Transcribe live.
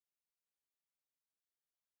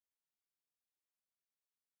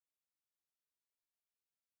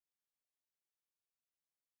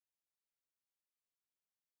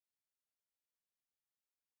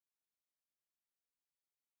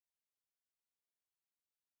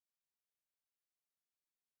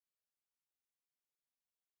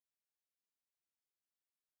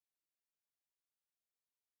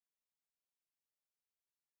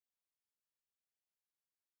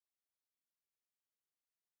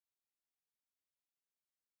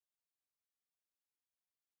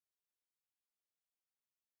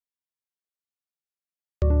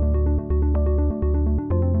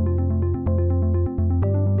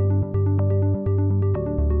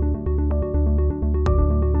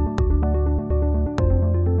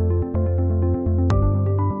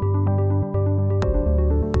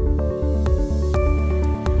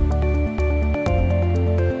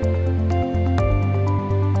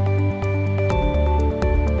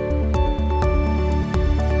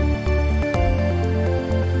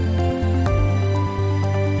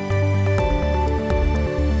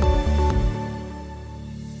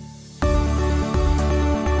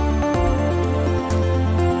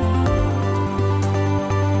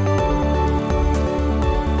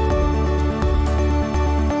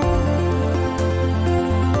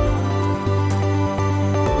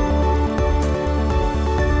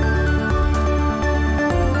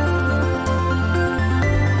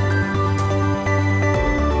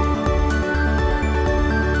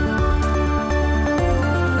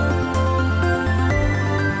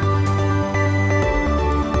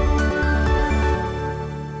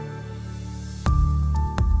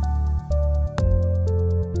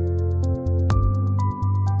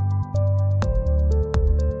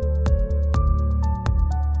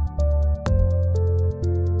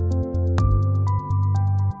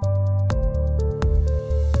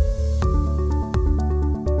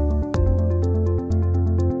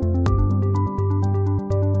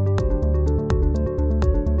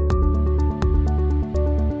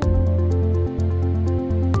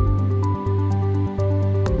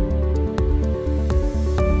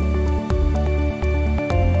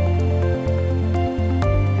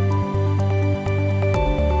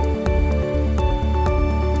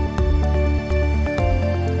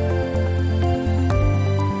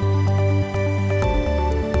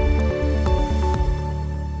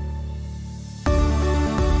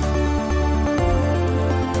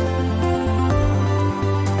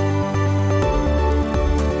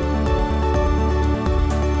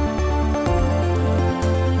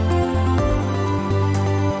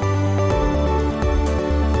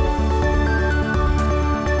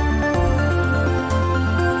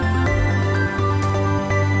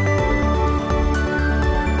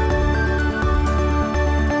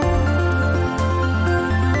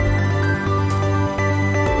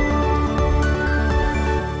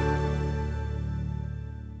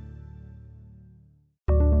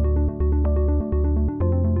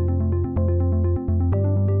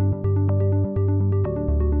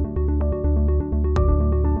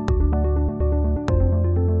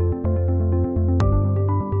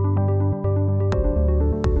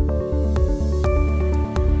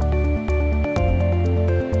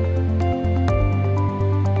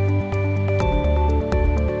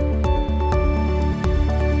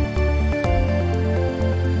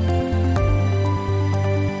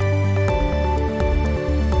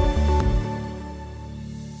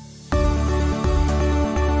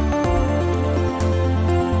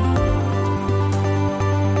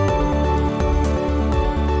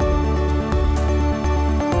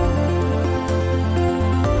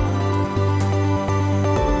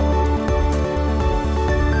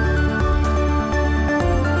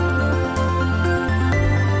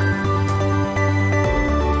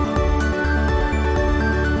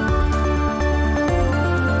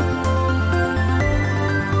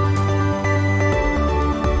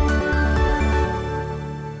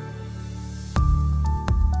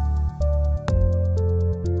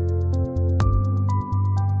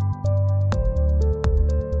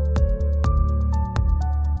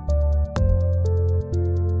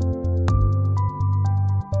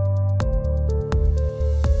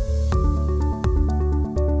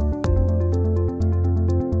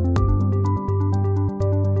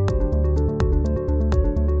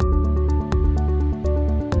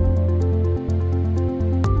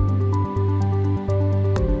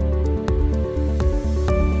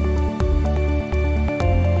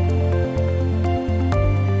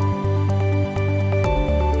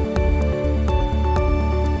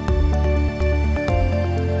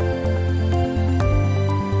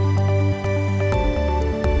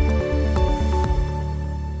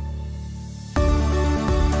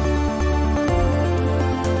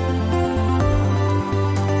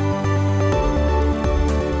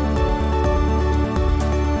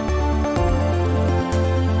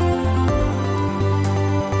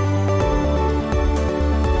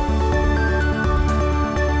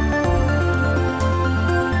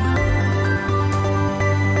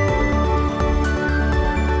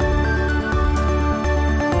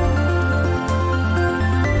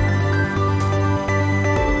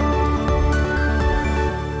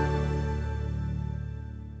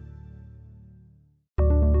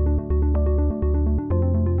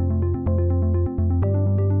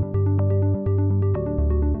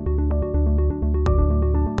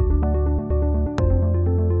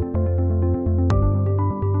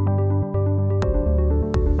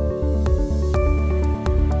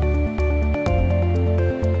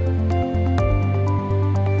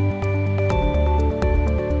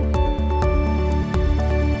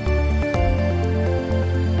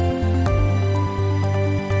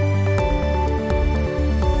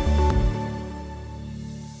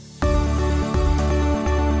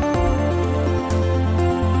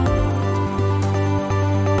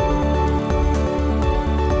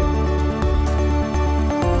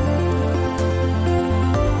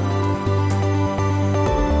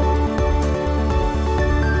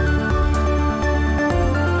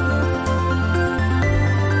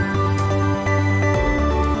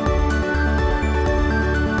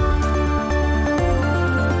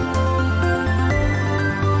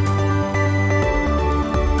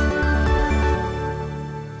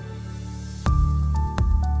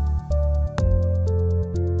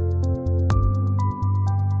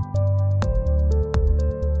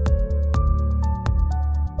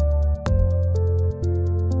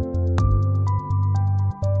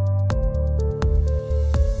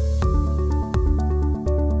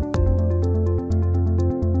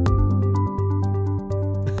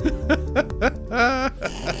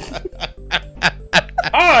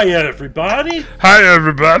Hi, everybody. Hi,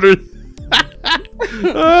 everybody.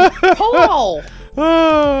 Hello.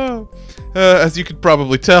 As you could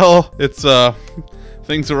probably tell, it's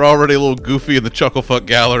things are already a little goofy in the Chucklefuck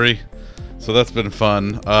gallery, so that's been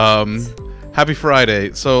fun. Happy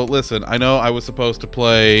Friday. So listen, I know I was supposed to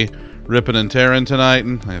play Rippin' and Tearin' tonight,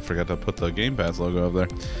 and I forgot to put the Game Pass logo up there.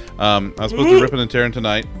 I was supposed to Rippin' and Tearin'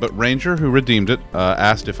 tonight, but Ranger, who redeemed it,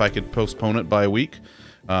 asked if I could postpone it by a week,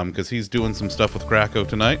 because he's doing some stuff with Krakow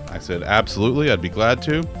tonight. I said absolutely, I'd be glad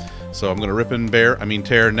to. So I'm going to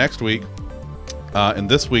Tear next week. And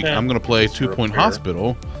this week I'm going to play 2 Point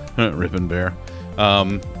Hospital, Rippin' Bear,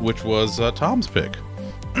 which was Tom's pick.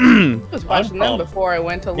 I was watching them before I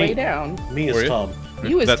went to lay down. Me as Tom.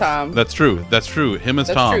 You as Tom. That's true. That's true. Him as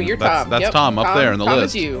That's Tom. True. You're Tom. That's yep. Tom up there in the Tom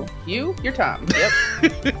list. Is you. You're Tom.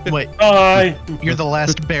 Yep. Wait. Hi. You're the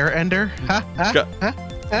last bear ender? Huh?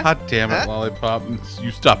 God damn it, Lollipop. You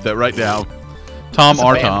stop that right now. Tom That's a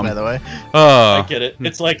or band, Tom. by the way. I get it.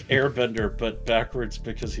 It's like Airbender, but backwards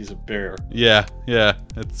because he's a bear. Yeah,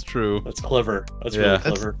 it's true. That's clever. That's really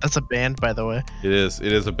clever. That's a band, by the way. It is.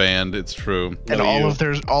 It is a band. It's true. And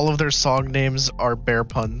all of their song names are bear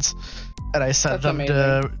puns. And I sent them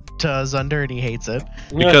to Zunder, and he hates it.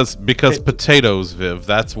 Because potatoes, Viv.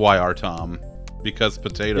 That's why our Tom. Because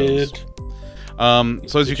potatoes.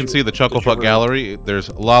 So as you can see, the Chucklefuck gallery, there's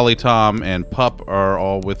Lolly, Tom, and Pup are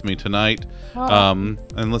all with me tonight.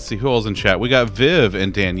 And let's see who else in chat. We got Viv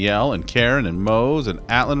and Danielle and Karen and Mose and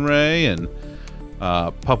Atlan Ray, and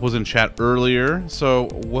Pup was in chat earlier. So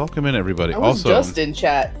welcome in, everybody. I was also just in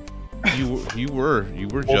chat. You were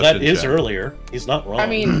Well, just that in is chat. earlier. He's not wrong. I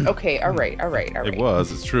mean, okay, all right. It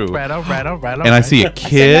was. It's true. Right. And I see a I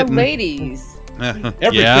kid. said ladies.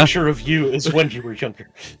 Every picture of you is when you were younger.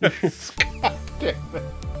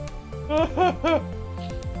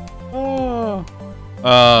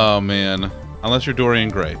 Oh man, unless you're Dorian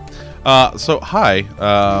Gray. So hi.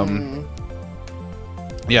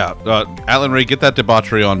 Yeah, Atlan Ray, get that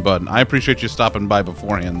debauchery on, bud. I appreciate you stopping by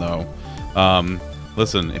beforehand, though.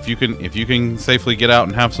 Listen, if you can safely get out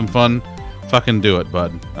and have some fun, fucking do it,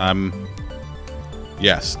 bud.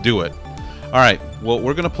 Yes, do it. All right. Well,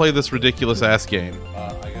 we're gonna play this ridiculous ass game.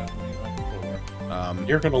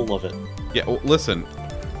 You're gonna love it. Yeah. Well, listen,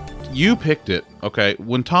 you picked it. Okay.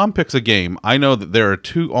 When Tom picks a game, I know that there are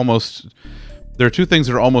two things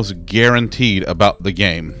that are almost guaranteed about the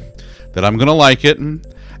game. That I'm gonna like it, and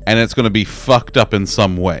it's gonna be fucked up in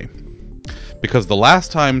some way. Because the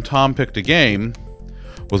last time Tom picked a game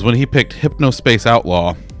was when he picked Hypnospace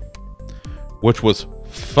Outlaw, which was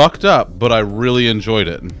fucked up, but I really enjoyed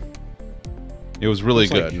it. It was really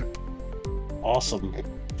good. Like awesome.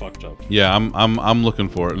 Fucked up. Yeah, I'm looking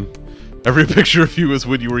for it. Every picture of you is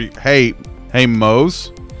when you were. Hey,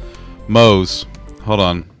 Mose, hold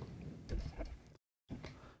on.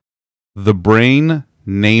 The brain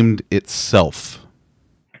named itself.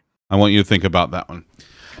 I want you to think about that one.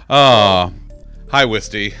 Hi,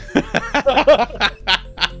 Wisty.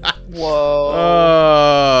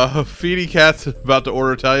 Whoa. Feedy Cat's about to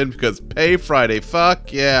order Italian because pay Friday.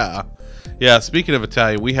 Fuck yeah. Yeah, speaking of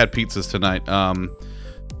Italian, we had pizzas tonight.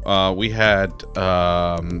 We had,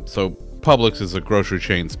 so Publix is a grocery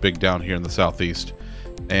chain. It's big down here in the Southeast.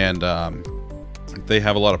 And they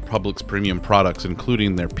have a lot of Publix premium products,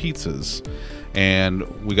 including their pizzas. And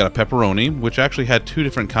we got a pepperoni, which actually had 2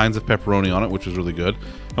 different kinds of pepperoni on it, which was really good.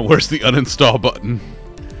 And where's the uninstall button?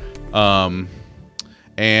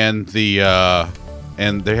 And they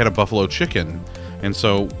had a buffalo chicken. And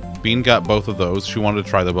so Bean got both of those. She wanted to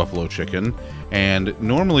try the buffalo chicken. And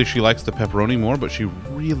normally she likes the pepperoni more, but she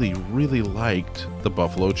really, really liked the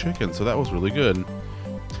buffalo chicken. So that was really good.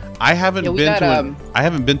 I haven't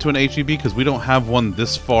been to an HEB because we don't have one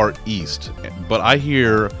this far east, but I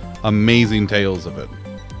hear amazing tales of it.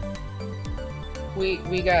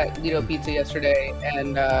 We got Lido pizza yesterday,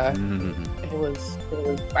 and it was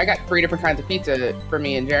I got 3 different kinds of pizza for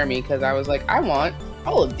me and Jeremy because I was like, I want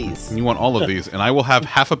all of these. You want all of these, and I will have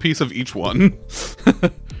half a piece of each one.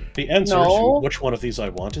 The answer to which one of these I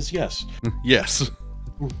want is yes. Yes.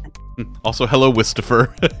 Also, hello,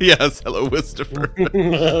 Wistifer. Yes, hello, Wistifer.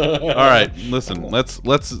 All right, listen. Let's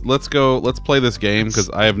go. Let's play this game because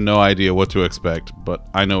I have no idea what to expect, but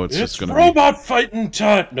I know it's just gonna robot fighting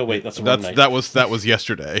time. No, wait, that's night. That was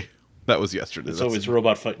yesterday. That was yesterday. It's always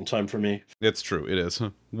robot fighting time for me. It's true. It is.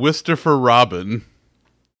 Wistifer Robin.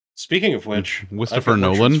 Speaking of which, Wistifer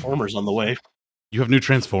Nolan. Transformers on the way. You have new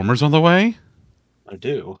Transformers on the way? I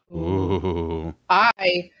do. Ooh.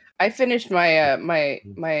 I finished my my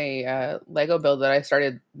Lego build that I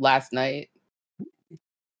started last night.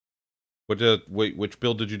 Which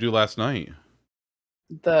build did you do last night?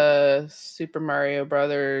 The Super Mario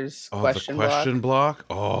Brothers question the question block.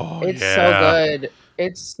 Oh, it's yeah. so good.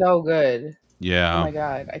 It's so good. Yeah. Oh my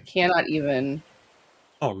god, I cannot even.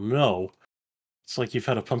 Oh no. It's like you've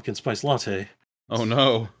had a pumpkin spice latte. Oh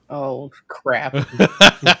no. Oh crap.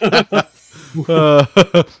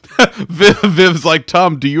 Viv's like,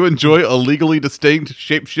 Tom, do you enjoy a legally distinct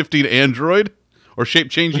shape-shifting android? Or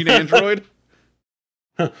shape-changing android?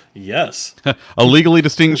 Yes. A legally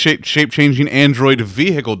distinct shape-changing android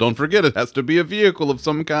vehicle. Don't forget, it has to be a vehicle of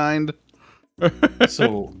some kind.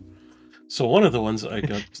 So one of the ones I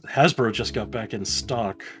got, Hasbro just got back in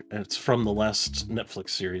stock. It's from the last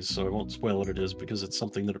Netflix series, so I won't spoil what it is because it's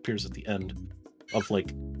something that appears at the end of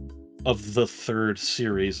the third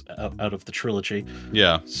series out of the trilogy.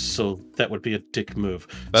 Yeah. So that would be a dick move.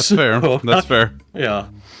 That's fair. That's fair. Yeah.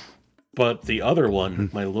 But the other one,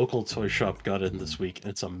 my local toy shop got in this week, and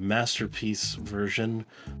it's a masterpiece version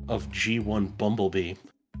of G1 Bumblebee.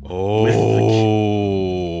 Oh.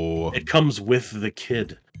 It comes with the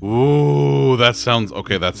kid. Ooh, that sounds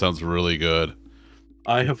really good.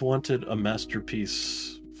 I have wanted a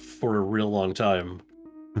masterpiece for a real long time.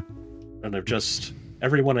 And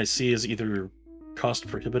everyone I see is either cost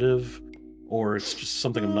prohibitive or it's just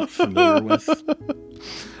something I'm not familiar with.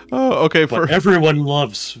 Oh, okay. But everyone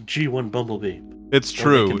loves G1 Bumblebee. It's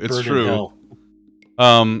true. It's true.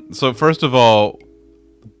 So first of all,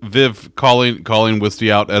 Viv calling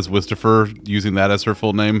Wisty out as Wistifer, using that as her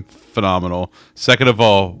full name, phenomenal. Second of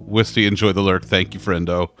all, Wisty, enjoy the lurk. Thank you,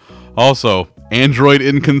 friendo. Also, Android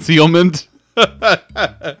in concealment.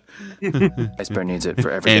 Icebear needs it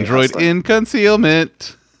for everything. Android in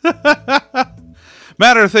concealment.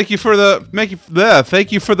 Matter, thank you for the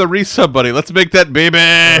resub, buddy. Let's make that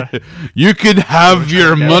baby. You can have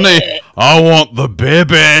your money. I want the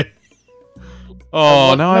baby.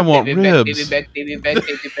 Oh, now I want ribs. Baby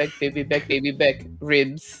back,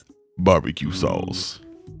 ribs. Barbecue sauce.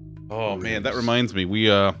 Oh man, that reminds me.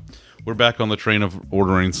 We're back on the train of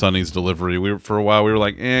ordering Sonny's delivery. For a while we were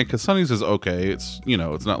like, because Sonny's is okay. It's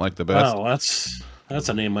it's not like the best. Oh, that's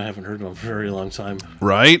a name I haven't heard in a very long time.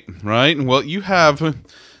 Right. Well, you have.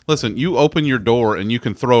 Listen, you open your door and you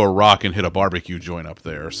can throw a rock and hit a barbecue joint up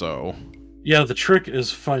there. So. Yeah, the trick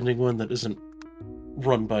is finding one that isn't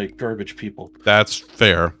run by garbage people. That's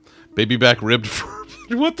fair. Baby back ribbed.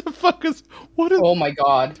 What the fuck is? What is? Oh my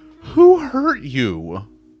god. Who hurt you?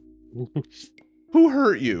 Who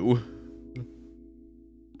hurt you?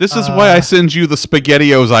 This is why I send you the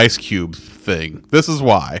SpaghettiOs ice cube thing. This is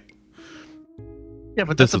why. Yeah,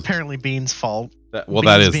 but that's apparently Bean's fault. Bean's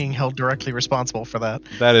that is being held directly responsible for that.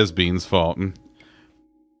 That is Bean's fault.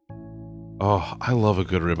 Oh, I love a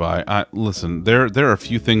good ribeye. Listen, there are a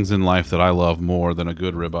few things in life that I love more than a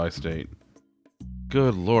good ribeye steak.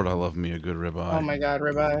 Good Lord, I love me a good ribeye. Oh my god,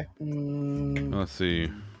 ribeye. Let's see.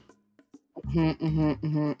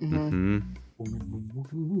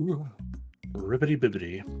 Ribbity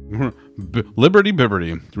bibbity. Liberty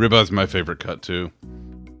bibberty. Ribeye's my favorite cut too.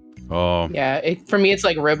 Oh. Yeah, for me it's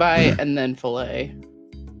like ribeye and then fillet.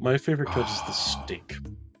 My favorite cut is the steak.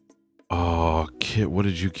 Oh, Kit, what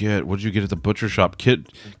did you get? What did you get at the butcher shop?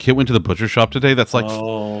 Kit went to the butcher shop today. That's like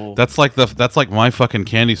that's like my fucking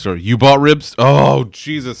candy store. You bought ribs? Oh,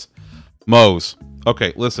 Jesus. Moe's.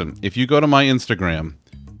 Okay, listen. If you go to my Instagram,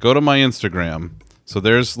 so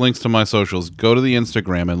there's links to my socials. Go to the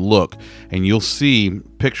Instagram and look, and you'll see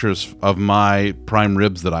pictures of my prime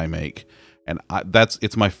ribs that I make. And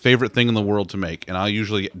it's my favorite thing in the world to make. And I'll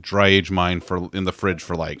usually dry age mine in the fridge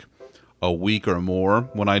for like a week or more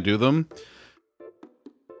when I do them.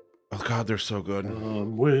 Oh God, they're so good.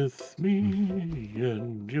 Come with me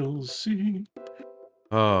and you'll see.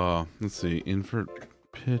 Let's see. Invert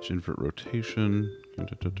pitch, invert rotation.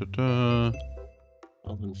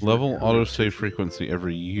 Level autosave frequency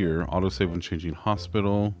every year. Autosave when changing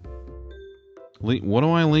hospital. What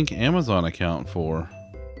do I link Amazon account for?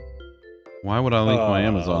 Why would I link my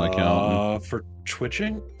Amazon account? For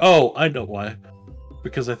twitching? Oh, I know why.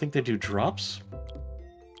 Because I think they do drops.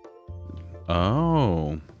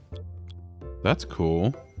 Oh. That's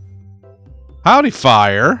cool. Howdy,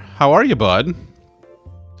 Fire. How are you, bud?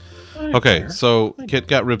 Okay, so Kit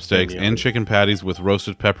got rib steaks and chicken patties with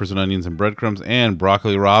roasted peppers and onions and breadcrumbs and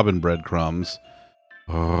broccoli robin breadcrumbs.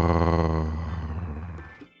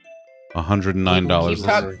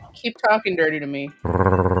 $109. Keep talking dirty to me.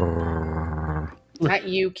 Not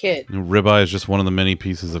you, Kit. Ribeye is just one of the many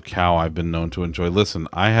pieces of cow I've been known to enjoy. Listen,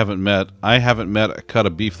 I haven't met a cut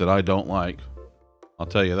of beef that I don't like. I'll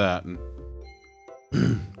tell you that.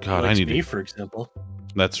 God, I need beef, for example.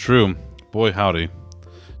 That's true. Boy, howdy.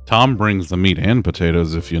 Tom brings the meat and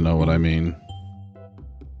potatoes, if you know what I mean.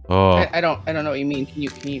 Oh, I don't know what you mean. Can you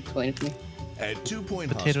explain it to me? At 2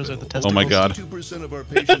 Point Potatoes are the Hospital, Oh my God. 52% of our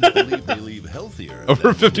patients believe they leave healthier.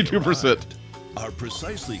 over than when they 52%. arrived. Our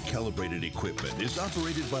precisely calibrated equipment is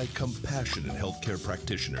operated by compassionate healthcare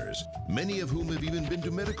practitioners, many of whom have even been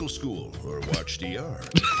to medical school or watched ER.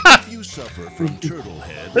 If you suffer from turtle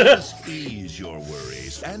head, let's ease your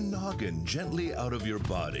worries and noggin gently out of your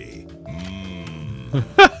body.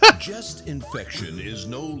 Chest infection is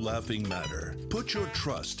no laughing matter. Put your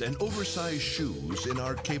trust and oversized shoes in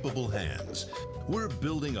our capable hands. We're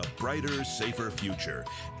building a brighter, safer future,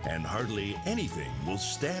 and hardly anything will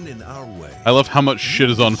stand in our way. I love how much shit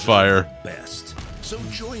is on fire. Best. So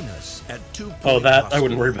join us at 2 Point Oh, that I Hospital.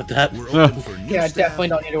 wouldn't worry about that. We're open for new Yeah, staff, definitely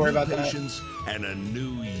don't need to worry new about that. patients, and a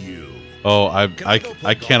new you. Oh, Can I go I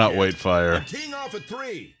play cannot golf wait, yet? fire. I'm teeing off at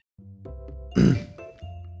 3.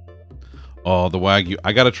 Oh, the Wagyu.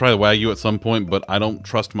 I gotta try the Wagyu at some point, but I don't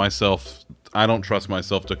trust myself. I don't trust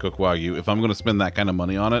myself to cook Wagyu. If I'm gonna spend that kind of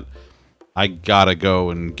money on it, I gotta go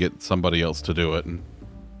and get somebody else to do it. And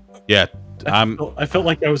yeah, I felt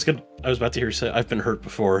like I was about to hear you say I've been hurt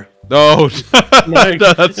before. No, Like-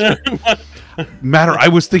 that's matter. I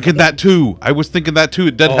was thinking that too.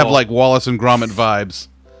 It did have Oh. like Wallace and Gromit vibes.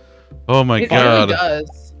 Oh my It god. really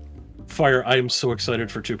does. Fire! I am so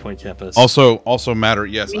excited for 2 Point Campus. Also, matter.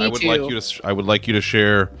 Yes, Me I would like too. you to. I would like you to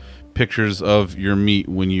share pictures of your meat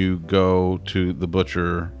when you go to the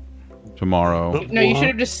butcher tomorrow. No, you should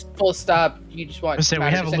have just full stop. You just want. I say we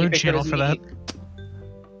Matt to have a send you lewd pictures channel of for that.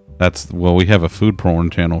 That's we have a food porn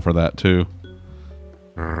channel for that too.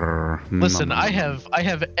 Listen, I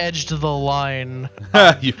have edged the line.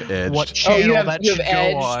 you edged. What Oh, channel that you should have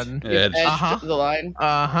edged. go on? You have Edged. edged Uh-huh. the line.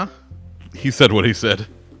 Uh huh. He said what he said.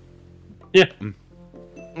 Yeah,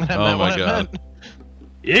 Oh my god.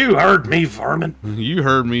 you heard me, varmint. You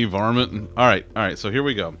heard me, varmint. All right. So here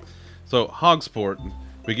we go. So Hogsport.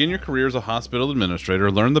 Begin your career as a hospital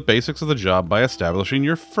administrator. Learn the basics of the job by establishing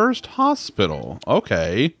your first hospital.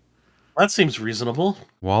 Okay. That seems reasonable.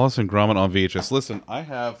 Wallace and Gromit on VHS. Listen, I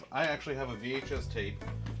actually have a VHS tape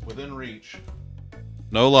within reach.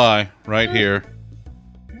 No lie, right here.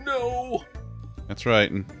 No. That's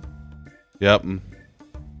right. Yep.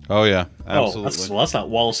 Oh yeah, Oh, absolutely. that's not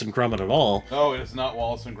Wallace and Gromit at all. No, it is not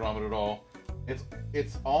Wallace and Gromit at all.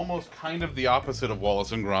 It's almost kind of the opposite of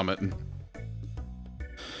Wallace and Gromit.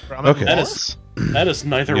 Okay. That is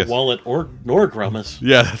neither Yes. Wallet nor Gromit.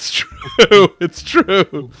 Yeah, that's true. It's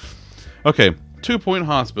true. Okay, 2 Point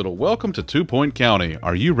Hospital. Welcome to 2 Point County.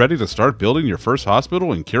 Are you ready to start building your first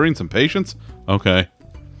hospital and curing some patients? Okay.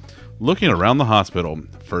 Looking around the hospital.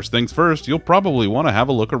 First things first, you'll probably want to have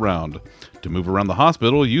a look around. To move around the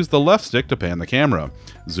hospital, use the left stick to pan the camera.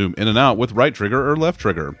 Zoom in and out with right trigger or left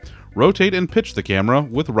trigger. Rotate and pitch the camera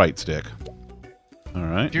with right stick. All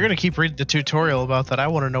right. If you're gonna keep reading the tutorial about that, I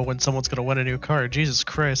want to know when someone's gonna win a new car. Jesus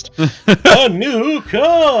Christ! A new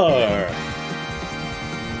car.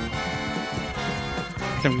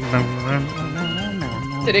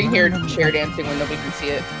 Sitting here chair dancing when nobody can see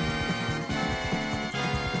it.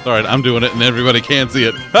 All right, I'm doing it, and everybody can see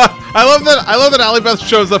it. I love that. I love that Allie Beth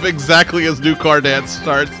shows up exactly as new car dance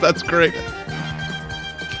starts. That's great.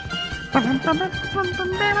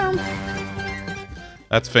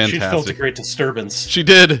 That's fantastic. She felt a great disturbance. She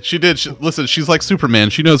did. Listen, she's like Superman.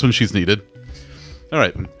 She knows when she's needed. All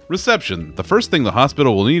right. Reception. The first thing the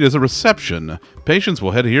hospital will need is a reception. Patients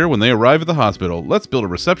will head here when they arrive at the hospital. Let's build a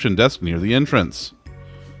reception desk near the entrance.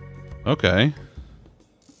 Okay.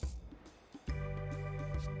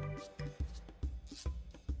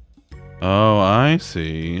 Oh, I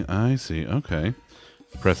see. Okay.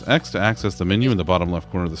 Press X to access the menu in the bottom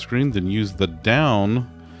left corner of the screen, then use the down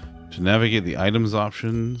to navigate the items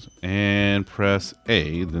options, and press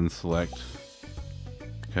A, then select.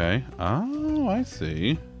 Okay. Oh, I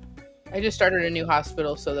see. I just started a new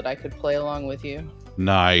hospital so that I could play along with you.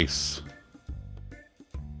 Nice.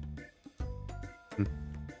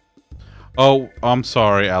 Oh, I'm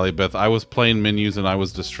sorry, Allie Beth. I was playing menus and I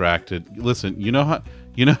was distracted. Listen, you know how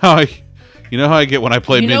I get when I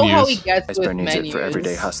play You know menus. how he gets with Iceberg needs menus. it for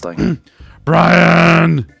everyday hustling.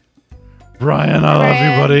 Brian, I love you,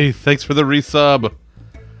 Brian. buddy. Thanks for the resub.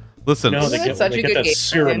 Listen, No, they That's get, such they a get good that game.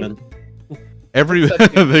 serum in. every That's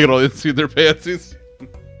such a- they get all into their pantsies.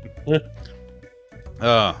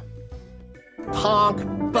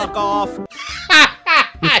 Honk, buck off.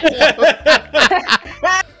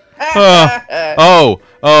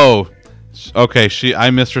 Oh. Okay, I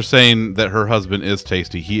missed her saying that her husband is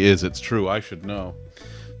tasty. He is, it's true. I should know.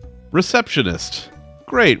 Receptionist.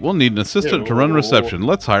 Great, we'll need an assistant to run reception.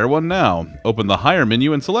 Let's hire one now. Open the hire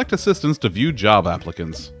menu and select assistants to view job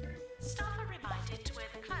applicants.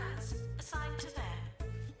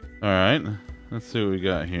 All right. Let's see what we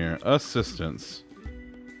got here. Assistance.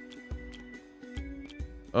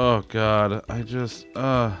 Oh God, I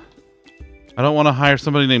don't want to hire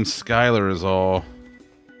somebody named Skylar is all.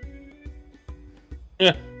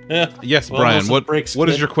 Yeah. Yes, Well, Brian, most of the breaks what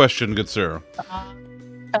is good. your question, good sir?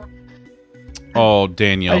 Oh,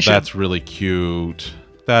 Danielle, I should- that's really cute.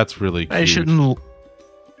 That's really cute. I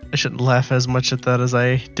shouldn't laugh as much at that as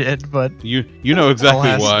I did, but You know exactly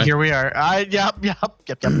alas, why. here we are. Yep.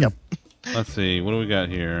 Let's see. What do we got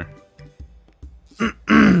here?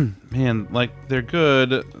 Man, like they're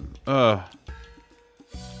good.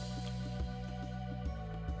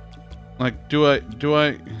 Like do I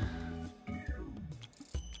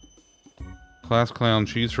Class clown,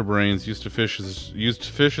 cheese for brains, used to fish as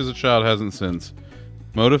a child, hasn't since.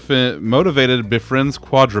 Motivated, befriends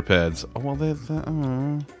quadrupeds. Oh, well,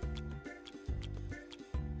 oh.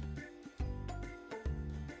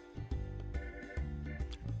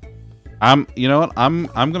 You know what? I'm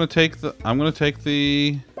gonna take the.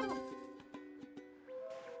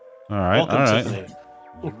 All right, Welcome all to right. the-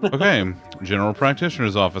 Okay, general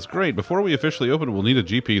practitioner's office. Great. Before we officially open, we'll need a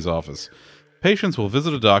GP's office. Patients will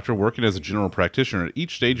visit a doctor working as a general practitioner. At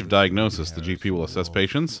each stage of diagnosis, the GP will assess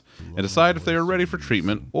patients and decide if they are ready for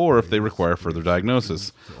treatment or if they require further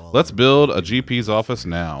diagnosis. Let's build a GP's office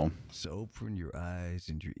now. So open your eyes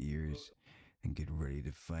and your ears and get ready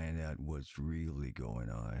to find out what's really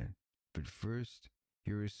going on. But first,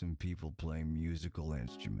 here are some people playing musical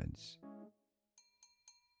instruments.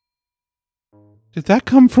 Did that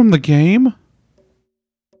come from the game?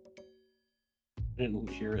 Didn't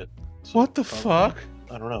hear it. So What the probably- fuck?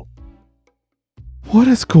 I don't know. What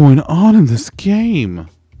is going on in this game?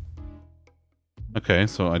 Okay,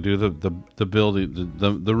 so I do the building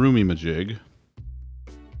the roomy majig.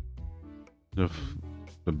 The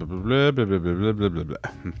blah, blah, blah, blah, blah, blah, blah.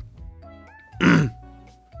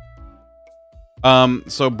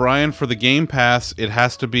 So Brian, for the Game Pass, it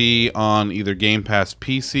has to be on either Game Pass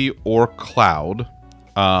PC or cloud.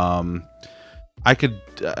 I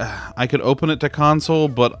could open it to console,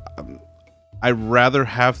 but I'd rather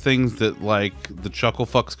have things that like the chuckle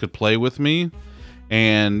fucks could play with me.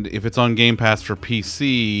 And if it's on Game Pass for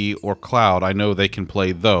PC or cloud, I know they can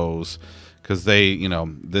play those because they, you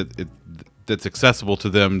know, that's accessible to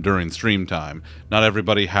them during stream time. Not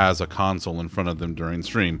everybody has a console in front of them during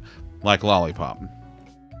stream, like Lollipop.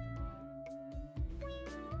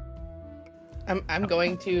 I'm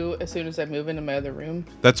going to as soon as I move into my other room.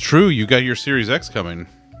 That's true. You got your Series X coming.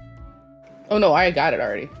 Oh no, I got it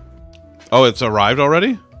already. Oh, it's arrived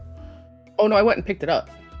already? Oh no, I went and picked it up.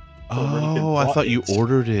 Already been Oh, I bought thought you it.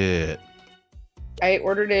 ordered it. I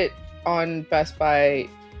ordered it on Best Buy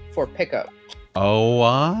for pickup. Oh,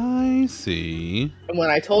 I see. And when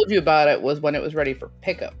I told you about it was when it was ready for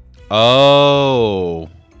pickup. Oh.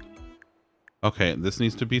 Okay, this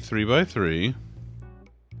needs to be 3x3.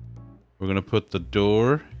 We're going to put the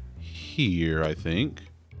door here, I think.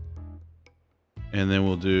 And then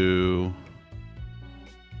we'll do...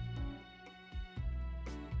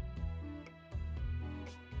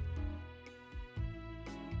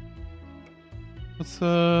 Let's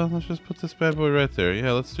just put this bad boy right there.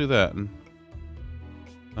 Yeah, let's do that. We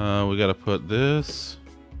got to put this.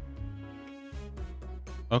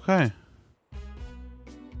 Okay.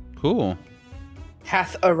 Cool.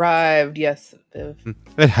 Hath arrived. Yes, Viv.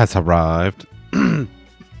 It has arrived. I've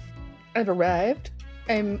arrived.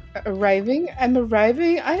 I'm arriving. I'm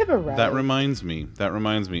arriving. I have arrived. That reminds me.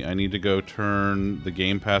 I need to go turn the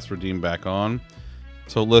Game Pass redeem back on.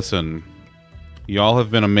 So listen, y'all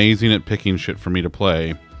have been amazing at picking shit for me to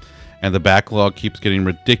play, and the backlog keeps getting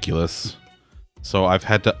ridiculous. So I've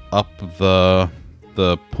had to up the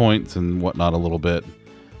points and whatnot a little bit.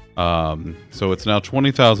 So it's now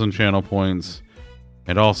 20,000 channel points,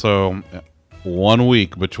 and also 1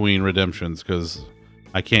 week between redemptions because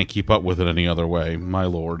I can't keep up with it any other way. My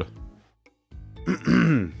lord.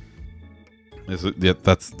 Yeah,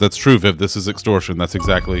 that's true, Viv. This is extortion. That's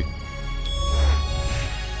exactly.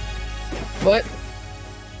 What?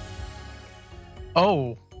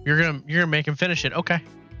 Oh, you're gonna make him finish it. Okay.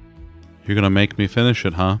 You're gonna make me finish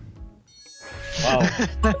it, huh? Wow.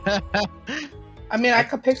 I mean, I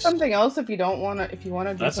could pick something else if you don't want to. If you want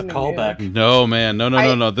to do That's a something callback. new. No, man.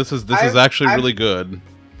 No. This is actually really good.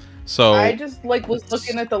 So I just like was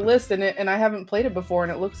looking at the list and I haven't played it before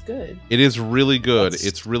and it looks good. it is really good.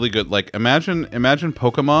 It's really good. Like imagine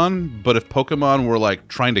Pokemon, but if Pokemon were like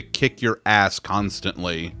trying to kick your ass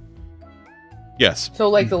constantly. Yes. So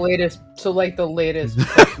like the latest.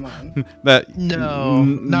 Pokemon. That No,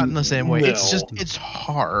 not in the same way. It's No. it's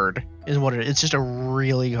hard, is what it is. It's just a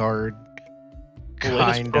really hard The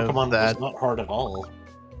latest kind Pokemon of that. was not hard at all.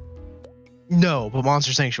 No, but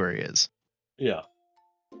Monster Sanctuary is. Yeah.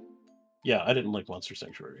 Yeah, I didn't like Monster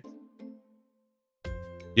Sanctuary.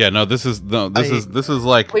 Yeah, no, this is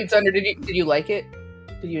like. Wait, Thunder, did you like it?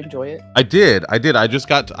 Did you enjoy it? I did. I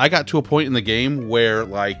got to a point in the game where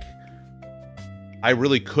like I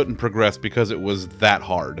really couldn't progress because it was that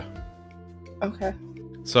hard. Okay.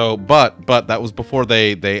 So, but that was before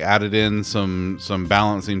they added in some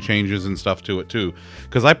balancing changes and stuff to it too.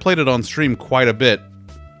 Because I played it on stream quite a bit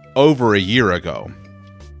over a year ago.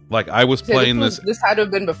 Like I was playing this. This had to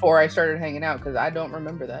have been before I started hanging out because I don't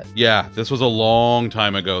remember that. Yeah, this was a long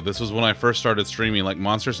time ago. This was when I first started streaming. Like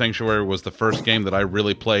Monster Sanctuary was the first game that I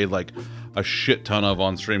really played like a shit ton of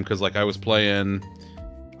on stream because like I was playing.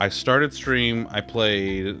 I started stream. I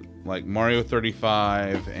played like Mario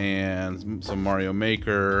 35 and some Mario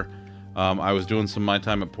Maker. I was doing some My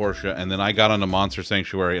Time at Porsche, and then I got onto Monster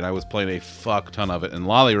Sanctuary, and I was playing a fuck ton of it. And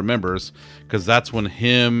Lolly remembers, because that's when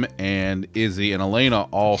him and Izzy and Elena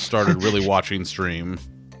all started really watching stream.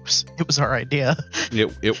 It was our idea.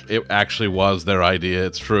 It actually was their idea.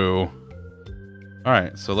 It's true. All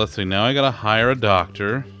right, so let's see. Now I gotta hire a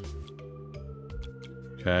doctor.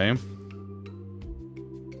 Okay.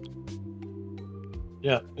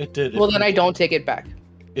 Yeah, it did. Well, then I don't take it back.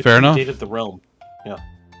 It Fair enough. predated the realm. Yeah.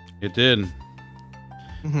 It did.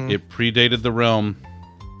 Mhm. It predated the realm.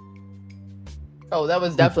 Oh, that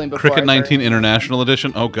was definitely before. Cricket 19 International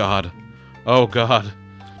Edition. Oh god. Oh god.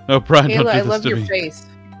 No, Brian, don't do Kayla, I this love to your me. face.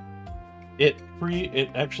 It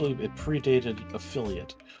predated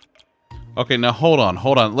Affiliate. Okay, now hold on.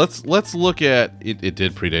 Let's look at it. It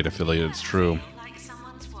did predate Affiliate. It's true.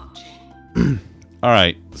 All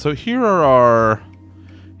right. So here are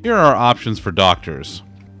our options for doctors,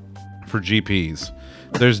 for GPs.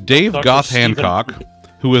 There's Dave Dr. Goth Steven. Hancock,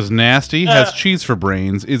 who is nasty, has cheese for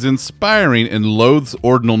brains, is inspiring, and loathes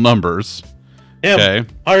ordinal numbers. Him. Okay.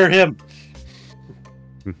 Hire him.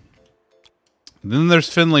 Then there's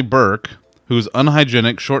Finley Burke, who's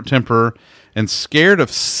unhygienic, short temper, and scared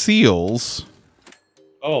of seals.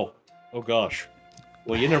 Oh gosh.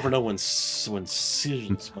 Well, you never know when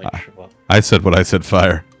seasons might show up. I said what I said,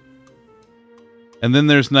 fire. And then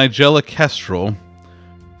there's Nigella Kestrel,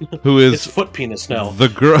 who It's is foot penis now. the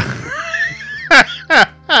girl.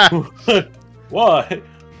 Why?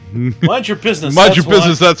 Mind your business. Mind that's your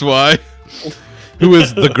business, why. that's why. Who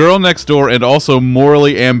is the girl next door and also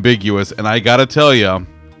morally ambiguous. And I gotta tell you,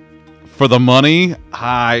 for the money,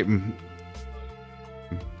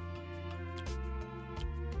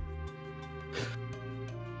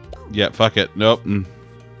 yeah, fuck it. Nope.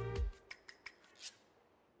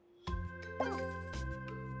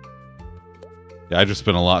 Yeah, I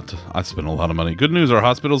spent a lot of money. Good news, our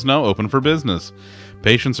hospital's now open for business.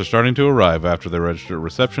 Patients are starting to arrive. After they register at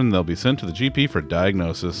reception, they'll be sent to the GP for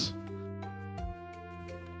diagnosis.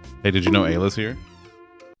 Hey, did you know Ayla's here?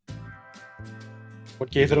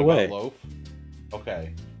 What gave it away? Loaf?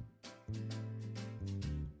 Okay.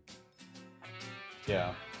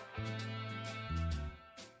 Yeah.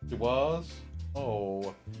 It was?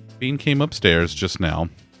 Oh. Bean came upstairs just now,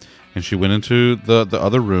 and she went into the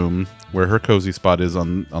other room where her cozy spot is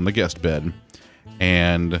on the guest bed,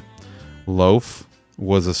 and Loaf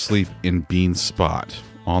was asleep in Bean's spot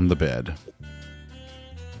on the bed.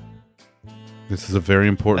 This is a very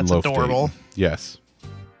important That's Loaf adorable. date. Yes.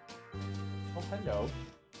 Oh, hello.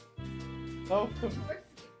 Oh, come back.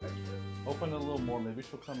 Open it a little more. Maybe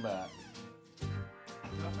she'll come back.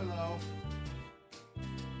 Hello.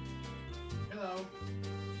 Hello.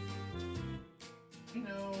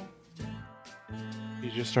 Hello. She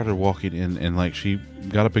just started walking in, and like she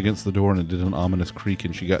got up against the door and it did an ominous creak,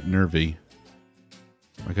 and she got nervy.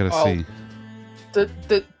 I gotta see.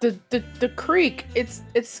 The creek. It's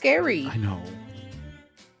scary. I know.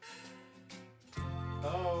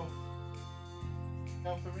 Oh.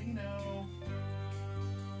 Calferino.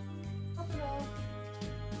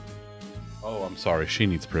 Oh, I'm sorry. She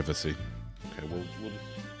needs privacy. Okay, we'll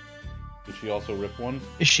did she also rip one?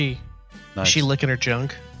 Is she licking her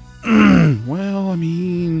junk? Well, I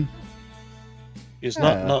mean, He's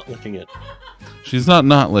not licking it. she's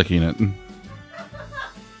not licking it.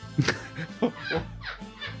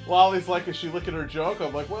 Wally's like, is she licking her joke?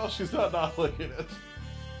 I'm like, well, she's not licking it.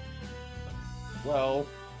 Well,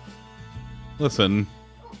 listen.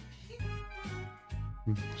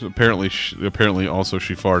 So apparently, also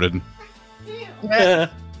she farted.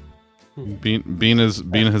 Bean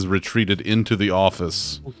has retreated into the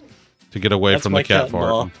office to get away That's from my the cat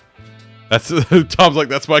cat-in-law. fart. That's Tom's like,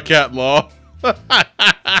 that's my cat-in-law. All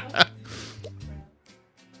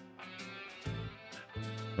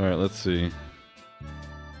right, let's see.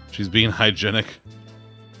 She's being hygienic.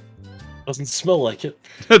 Doesn't smell like it.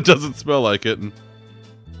 It doesn't smell like it. You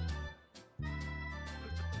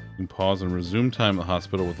can pause and resume time at the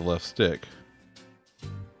hospital with the left stick.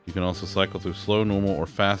 You can also cycle through slow, normal, or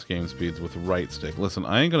fast game speeds with the right stick. Listen,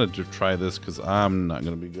 I ain't gonna try this because I'm not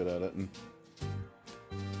gonna be good at it.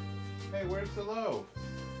 Hey, where's the loaf?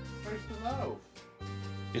 Where's the loaf?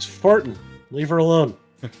 He's farting. Leave her alone.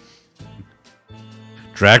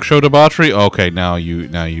 Drag show debauchery? Okay, now you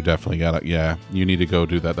definitely got it. Yeah, you need to go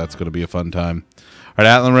do that. That's gonna be a fun time. All right,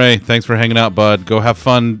 Atlan Ray, thanks for hanging out, bud. Go have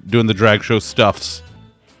fun doing the drag show stuffs.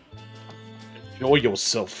 Enjoy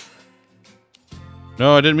yourself.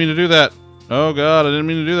 No, I didn't mean to do that. Oh God, I didn't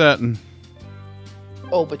mean to do that.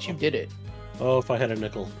 Oh, but you did it. Oh, if I had a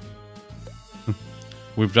nickel.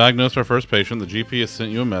 We've diagnosed our first patient. The GP has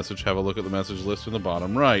sent you a message. Have a look at the message list in the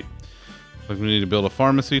bottom right. Like we need to build a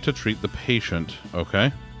pharmacy to treat the patient.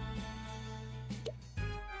 Okay.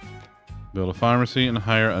 Build a pharmacy and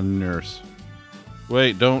hire a nurse.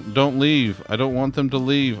 Wait, don't leave. I don't want them to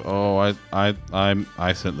leave. Oh,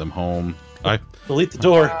 I sent them home. Delete the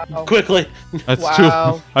door quickly. That's too.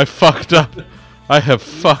 I fucked up. I have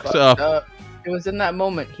fucked up. It was in that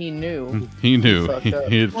moment he knew. He knew. He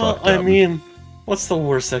had fucked up. I mean, what's the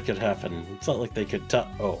worst that could happen? It's not like they could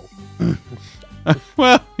Oh.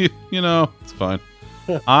 Well, you know, it's fine.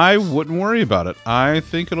 I wouldn't worry about it. I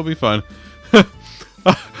think it'll be fine.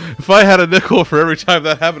 If I had a nickel for every time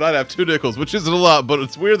that happened, I'd have 2 nickels, which isn't a lot, but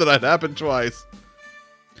it's weird that it happened twice.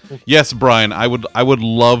 Yes, Brian, I would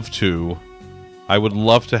love to. I would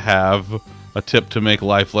love to have a tip to make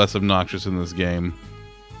life less obnoxious in this game.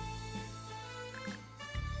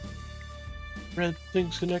 Red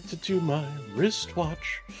things connected to my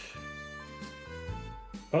wristwatch.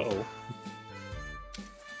 Uh-oh.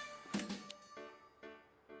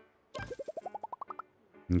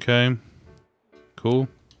 Okay. Cool.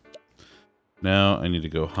 Now I need to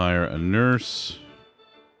go hire a nurse.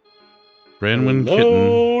 Branwyn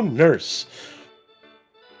Kitten. Nurse.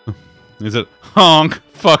 Is it honk?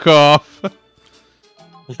 Fuck off.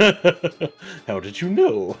 How did you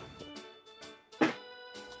know?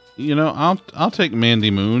 You know, I'll take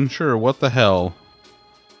Mandy Moon. Sure, what the hell?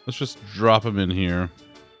 Let's just drop him in here.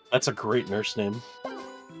 That's a great nurse name.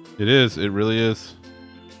 It is. It really is.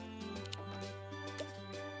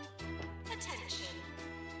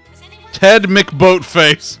 Ted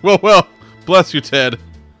McBoatface. Well, bless you, Ted.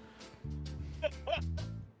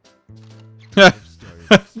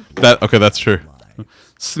 Okay, that's true.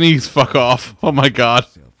 Sneeze, fuck off. Oh my God.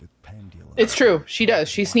 It's true. She does.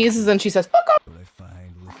 She sneezes and she says, fuck off.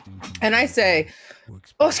 And I say,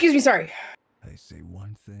 oh, excuse me, sorry. I say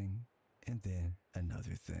one thing and then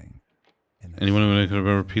another thing. Anyone who could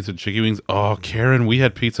remember pizza chicken wings? Oh, Karen, we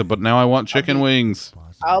had pizza, but now I want chicken wings.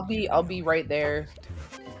 I'll be right there.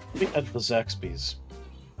 We had the Zaxby's.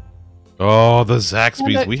 Oh, the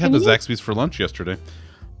Zaxby's. Yeah, we had the Zaxby's for lunch yesterday.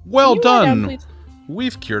 Well done.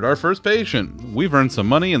 We've cured our first patient. We've earned some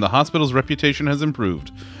money and the hospital's reputation has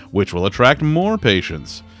improved, which will attract more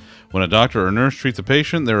patients. When a doctor or nurse treats a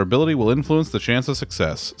patient, their ability will influence the chance of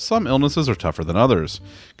success. Some illnesses are tougher than others.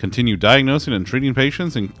 Continue diagnosing and treating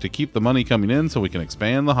patients and to keep the money coming in so we can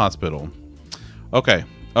expand the hospital. Okay.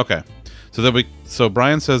 So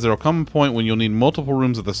Brian says there'll come a point when you'll need multiple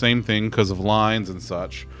rooms of the same thing because of lines and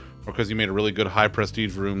such, or because you made a really good high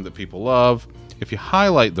prestige room that people love. If you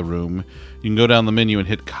highlight the room, you can go down the menu and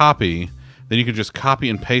hit copy. Then you can just copy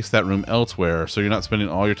and paste that room elsewhere, so you're not spending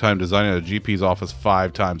all your time designing a GP's office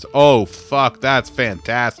 5 times. Oh, fuck, that's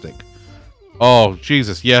fantastic. Oh,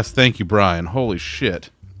 Jesus, yes, thank you, Brian. Holy shit.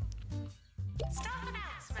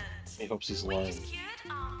 He hopes he's lying.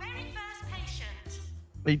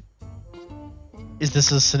 Wait, is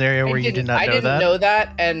this a scenario where you did not know that? I didn't know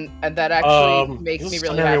that, and that actually makes me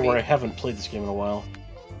really happy. Where I haven't played this game in a while.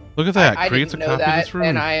 Look at that. I Creates a didn't know copy of that, this room.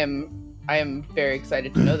 and I am very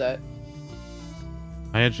excited to know that.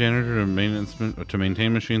 I had janitor to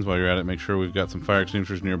maintain machines while you're at it. Make sure we've got some fire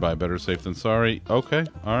extinguishers nearby. Better safe than sorry. Okay.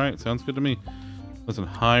 All right. Sounds good to me. Listen,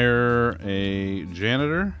 hire a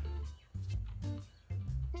janitor.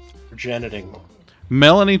 For janiting.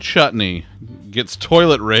 Melanie Chutney gets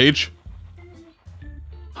toilet rage.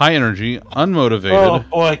 High energy, unmotivated. Oh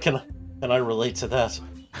boy, can I relate to that?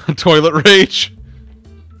 Toilet rage.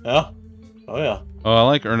 Yeah. Oh yeah. Oh, I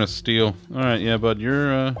like Ernest Steele. All right, yeah, bud,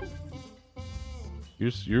 you're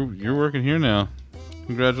working here now.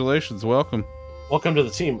 Congratulations, welcome. Welcome to the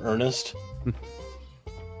team, Ernest.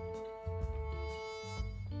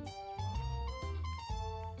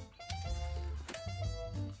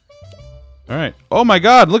 All right. Oh my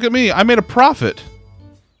God, look at me! I made a profit.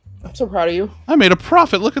 I'm so proud of you. I made a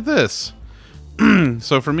profit. Look at this.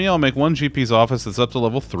 So for me, I'll make one GP's office that's up to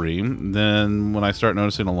level 3. Then when I start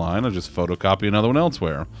noticing a line, I'll just photocopy another one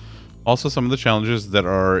elsewhere. Also, some of the challenges that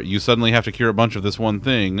are you suddenly have to cure a bunch of this one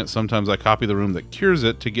thing. Sometimes I copy the room that cures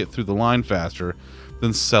it to get through the line faster,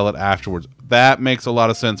 then sell it afterwards. That makes a lot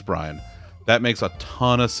of sense, Brian. That makes a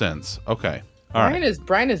ton of sense. Okay. All right.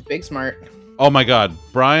 Brian is big smart. Oh my God,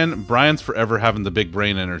 Brian's forever having the big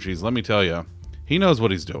brain energies. Let me tell you, he knows what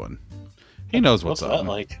he's doing. He knows what's up. What's that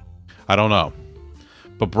like? I don't know,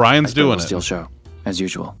 but Brian's doing it. Steel show, as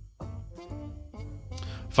usual.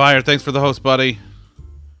 Fire, thanks for the host, buddy.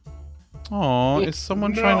 Aw, is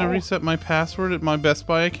someone trying to reset my password at my Best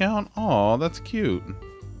Buy account? Aw, that's cute.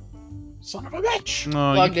 Son of a bitch!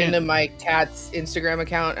 No, Logged into my cat's Instagram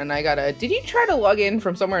account, and I got a. Did you try to log in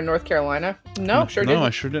from somewhere in North Carolina? No, sure didn't. No, I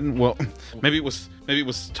sure didn't. Well, maybe it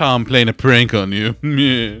was Tom playing a prank on you.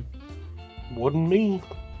 Yeah. Wouldn't me.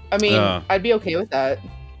 I mean, I'd be okay with that.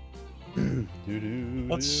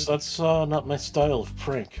 That's not my style of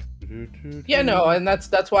prank. Yeah, no, and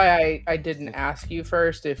that's why I didn't ask you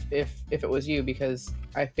first if it was you, because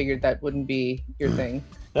I figured that wouldn't be your thing.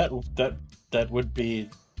 That would be,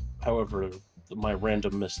 however, my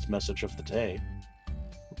random missed message of the day.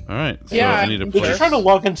 All right. So yeah. I need to Did you try to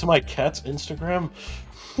log into my cat's Instagram?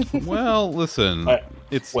 Well, listen,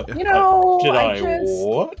 it's what, you know. Did I just...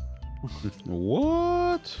 what?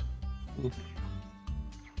 What?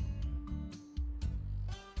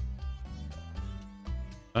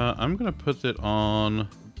 I'm gonna put it on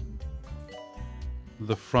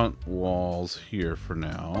the front walls here for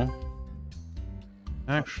now.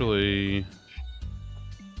 Actually,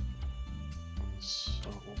 so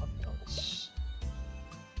what else?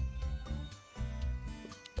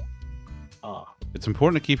 it's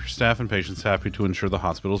important to keep your staff and patients happy to ensure the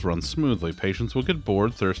hospitals run smoothly. Patients will get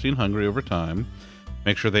bored, thirsty, and hungry over time.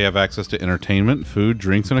 Make sure they have access to entertainment, food,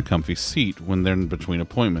 drinks, and a comfy seat when they're in between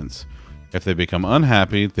appointments. If they become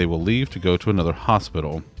unhappy, they will leave to go to another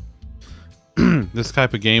hospital. This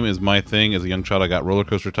type of game is my thing. As a young child, I got Roller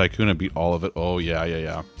Coaster Tycoon. I beat all of it. Oh,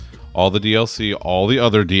 yeah. All the DLC, all the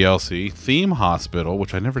other DLC. Theme Hospital,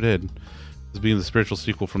 which I never did, is being the spiritual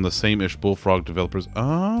sequel from the same-ish Bullfrog developers.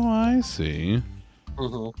 Oh, I see.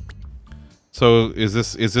 Mm-hmm. So is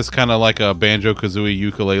this kind of like a Banjo-Kazooie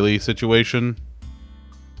ukulele situation?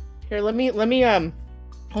 Here, let me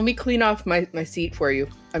clean off my seat for you.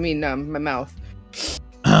 I mean, my mouth.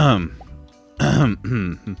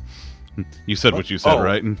 You said what you said,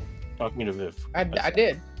 right? Talking to Viv. I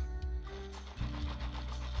did.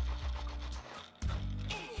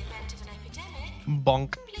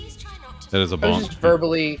 Bonk. That is a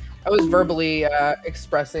bonk. I was verbally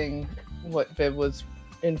expressing what Viv was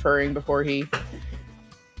inferring before he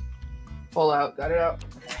got it out.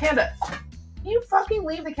 Panda, you fucking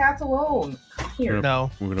leave the cats alone. Here.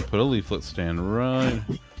 No. We're gonna put a leaflet stand right.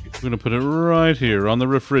 We're gonna put it right here on the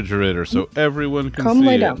refrigerator so everyone can Come see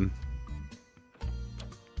lay it. down.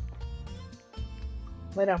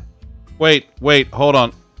 Lay down. Wait, hold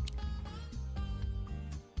on.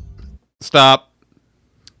 Stop.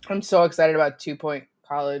 I'm so excited about 2 Point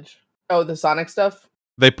College. Oh, the Sonic stuff?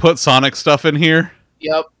 They put Sonic stuff in here?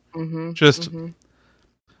 Yep. Mm-hmm.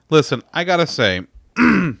 Listen, I gotta say,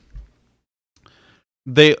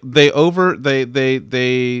 they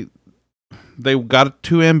got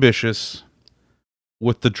too ambitious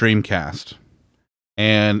with the Dreamcast,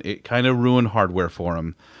 and it kind of ruined hardware for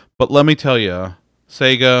them. But let me tell you,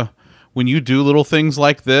 Sega, when you do little things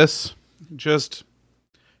like this,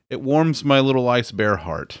 it warms my little ice bear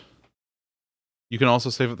heart. You can also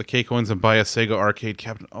save up the K-Coins and buy a Sega arcade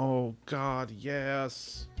cabinet. Oh, God,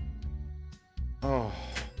 yes. Oh.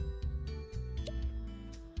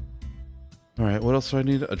 Alright, what else do I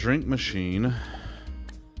need? A drink machine.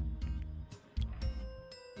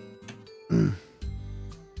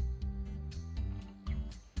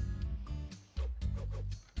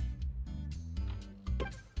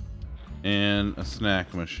 And a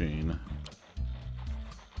snack machine.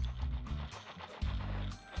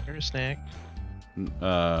 Here's a snack.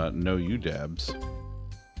 No, you dabs.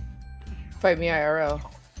 Fight me IRL.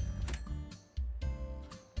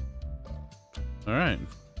 Alright.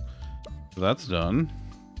 So that's done.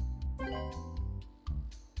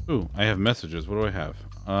 Ooh, I have messages. What do I have?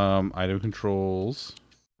 Item controls.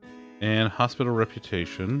 And hospital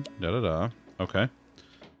reputation. Da-da-da. Okay.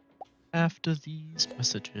 After these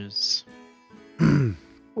messages.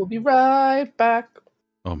 We'll be right back.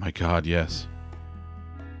 Oh my god, yes.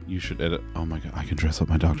 You should edit. Oh my god, I can dress up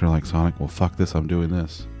my doctor like Sonic. Well, fuck this, I'm doing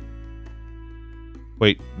this.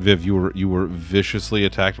 Wait, Viv, you were viciously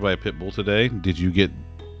attacked by a pit bull today? Did you get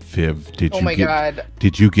Viv? Oh my god.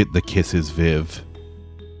 Did you get the kisses, Viv?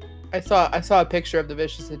 I saw a picture of the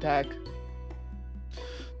vicious attack.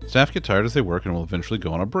 Staff get tired as they work and will eventually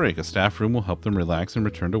go on a break. A staff room will help them relax and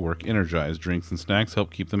return to work energized. Drinks and snacks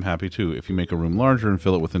help keep them happy too. If you make a room larger and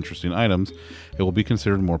fill it with interesting items, it will be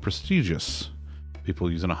considered more prestigious.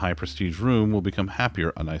 People using a high prestige room will become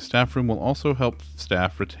happier. A nice staff room will also help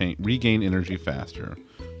staff regain energy faster.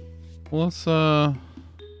 Well, let's yeah,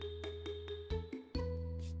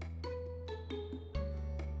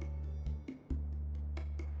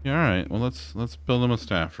 all right. Well, let's build them a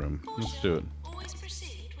staff room. Let's do it. Always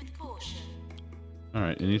proceed with caution. All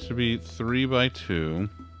right, it needs to be 3 by 2.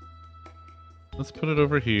 Let's put it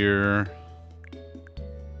over here.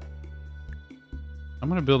 I'm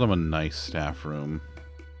gonna build them a nice staff room.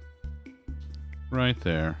 Right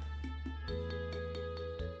there.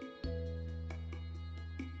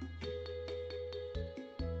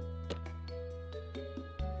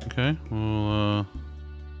 Okay, well,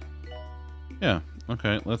 yeah,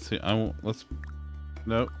 okay, let's see.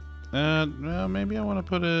 Nope. Well, maybe I want to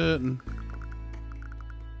put it...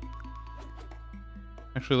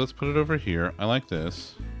 Actually, let's put it over here. I like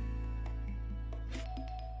this.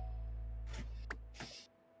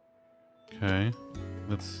 Okay,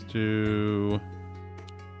 let's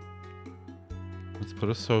put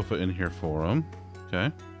a sofa in here for them.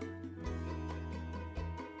 Okay.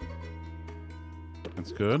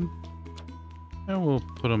 That's good. And we'll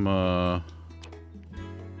put them,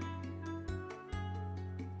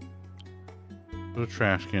 put a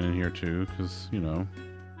trash can in here too, because, you know,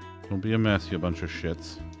 don't be a mess, you bunch of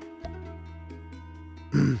shits.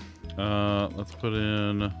 Let's put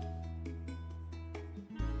in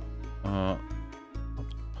a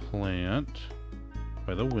plant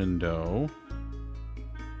by the window.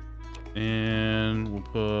 And we'll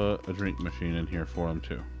put a drink machine in here for them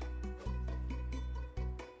too.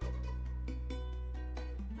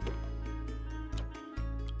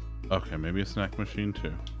 Okay, maybe a snack machine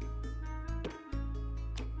too.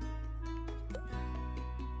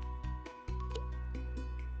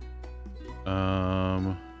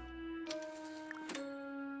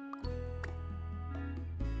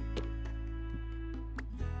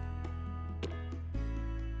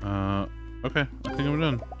 Okay, I think I'm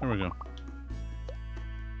done. There we go.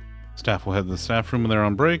 Staff will head to the staff room when they're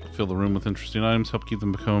on break. Fill the room with interesting items. Help keep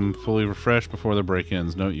them become fully refreshed before their break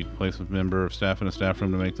ends. Note, you can place a member of staff in a staff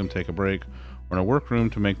room to make them take a break, or in a work room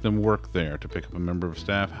to make them work there. To pick up a member of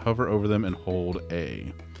staff, hover over them and hold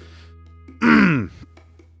A.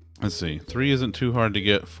 Let's see. 3 isn't too hard to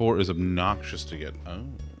get. 4 is obnoxious to get. Oh.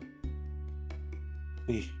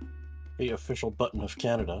 The official button of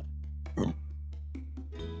Canada.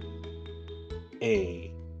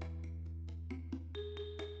 A.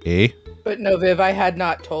 A? But no, Viv, I had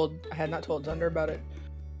not told Zunder about it.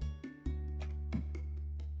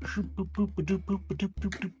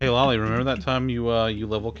 Hey, Lolly, remember that time you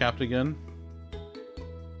level capped again?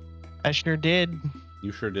 I sure did.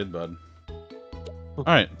 You sure did, bud.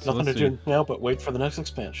 Alright, so Nothing to let's see. do now but wait for the next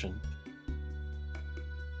expansion.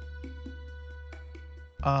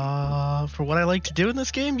 For what I like to do in this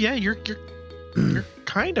game, yeah, you're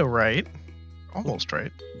kind of right. Almost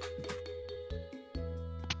right.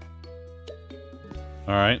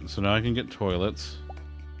 Alright, so now I can get toilets.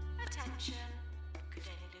 Attention. Could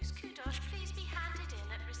any loose kudosh please be handed in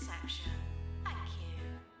at reception? Thank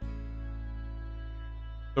you.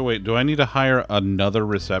 So wait, do I need to hire another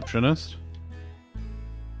receptionist?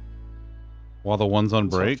 While the one's on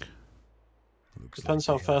break? Depends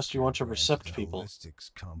how fast you want to recept people.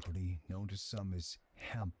 Company known to some as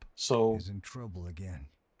Hemp So, is in trouble again.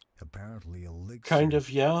 Apparently, elixir kind of,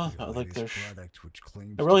 yeah. is the Like latest there's. product which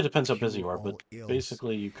claims It really to depends how cure busy you are, all but ills.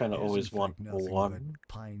 basically you kind of It is, always in want fact, nothing one.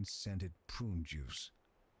 but pine-scented prune juice.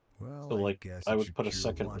 Well, So, like, guess I it would should put a cure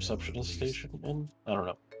second one ill at receptionist least. station in. I don't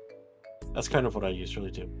know. That's kind of what I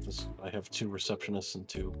usually do. Is I have 2 receptionists and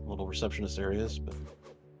 2 little receptionist areas, but.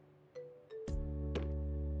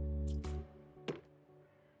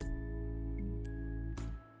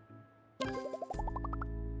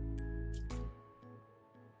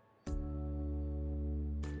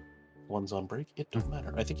 One's on break, it don't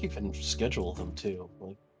matter. I think you can schedule them too.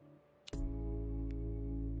 Like,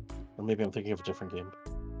 or maybe I'm thinking of a different game.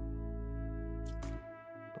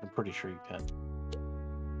 But I'm pretty sure you can.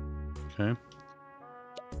 Okay.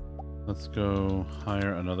 Let's go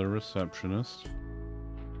hire another receptionist.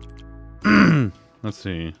 Let's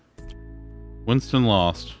see. Winston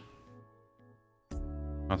lost.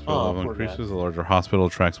 Hospital Oh, level poor guy. increases. A larger hospital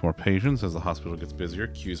attracts more patients. As the hospital gets busier,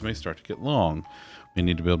 queues may start to get long. We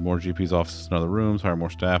need to build more GP's offices and other rooms, hire more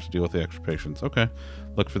staff to deal with the extra patients. Okay.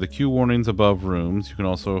 Look for the queue warnings above rooms. You can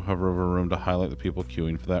also hover over a room to highlight the people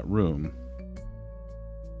queuing for that room.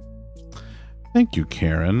 Thank you,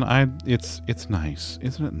 Karen. It's nice,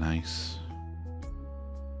 isn't it nice?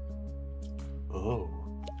 Oh.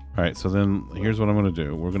 All right, so then here's what I'm gonna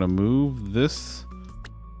do. We're gonna move this.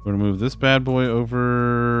 We're gonna move this bad boy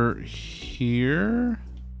over here.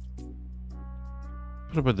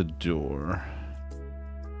 Put it by the door.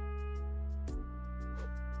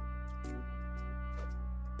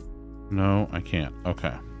 No, I can't.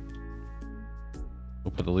 Okay.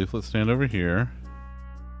 We'll put the leaflet stand over here.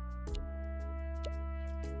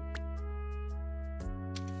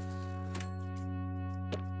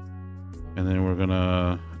 And then we're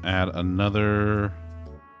gonna add another.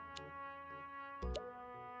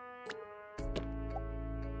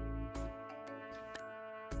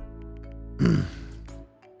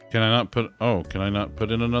 Can I not put? Oh, can I not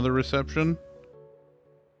put in another reception?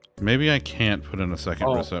 Maybe I can't put in a second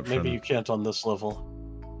reception. Maybe you can't on this level.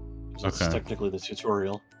 It's Okay. technically the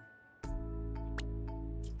tutorial.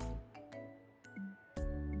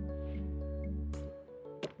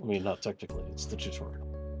 I mean, not technically, it's the tutorial.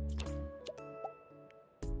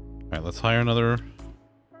 Alright, let's hire another.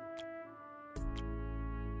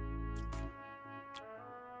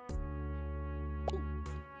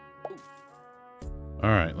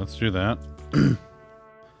 Alright, let's do that.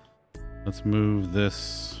 Let's move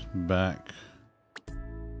this back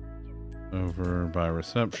over by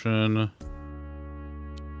reception.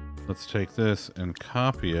 Let's take this and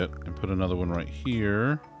copy it and put another one right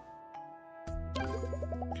here.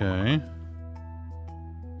 Okay.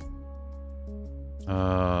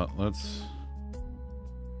 Let's...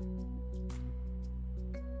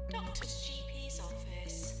 Doctor's GP's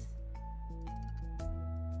office.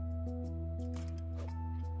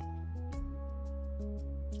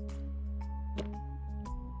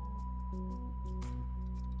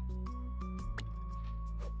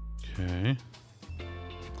 Okay.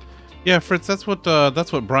 Yeah, Fritz, that's what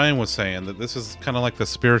Brian was saying, that this is kind of like the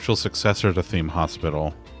spiritual successor to Theme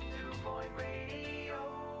Hospital.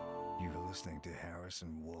 You're listening to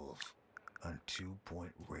Harrison Wolf on 2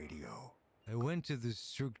 Point Radio. I went to the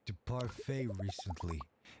Cirque du Parfait recently.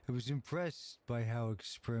 I was impressed by how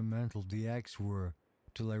experimental the acts were,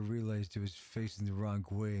 till I realized I was facing the wrong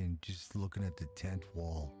way and just looking at the tent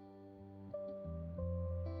wall.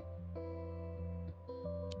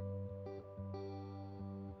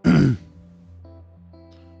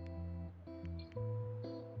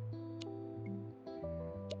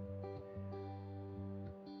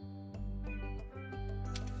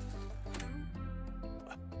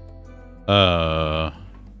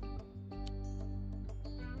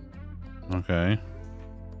 Okay.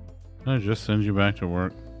 I just send you back to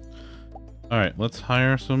work. Alright, let's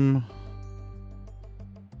hire some...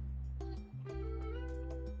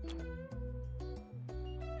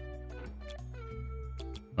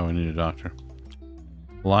 Oh, we need a doctor.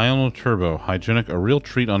 Lionel Turbo, hygienic, a real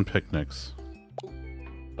treat on picnics.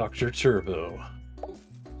 Dr. Turbo.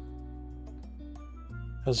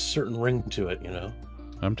 Has a certain ring to it, you know.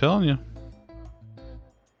 I'm telling you.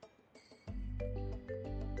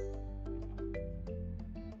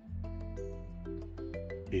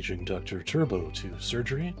 Aging Dr. Turbo to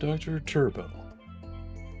surgery, Dr. Turbo.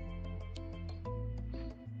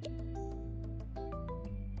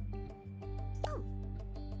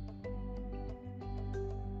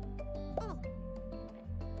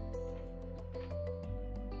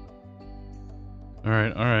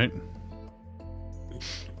 Alright, alright.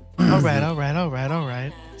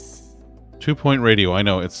 Alright. 2 Point Radio, I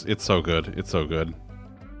know, it's so good. It's so good.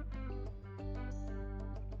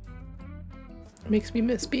 Makes me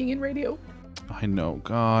miss being in radio. I know,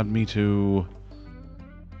 God, me too.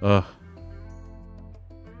 Ugh.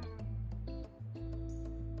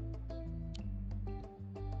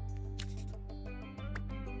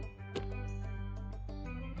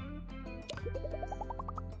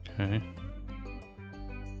 Okay.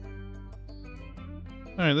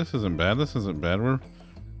 Alright, this isn't bad. This isn't bad.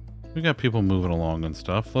 We got people moving along and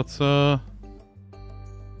stuff. Let's add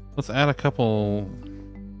a couple.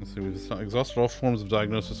 Let's see, we've exhausted all forms of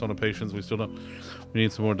diagnosis on the patients. We still don't. We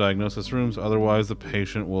need some more diagnosis rooms, otherwise the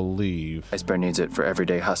patient will leave. Iceberg needs it for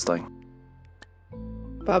everyday hustling.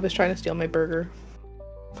 Bob is trying to steal my burger.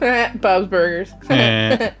 Bob's Burgers.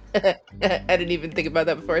 Eh. I didn't even think about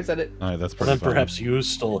that before I said it. Alright, that's But pretty then funny. perhaps you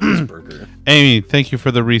stole his burger. Amy, thank you for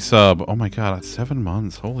the resub. Oh my god, it's 7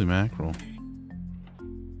 months. Holy mackerel.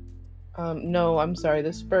 No, I'm sorry.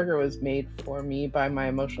 This burger was made for me by my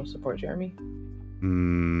emotional support, Jeremy.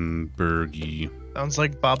 Bergie. Sounds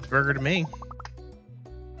like Bob's Burger to me.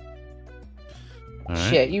 All right.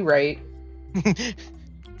 Shit, you right.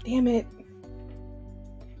 Damn it.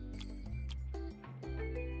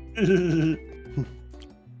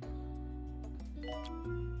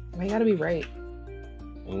 I gotta be right.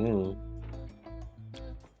 Mm.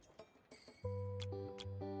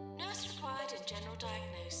 Nurse required in general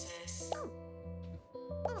diagnosis.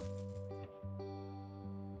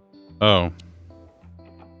 Oh.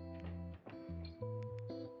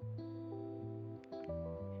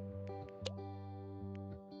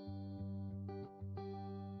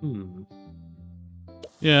 Hmm.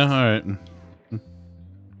 Yeah, alright.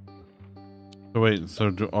 So wait,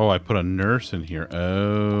 oh, I put a nurse in here.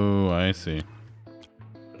 Oh, I see.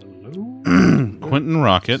 Hello? Quentin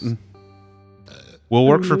Rocket will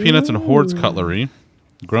work for Peanuts and Horde's Cutlery.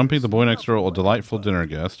 Grumpy, the boy next door, a delightful dinner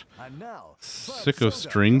guest. Sicko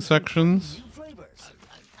string sections.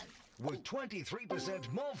 With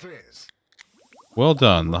 23% more fizz. Well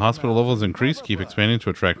done. The hospital level has increased. Keep expanding to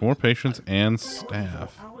attract more patients and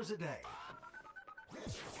staff. Hours a day.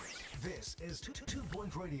 This is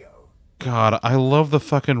 2-point radio. God, I love the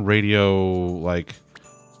fucking radio, like...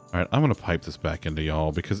 Alright, I'm gonna pipe this back into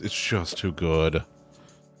y'all because it's just too good.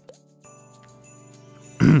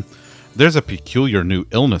 There's a peculiar new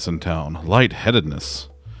illness in town. Lightheadedness.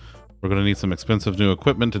 We're gonna need some expensive new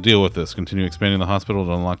equipment to deal with this. Continue expanding the hospital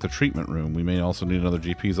to unlock the treatment room. We may also need another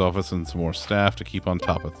GP's office and some more staff to keep on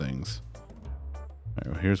top of things.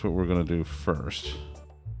 Alright, well, here's what we're gonna do first.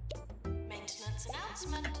 Maintenance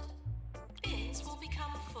announcement. Bins will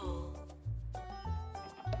become full.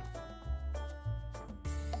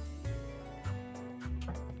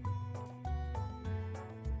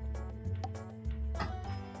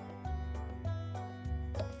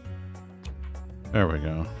 There we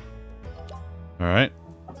go. Alright.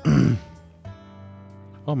 Oh,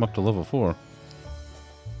 I'm up to level 4.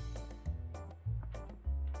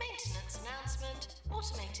 Maintenance announcement.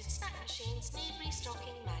 Automated snack machines need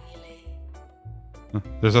restocking manually.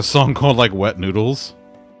 There's a song called, like, Wet Noodles.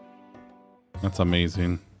 That's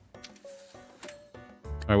amazing.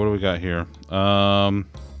 Alright, what do we got here?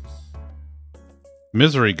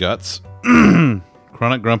 Misery Guts.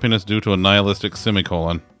 Chronic grumpiness due to a nihilistic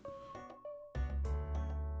semicolon.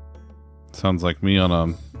 Sounds like me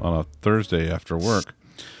on a Thursday after work.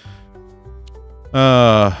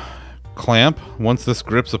 Clamp. Once this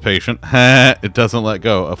grips a patient, it doesn't let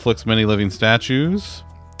go. Afflicts many living statues.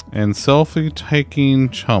 And selfie-taking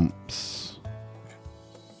chumps.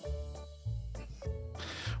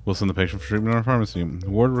 We'll send the patient for treatment in our pharmacy.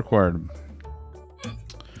 Ward required.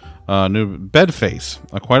 New bed face.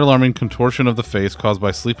 A quite alarming contortion of the face caused by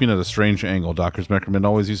sleeping at a strange angle. Doctors recommend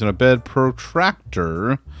always using a bed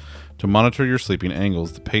protractor to monitor your sleeping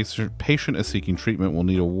angles. The patient is seeking treatment will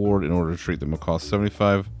need a ward in order to treat them. It will cost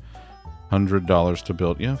 $7,500 to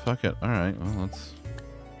build. Yeah, fuck it. All right. Well,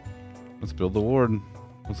 let's build the ward.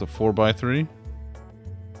 What's a 4x3?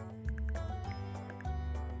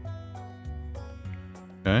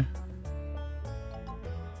 Okay.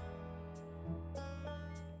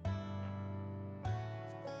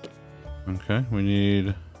 Okay, we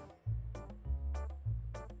need...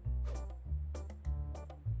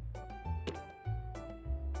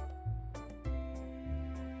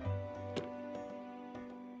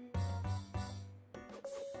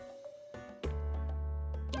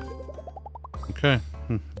 Okay.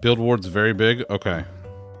 Build ward's very big. Okay.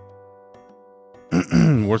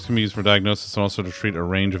 Wards can be used for diagnosis and also to treat a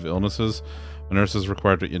range of illnesses. A nurse is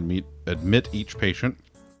required to admit each patient.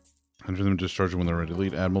 Enter them and discharge them when they're ready to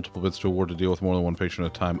leave. Add multiple beds to a ward to deal with more than one patient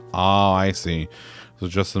at a time. Ah, I see. So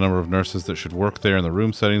just the number of nurses that should work there in the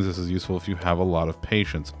room settings. This is useful if you have a lot of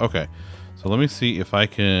patients. Okay. So let me see if I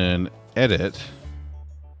can edit.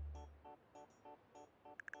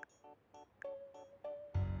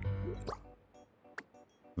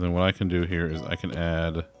 Then what I can do here is I can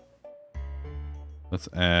add... Let's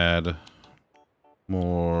add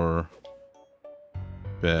more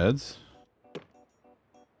beds.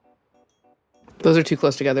 Those are too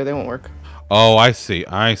close together. They won't work. Oh, I see.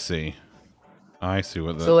 I see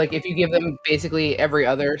what that... So, like, if you give them basically every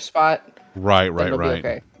other spot... Right.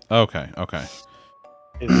 Okay. Okay.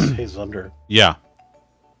 Hey, Zunder. Yeah.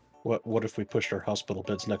 What if we pushed our hospital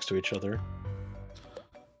beds next to each other?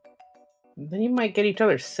 Then you might get each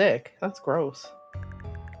other sick. That's gross.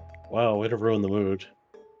 Wow, way to ruin the mood.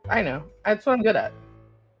 I know. That's what I'm good at.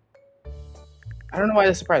 I don't know why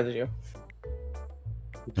this surprises you.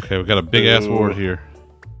 Okay, we got a big ass ward here.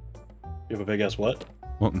 You have a big ass what?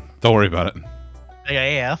 Well, don't worry about it. Big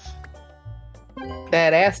AF.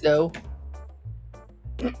 That ass, though.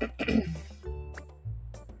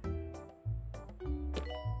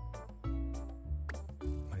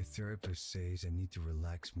 My therapist says I need to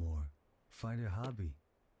relax more. Find a hobby.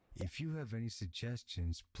 If you have any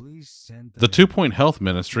suggestions, please send them. The 2-Point Health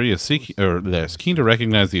Ministry is keen to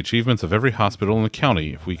recognize the achievements of every hospital in the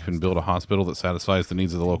county. If we can build a hospital that satisfies the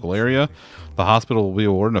needs of the local area, the hospital will be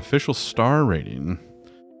awarded an official star rating.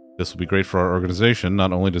 This will be great for our organization.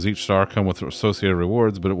 Not only does each star come with associated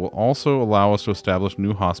rewards, but it will also allow us to establish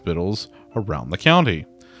new hospitals around the county.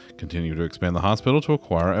 Continue to expand the hospital to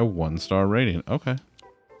acquire a 1-star rating. Okay.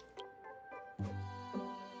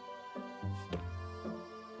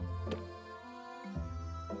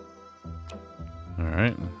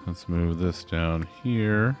 Alright, let's move this down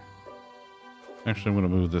here. Actually, I'm going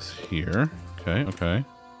to move this here. Okay, okay.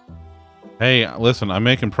 Hey, listen, I'm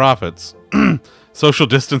making profits. Social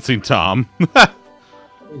distancing, Tom.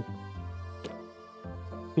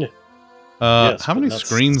 Yes, how many but that's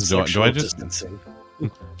screens do I sexual just... distancing.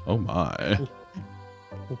 Oh my.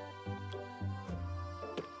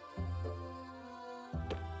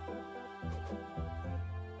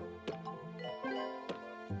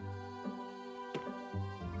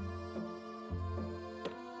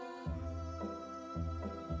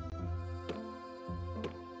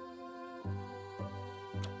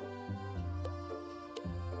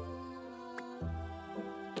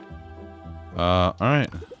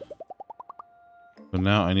 Alright. So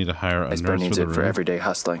now I need to hire a Ice Bear nurse needs for it the for room. everyday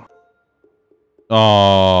hustling.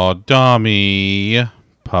 Oh, Dommy.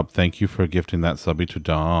 Pup, thank you for gifting that subby to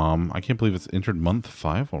Dom. I can't believe it's entered month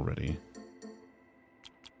 5 already.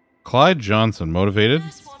 Clyde Johnson, motivated?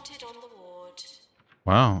 Nurse wanted on the ward.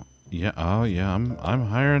 Wow. Yeah, oh yeah, I'm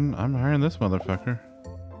hiring this motherfucker.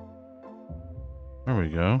 There we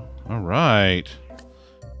go. Alright.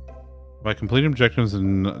 By completing objectives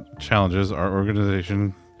and challenges, our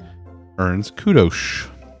organization earns kudos.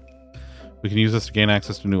 We can use this to gain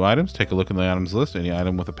access to new items. Take a look in the items list. Any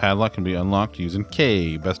item with a padlock can be unlocked using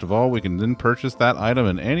K. Best of all, we can then purchase that item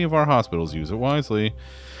in any of our hospitals. Use it wisely.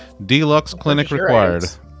 Deluxe clinic required.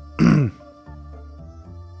 I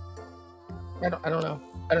don't know.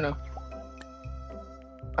 I don't know.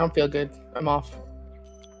 I don't feel good. I'm off.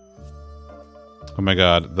 Oh my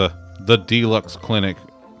god, the deluxe clinic.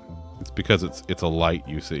 It's because it's a light,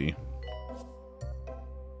 you see.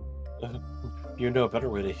 You know a better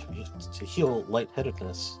way to heal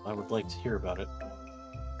lightheadedness. I would like to hear about it.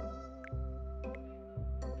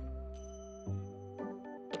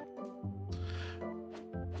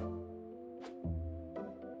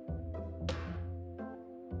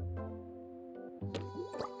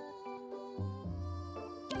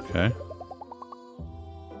 Okay.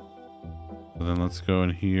 So then let's go in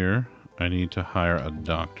here. I need to hire a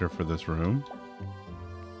doctor for this room.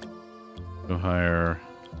 Go hire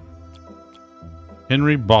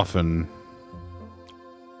Henry Boffin.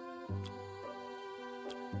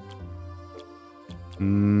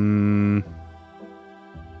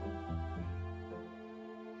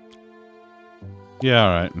 Yeah,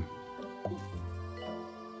 alright.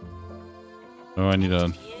 Oh, I need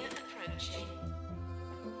a...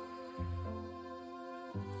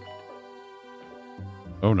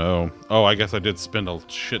 Oh no. Oh, I guess I did spend a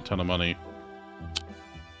shit ton of money.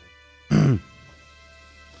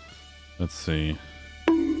 Let's see.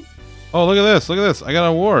 Oh, look at this. Look at this. I got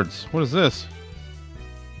awards. What is this?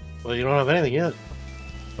 Well, you don't have anything yet.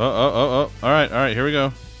 Oh. Alright, alright. Here we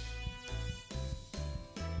go.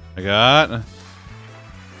 I got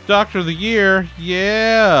Doctor of the Year.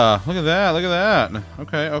 Yeah. Look at that. Look at that.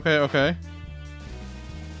 Okay, okay, okay.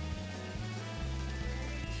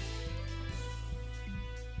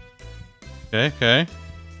 Okay, okay.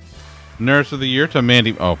 Nurse of the Year to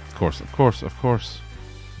Mandy. Oh, of course, of course, of course.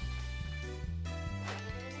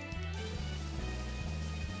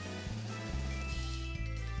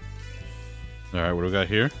 Alright, what do we got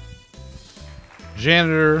here?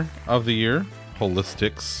 Janitor of the Year.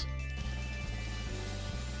 Holistics.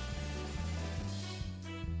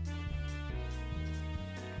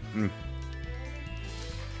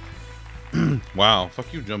 Wow.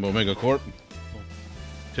 Fuck you, Jumbo Mega Corp.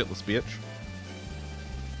 Titless bitch.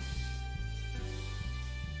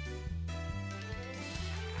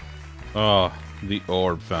 Oh, the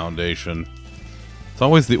Orb Foundation. It's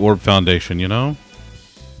always the Orb Foundation, you know?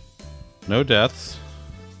 No deaths.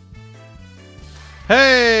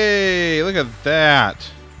 Hey! Look at that!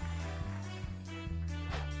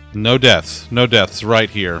 No deaths. No deaths right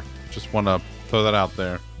here. Just want to throw that out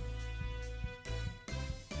there.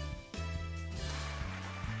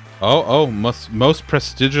 Oh, most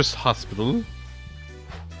prestigious hospital.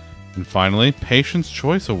 And finally, Patient's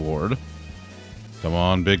Choice Award. Come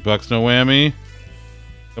on, big bucks, no whammy.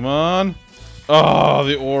 Come on. Oh,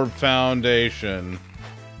 the Orb Foundation.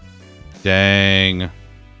 Dang.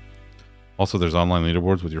 Also, there's online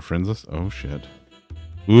leaderboards with your friends list. Oh, shit.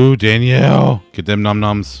 Ooh, Danielle. Get them nom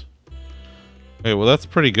noms. Okay, well that's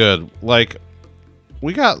pretty good. Like,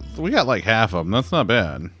 we got like half of them. That's not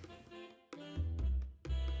bad.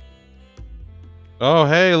 Oh,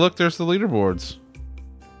 hey, look, there's the leaderboards.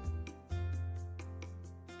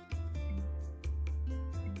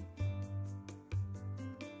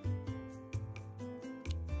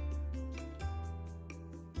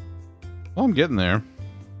 Well, I'm getting there.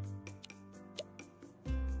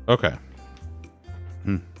 Okay.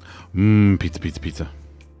 Pizza, pizza, pizza.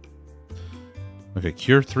 Okay,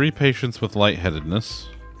 cure 3 patients with lightheadedness.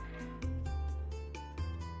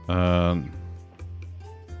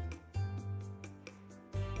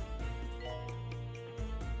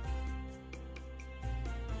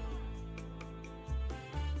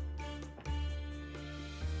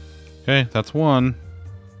 Okay, that's 1.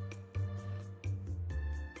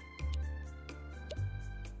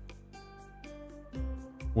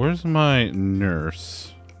 Where's my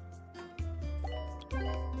nurse?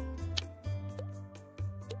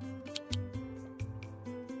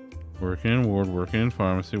 Working in ward, working in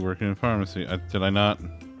pharmacy, working in pharmacy. Did I not?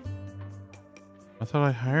 I thought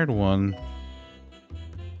I hired one.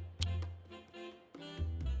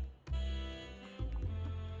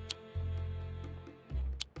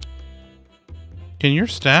 Can your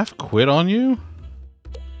staff quit on you?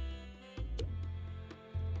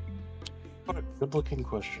 What a good-looking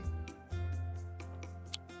question.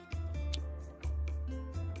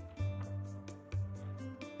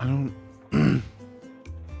 I don't...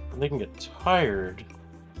 They can get tired.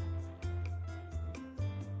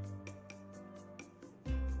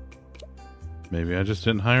 Maybe I just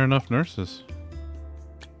didn't hire enough nurses.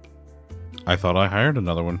 I thought I hired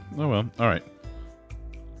another one. Oh well, alright.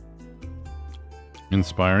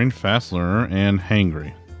 Inspiring, fast learner, and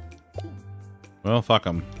hangry. Well, fuck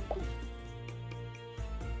them.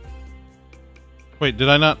 Wait, did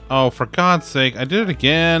I not? Oh, for God's sake, I did it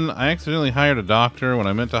again. I accidentally hired a doctor when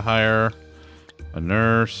I meant to hire a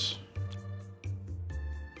nurse.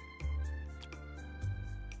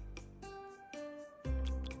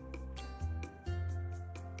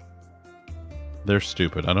 They're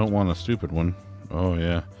stupid. I don't want a stupid one. Oh,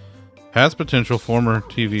 yeah. Has potential, former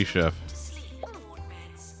TV chef. To sleep on ward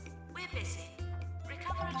beds. We're busy.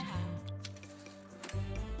 Recover at home.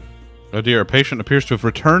 Oh dear, a patient appears to have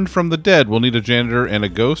returned from the dead. We'll need a janitor and a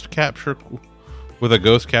ghost capture with a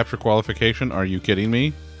ghost capture qualification. Are you kidding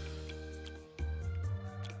me?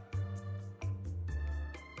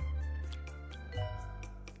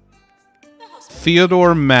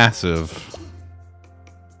 Theodore Massive.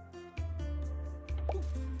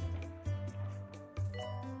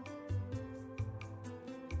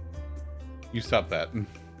 You stop that.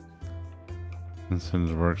 And send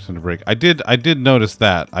to work, send a break. I did notice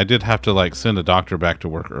that. I did have to like send a doctor back to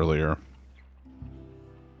work earlier.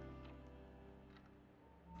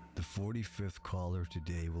 The 45th caller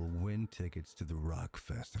today will win tickets to the rock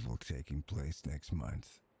festival taking place next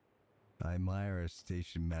month. I admire a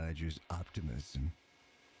station manager's optimism.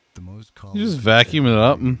 The most callers You just vacuum it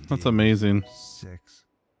up. That's did amazing. 6.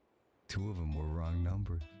 2 of them were wrong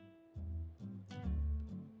numbers.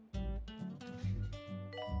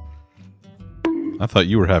 I thought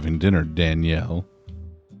you were having dinner, Danielle.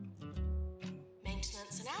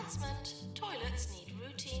 Maintenance announcement. Toilets need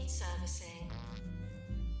routine servicing.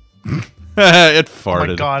 It Oh farted.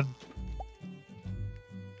 my god.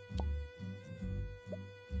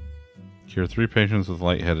 Cure 3 patients with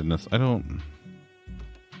lightheadedness. I don't...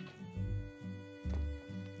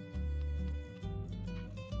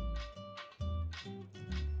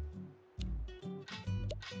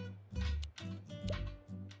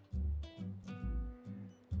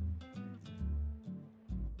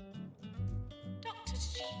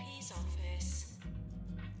 Doctor's GP's office.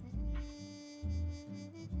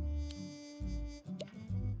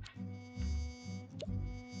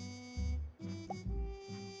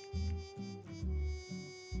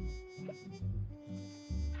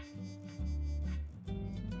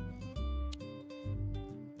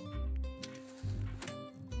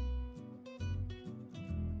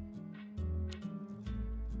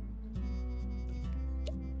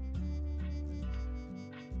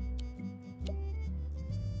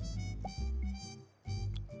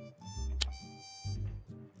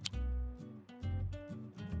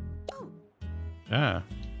 Yeah.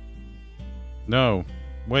 No.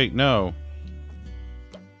 Wait, no.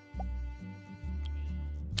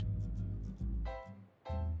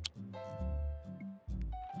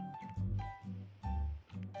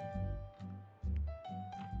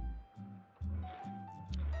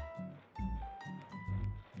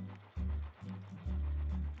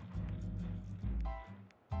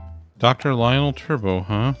 Dr. Lionel Turbo,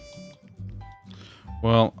 huh?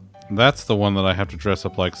 Well, that's the one that I have to dress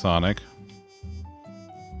up like Sonic.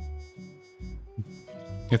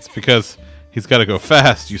 It's because he's got to go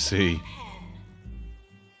fast, you see.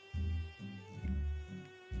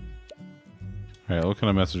 Alright, what kind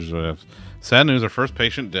of messages do I have? Sad news, our first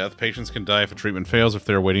patient death. Patients can die if a treatment fails. If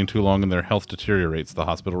they're waiting too long and their health deteriorates, the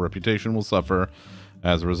hospital reputation will suffer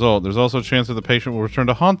as a result. There's also a chance that the patient will return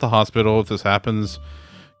to haunt the hospital if this happens.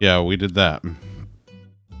 Yeah, we did that.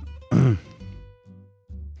 Who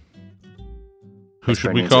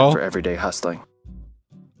should we call? For everyday hustling.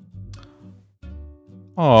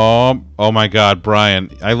 Oh my God, Brian!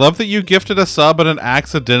 I love that you gifted a sub and it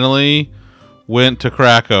accidentally went to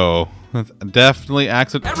Krakow. Definitely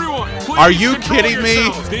accident. Everyone, please are you kidding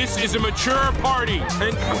yourselves. me? This is a mature party.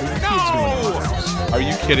 And no! Are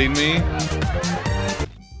you kidding me?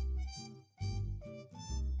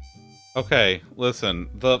 Okay, listen.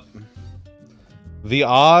 The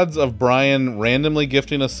odds of Brian randomly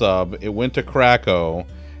gifting a sub, it went to Krakow,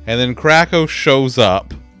 and then Krakow shows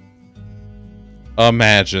up.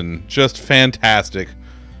 Imagine. Just fantastic.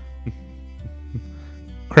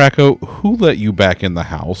 Krakow, who let you back in the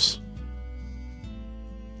house?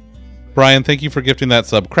 Brian, thank you for gifting that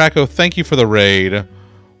sub. Krakow, thank you for the raid.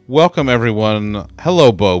 Welcome, everyone.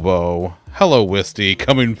 Hello, Bobo. Hello, Wisty,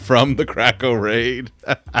 coming from the Krakow raid.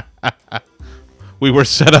 We were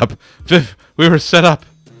set up. Viv, we were set up.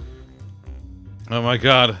 Oh my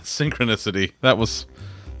God, synchronicity. That was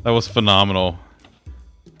phenomenal.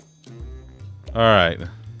 All right.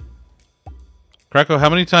 Krakow, how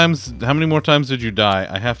many more times did you die?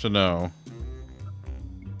 I have to know.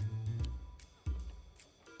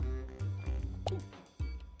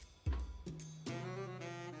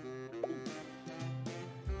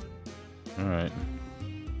 All right.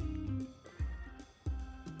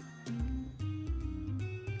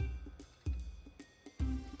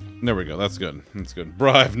 There we go. That's good. That's good.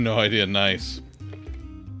 Bro, I have no idea. Nice.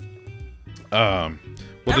 Well,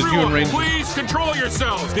 did you Everyone, arrange? please control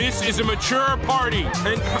yourselves. This is a mature party.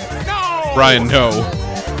 And no! Brian, no.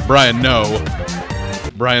 Brian, no.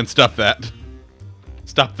 Brian, stop that.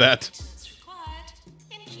 Stop that.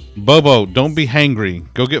 Bobo, don't be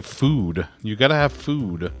hangry. Go get food. You gotta have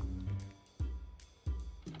food.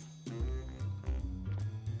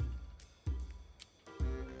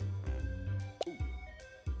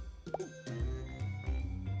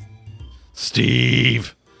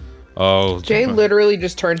 Steve. Oh, Jay literally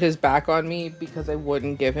just turned his back on me because I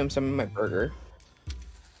wouldn't give him some of my burger.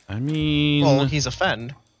 I mean... Well, he's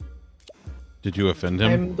offended. Did you offend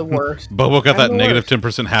him? I'm the worst. Bobo got that I'm the negative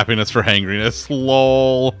worst. 10% happiness for hangriness.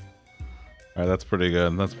 Lol. Alright, that's pretty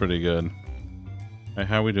good. That's pretty good. Alright,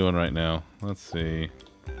 how are we doing right now? Let's see.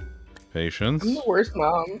 Patience. I'm the worst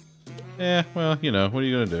mom. Yeah, well, you know, what are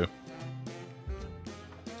you gonna do?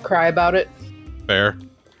 Cry about it. Fair.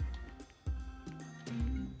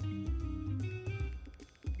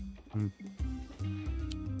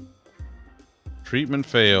 Treatment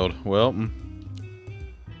failed. Well...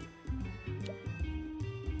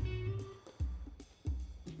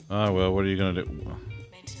 well, what are you gonna do?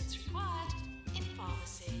 Maintenance required in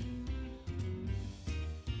pharmacy.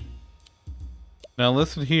 Now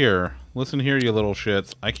listen here. Listen here, you little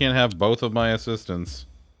shits. I can't have both of my assistants.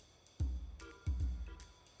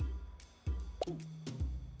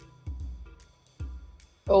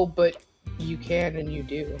 Oh, but you can and you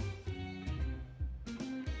do.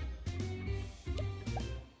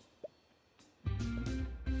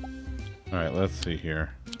 Alright, let's see here.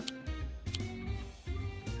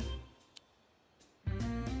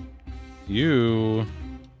 You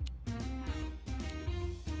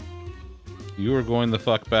are going the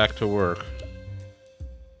fuck back to work.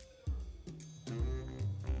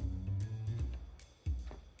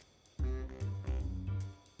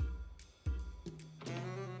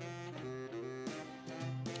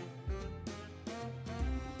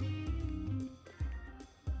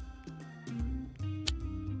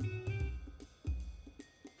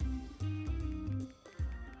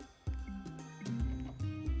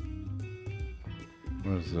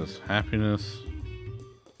 What is this? Happiness.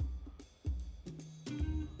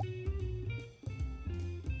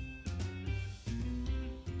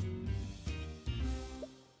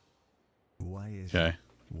 Why is Okay. it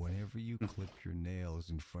whenever you clip your nails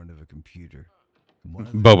in front of a computer,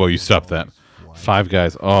 Bobo, you stop that. Five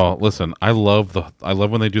Guys. Oh, listen, I love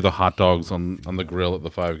when they do the hot dogs on the grill at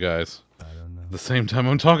the Five Guys. At the same time,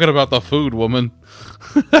 I'm talking about the food, woman.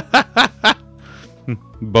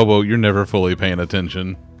 Bobo, you're never fully paying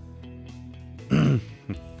attention.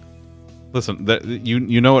 Listen,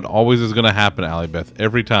 you know it always is going to happen, Allie Beth.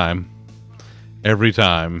 Every time. Every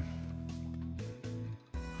time.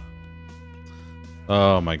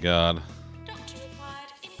 Oh my god. Doctor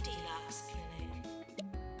required in Deluxe Clinic.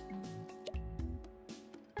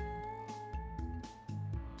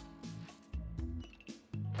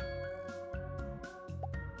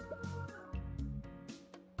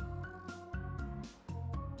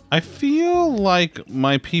 I feel like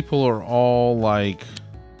my people are all like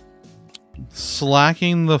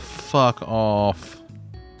slacking the fuck off.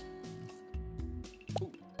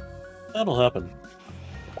 That'll happen.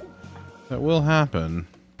 That will happen.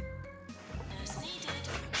 Nurse needed.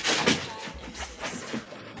 Diagnosis.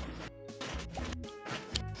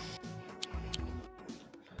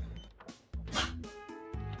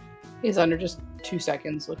 He's under just 2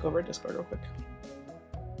 seconds. Look over at Discord real quick.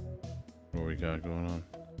 What we got going on?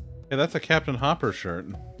 Hey, that's a Captain Hopper shirt.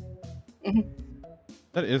 Mhm.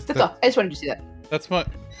 That is. That's all. I just wanted you to see that. That's my.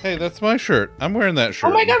 Hey, that's my shirt. I'm wearing that shirt.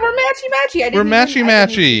 Oh my god, we're matchy-matchy. We're matchy-matchy. I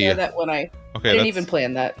didn't even know that when I didn't even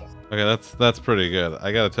plan that. Okay, that's pretty good.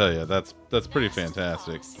 I gotta tell you, that's pretty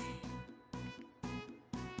fantastic.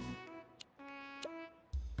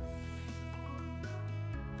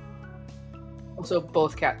 Also,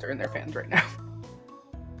 both cats are in their pants right now.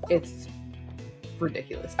 It's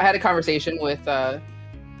ridiculous. I had a conversation with some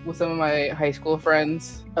of my high school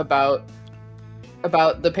friends about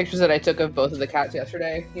the pictures that I took of both of the cats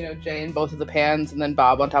yesterday. You know, Jay in both of the pans, and then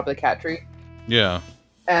Bob on top of the cat tree. Yeah.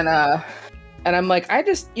 And I'm like, I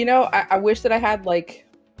just, I wish that I had like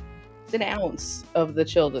an ounce of the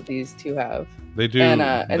chill that these two have. They do. And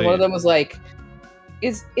one of them was like,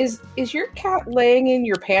 Is your cat laying in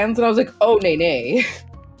your pans? And I was like, oh, nay.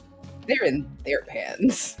 They're in their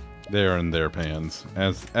pans. They're in their pans,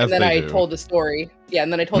 as and then they I do. told the story. Yeah,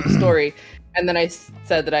 and then I told the story. And then I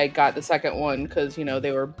said that I got the second one because,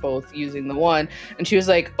 they were both using the one. And she was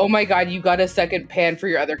like, oh my god, you got a second pan for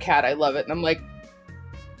your other cat. I love it. And I'm like,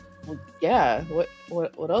 well, yeah,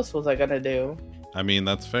 what else was I going to do? I mean,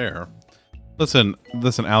 that's fair. Listen,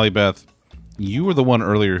 Allie Beth, you were the one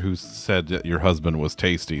earlier who said that your husband was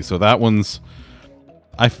tasty. So that one's...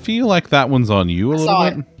 I feel like that one's on you a little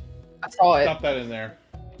bit. I saw it. Stop that in there.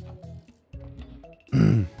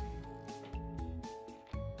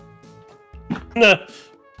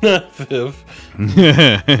 Viv.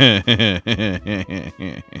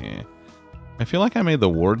 I feel like I made the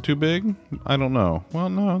ward too big. I don't know. Well,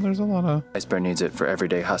 no, there's a lot of... Ice Bear needs it for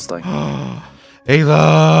everyday hustling.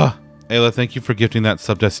 Ayla! Ayla, thank you for gifting that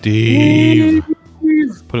sub to Steve.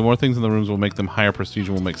 Putting more things in the rooms will make them higher prestige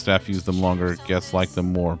and will make staff use them longer. Guests like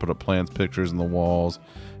them more. Put up plants, pictures in the walls.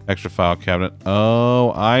 Extra file cabinet.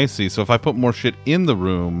 Oh, I see. So if I put more shit in the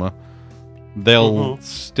room, they'll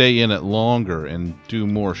stay in it longer and do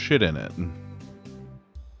more shit in it.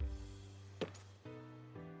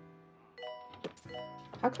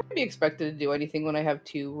 How can I be expected to do anything when I have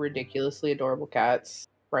two ridiculously adorable cats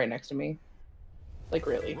right next to me? Like,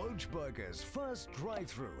 really? Roachburger's first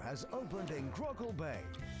drive-thru has opened in Groggle Bay.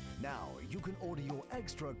 Now you can order your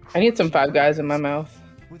extra. I need some Five Guys in my mouth.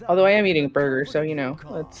 Although I am eating a burger, so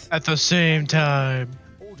let's. At the same time.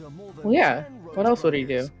 Well, yeah. What else would he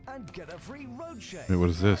do? Wait, what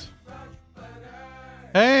is this?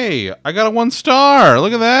 Hey, I got a 1 star.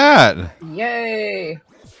 Look at that. Yay!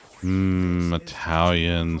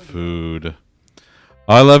 Italian food.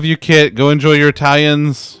 I love you, Kit. Go enjoy your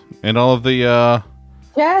Italians and all of the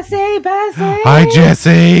Jesse, Bessie. Hi,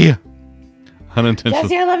 Jesse. Unintentional.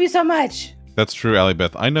 Jesse, I love you so much. That's true, Allie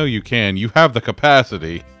Beth. I know you can. You have the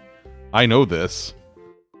capacity. I know this.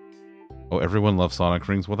 Oh, everyone loves Sonic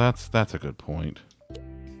rings. Well, that's a good point.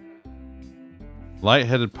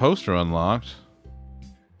 Light-headed poster unlocked.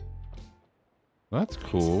 That's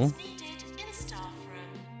cool.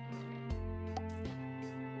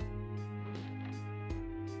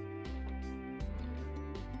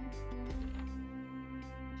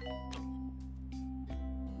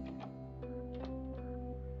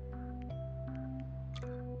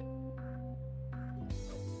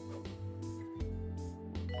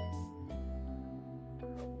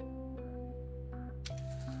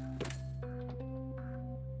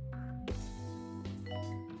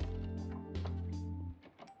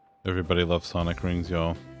 Everybody loves Sonic rings,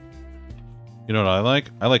 y'all. You know what I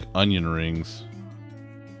like? I like onion rings.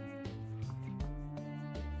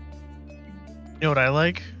 You know what I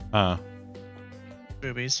like? Huh.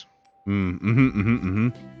 Boobies.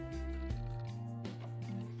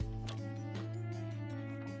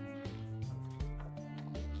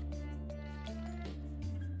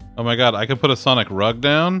 Oh my god, I could put a Sonic rug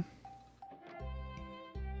down?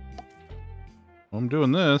 I'm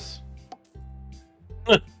doing this.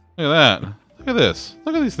 Look at that. Look at this.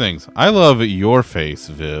 Look at these things. I love your face,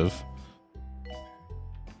 Viv.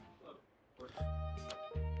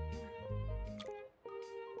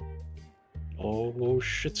 Oh,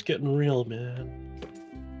 shit's getting real, man.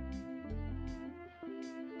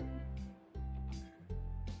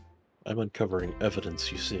 I'm uncovering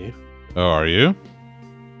evidence, you see. Oh, are you?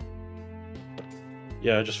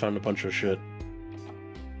 Yeah, I just found a bunch of shit.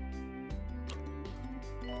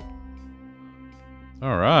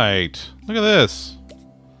 All right. Look at this.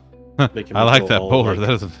 Making I me like go that all, boulder.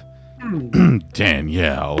 like- That is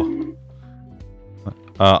Danielle.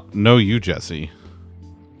 No, you, Jesse.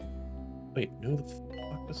 Wait, who the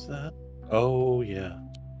fuck was that? Oh, yeah.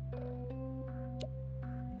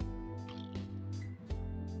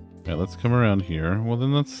 Yeah, let's come around here. Well,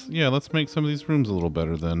 then let's make some of these rooms a little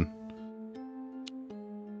better then.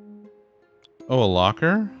 Oh, a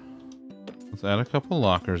locker? Let's add a couple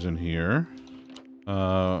lockers in here.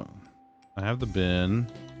 I have the bin.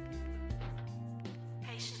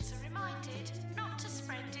 Patients are reminded not to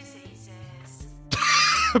spread diseases.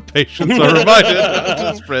 Patients are reminded not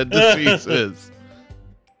to spread diseases.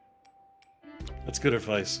 That's good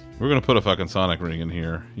advice. We're gonna put a fucking Sonic ring in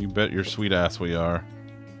here. You bet your sweet ass we are.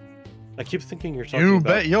 I keep thinking you're talking You about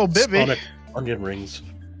bet your baby. Sonic onion rings.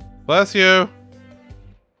 Bless you.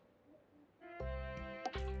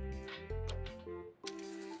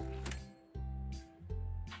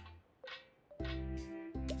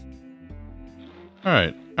 All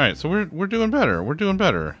right. So we're doing better. We're doing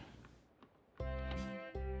better.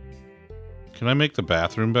 Can I make the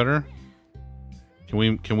bathroom better? Can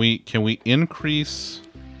we increase?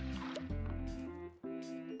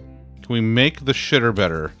 Can we make the shitter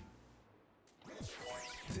better?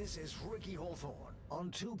 This is Ricky Hawthorne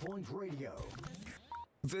on 2 Point Radio.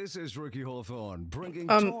 This is Ricky Hawthorne bringing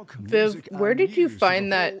talk, Viv, music, where and did you news to find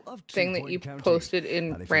the that whole of thing 2 that Point you County. posted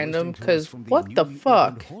in And if you're random? listening to us Because from the what the newly opened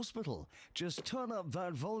fuck? Hospital, just turn up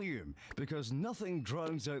that volume because nothing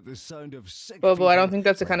drowns out the sound of sick Bobo, I don't people think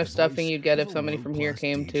that's the like kind of the stuffing voice you'd get if of a somebody from here world-class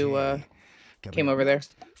came DJ. to Coming came up over there.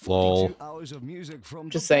 next, Lol. 42 hours of music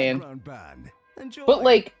from Just the saying. background band. Enjoy. But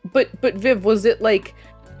like, but Viv, was it like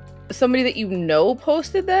somebody that you know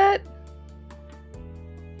posted that?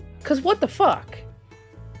 Cause what the fuck?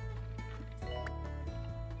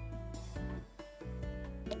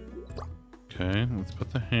 Okay, let's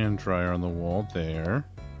put the hand dryer on the wall there.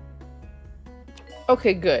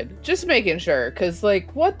 Okay, good. Just making sure, cause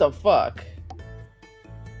like, what the fuck?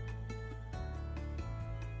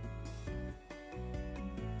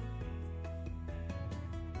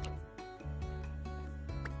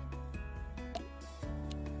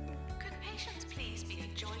 Could patients please be a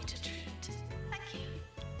joy to treat? Thank you.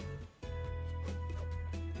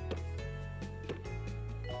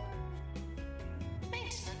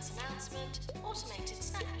 Maintenance announcement. Automated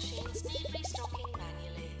snack machines need restocking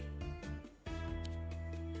manually.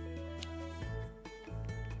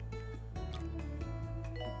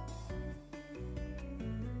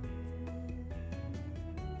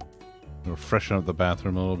 We'll freshen up the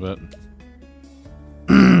bathroom a little bit.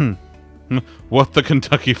 What the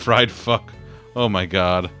Kentucky Fried Fuck? Oh my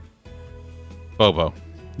god. Bobo.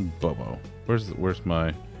 Where's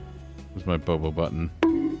my Bobo button?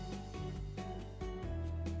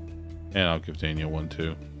 And I'll give Daniel one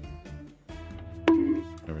too.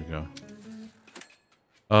 There we go.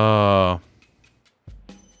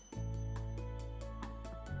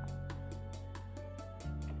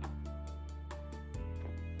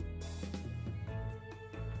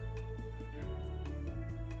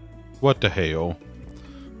 What the hell?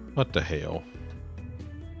 What the hell?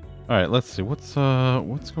 All right, let's see. What's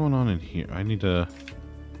going on in here? I need to.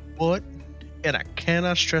 What? And I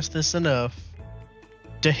cannot stress this enough.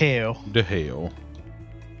 The hell. The hell.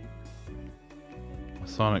 A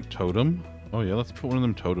sonic totem? Oh yeah, let's put one of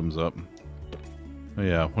them totems up. Oh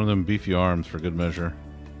yeah, one of them beefy arms for good measure.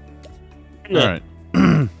 Alright.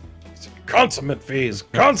 Consummate phase!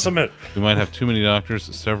 Consummate! We might have too many doctors.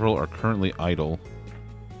 Several are currently idle.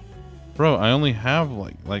 Bro, I only have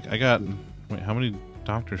like I got... Wait, how many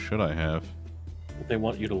doctors should I have? They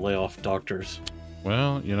want you to lay off doctors.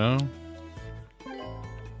 Well, you know...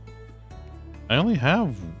 I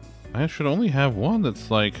should only have one that's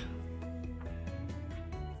like...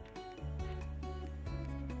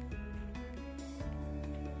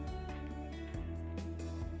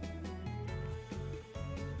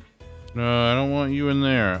 No, I don't want you in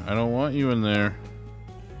there. I don't want you in there.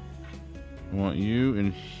 I want you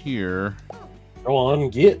in here. Go on,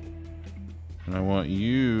 get. And I want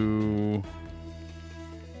you...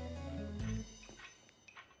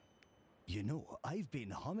 You know, I've been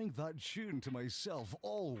humming that tune to myself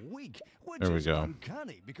all week, which There we is go.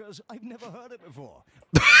 uncanny because I've never heard it before.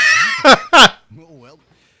 Well,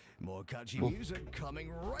 more catchy music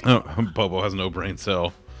coming right Oh, up. Bobo has no brain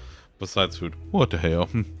cell. Besides food. What the hell?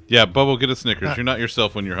 Yeah, Bubble, get a Snickers. You're not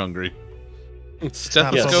yourself when you're hungry.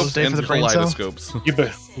 Stethoscopes and kaleidoscopes.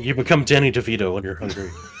 You become Danny DeVito when you're hungry.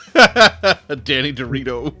 Danny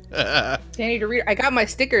Dorito. Danny Dorito. I got my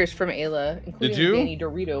stickers from Ayla, including Did you? the Danny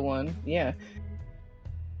Dorito one. Yeah.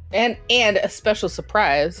 And a special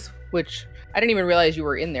surprise, which I didn't even realize you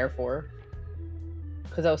were in there for,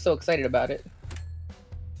 because I was so excited about it.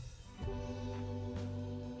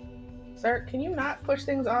 Sir, can you not push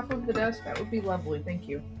things off of the desk? That would be lovely. Thank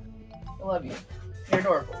you. I love you. You're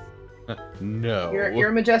adorable. No. You're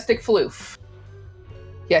a majestic floof.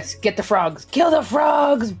 Yes, get the frogs. Kill the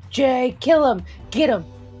frogs, Jay. Kill them. Get them.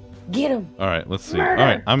 Get them. All right, let's see. Murder. All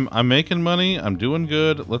right, I'm making money. I'm doing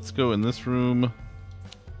good. Let's go in this room.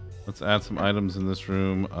 Let's add some items in this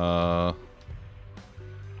room.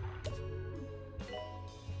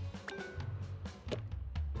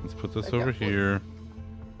 Let's put this over here.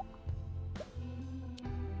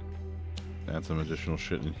 Add some additional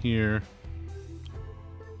shit in here.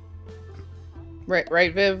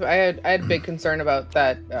 Right, Viv. I had big concern about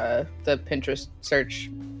that. The Pinterest search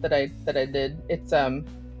that I did. It's There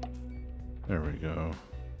we go.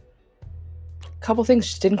 a couple things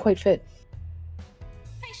just didn't quite fit.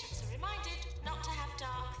 Patients are reminded not to have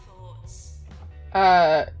dark thoughts.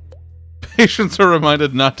 Patients are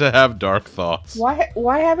reminded not to have dark thoughts.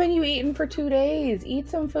 Why haven't you eaten for 2 days? Eat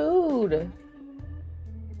some food.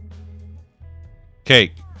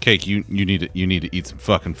 Cake, you need to eat some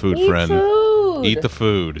fucking food, Eat friend. food. Eat the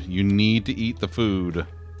food. You need to eat the food.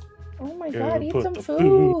 Oh my god, eat Put some the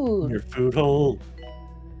food. in your food hole.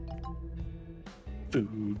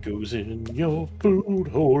 Food goes in your food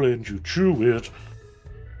hole and you chew it.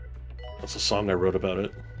 That's a song I wrote about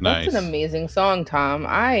it. Nice. That's an amazing song, Tom.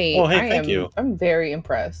 Thank you. I'm very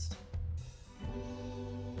impressed.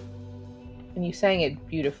 And you sang it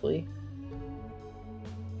beautifully.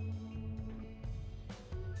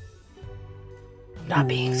 I'm not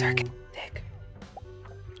being sarcastic.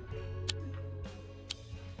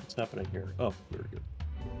 What's happening here? Oh, very good.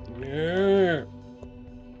 Yeah.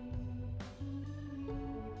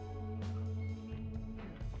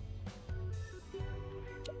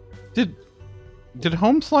 Did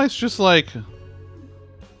Home Slice just like...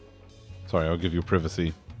 Sorry, I'll give you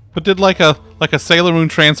privacy. But did like a Sailor Moon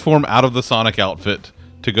transform out of the Sonic outfit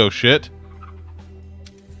to go shit?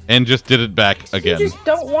 And just did it back again. You just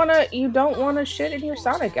don't wanna shit in your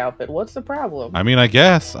Sonic outfit. What's the problem? I mean, I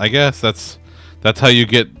guess that's how you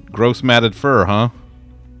get gross matted fur, huh?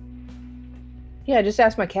 Yeah, just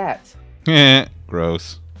ask my cats.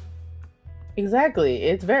 Gross. Exactly.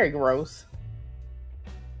 It's very gross.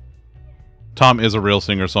 Tom is a real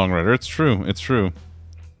singer-songwriter. It's true. It's true.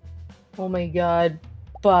 Oh my god.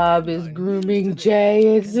 Bob is grooming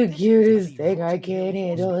Jay. It's the cutest thing. I can't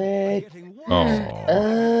handle it.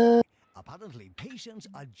 Oh. Apparently, patients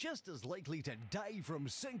are just as likely to die from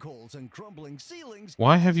sinkholes and crumbling ceilings.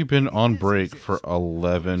 Why have you been on break for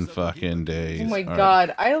 11 fucking days? Oh my All god.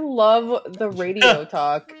 right. I love the radio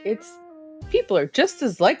talk. It's people are just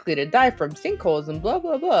as likely to die from sinkholes and blah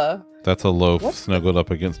blah blah. That's a loaf snuggled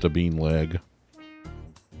up against a bean leg.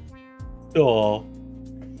 Oh.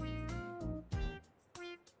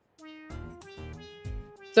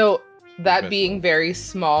 So that being very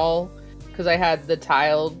small, because I had the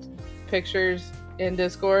tiled pictures in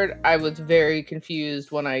Discord, I was very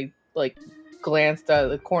confused when I glanced out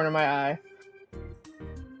of the corner of my eye.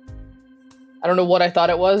 I don't know what I thought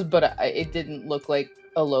it was, but it didn't look like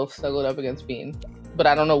a loaf snuggled up against bean. But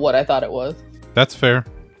I don't know what I thought it was. That's fair.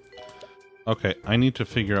 Okay, I need to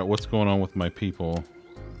figure out what's going on with my people.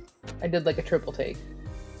 I did like a triple take.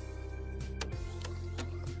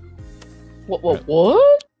 What? What?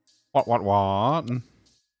 What?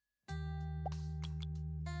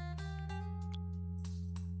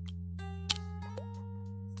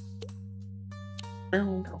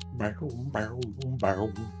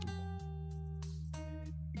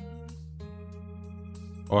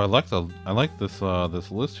 Oh, I like this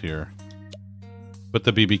this list here. But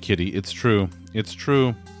the BB kitty, it's true. It's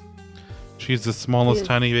true. She's the smallest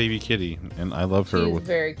tiny baby kitty, and I love her. She's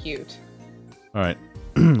very cute. All right.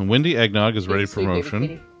 Wendy Eggnog is ready for Sweet baby promotion.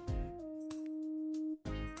 kitty.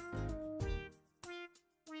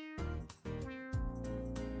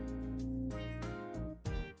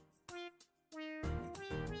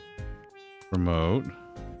 Promote.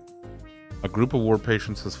 A group of ward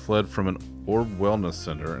patients has fled from an Orb Wellness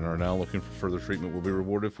Center and are now looking for further treatment. Will be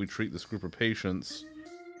rewarded if we treat this group of patients.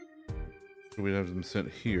 We have them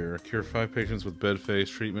sent here. Cure 5 patients with bed face,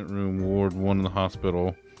 treatment room, ward 1 in the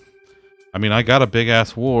hospital. I mean, I got a big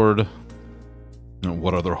ass ward.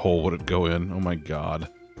 What other hole would it go in? Oh my god.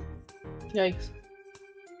 Yikes.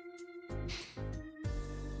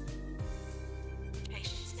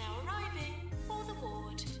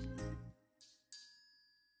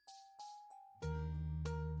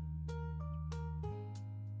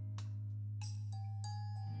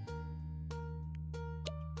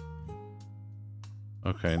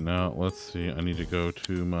 Okay, now let's see. I need to go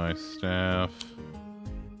to my staff.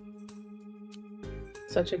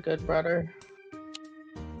 Such a good brother.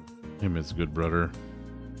 Him is good brother.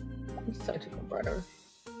 He's such a good brother.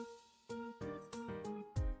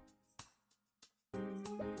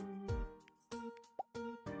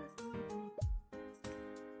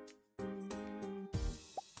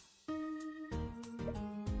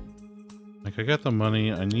 Like, I got the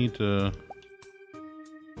money. I need to...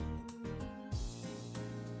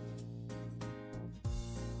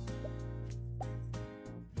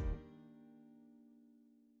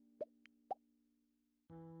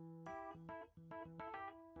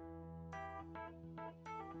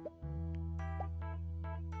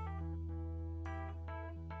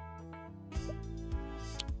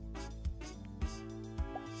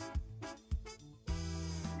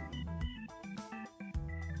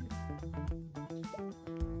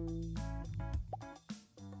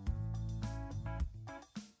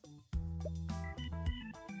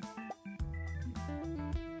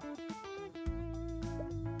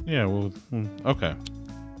 Yeah, well, okay.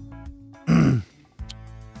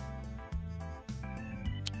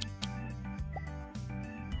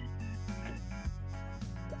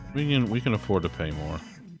 We can afford to pay more.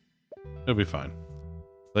 It'll be fine.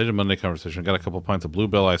 Later Monday conversation. Got a couple pints of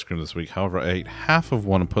Bluebell ice cream this week. However, I ate half of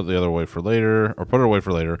one and put the other away for later, or put it away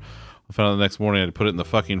for later. I found out the next morning I had to put it in the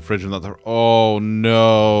fucking fridge and not. Oh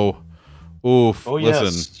no! Oof! Oh listen.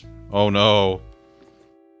 yes. Oh no!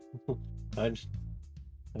 I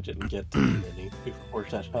didn't get any before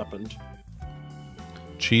that happened.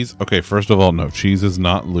 Cheese. Okay, first of all, no. Cheese is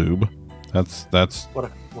not lube. That's.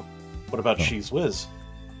 What about Cheese Whiz?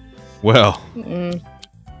 Well.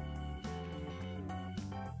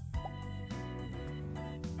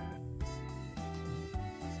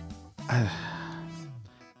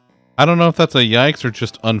 I don't know if that's a yikes or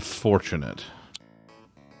just unfortunate.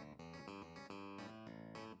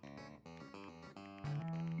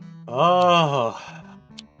 Oh,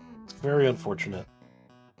 it's very unfortunate.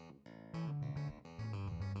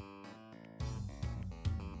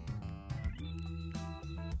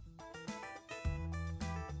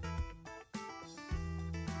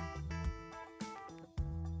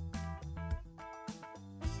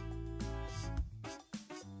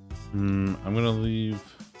 I'm gonna leave.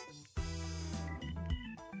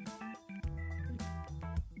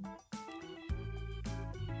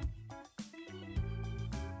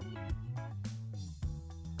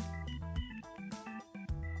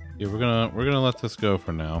 Yeah, we're gonna let this go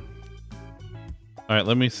for now. All right,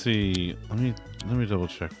 let me see. Let me double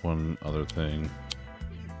check one other thing.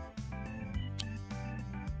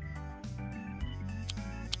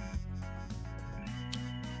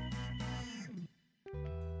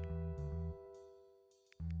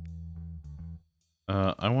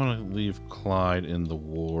 I want to leave Clyde in the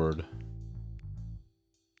ward.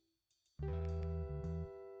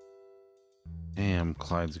 Damn,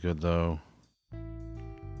 Clyde's good though.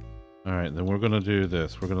 Alright, then we're gonna do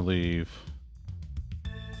this. We're gonna leave.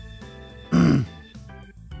 Oh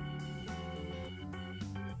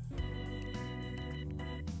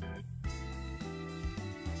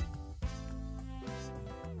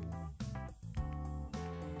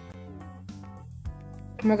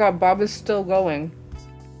my god, Bob is still going.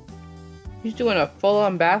 He's doing a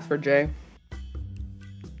full-on bath for Jay.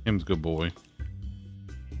 Him's a good boy.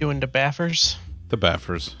 Doing the baffers? The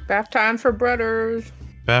baffers. Bath time for brothers.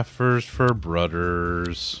 Baffers for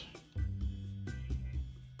brothers.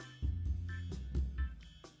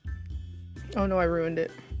 Oh no, I ruined it.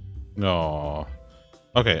 No.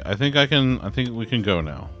 Okay, I think we can go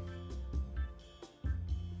now.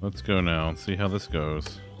 Let's go now and see how this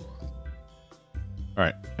goes.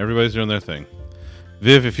 Alright, everybody's doing their thing.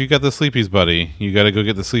 Viv, if you got the sleepies, buddy, you gotta go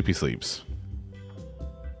get the sleepy sleeps.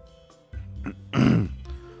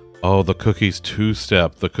 Oh, the cookies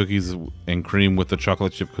two-step. The cookies and cream with the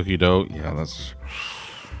chocolate chip cookie dough. Yeah, that's...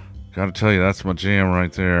 Gotta tell you, that's my jam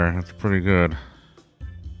right there. That's pretty good.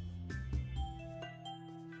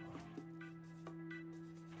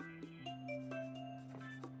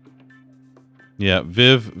 Yeah,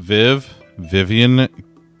 Vivian...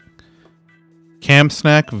 Cam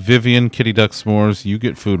Snack, Vivian, Kitty Duck S'mores, you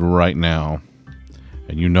get food right now.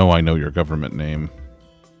 And you know I know your government name.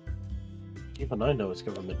 Even I know his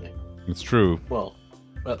government name. It's true. Well,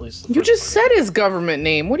 at least... You just said his government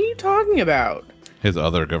name. What are you talking about? His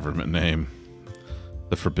other government name.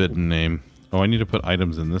 The forbidden name. Oh, I need to put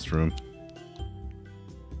items in this room.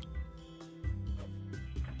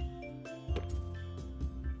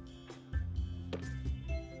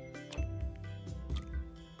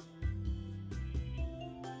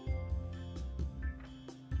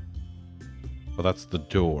 Oh, that's the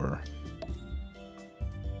door.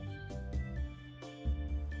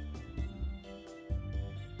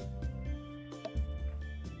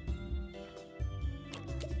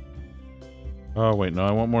 Oh, wait, no, I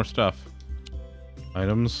want more stuff.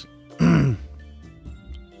 Items.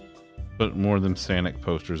 Put more than Sanic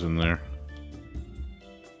posters in there.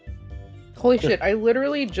 Holy shit, I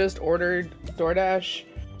literally just ordered DoorDash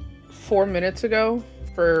 4 minutes ago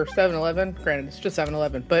for 7-Eleven. Granted, it's just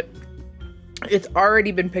 7-Eleven, but it's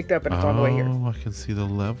already been picked up and it's on the way here. Oh, I can see the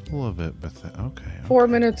level of it. But okay. 4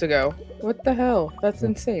 minutes ago. What the hell? That's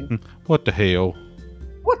insane. What the hell?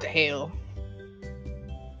 What the hell?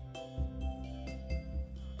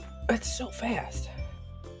 That's so fast.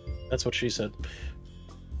 That's what she said.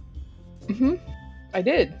 Mm-hmm. I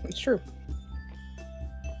did. It's true.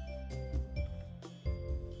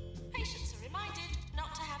 Patients are reminded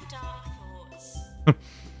not to have dark thoughts.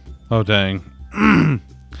 Oh dang.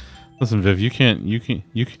 Listen, Viv, you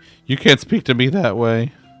can't speak to me that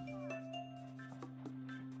way.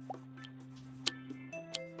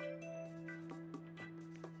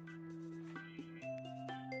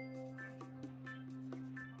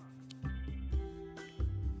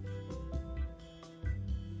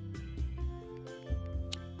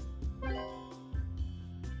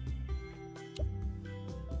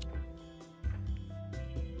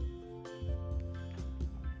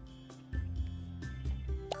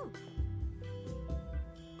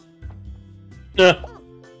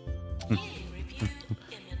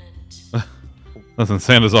 Listen,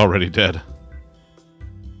 Santa's already dead.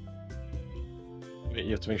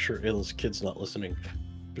 You have to make sure Ayla's kid's not listening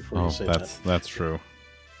before you say that's true.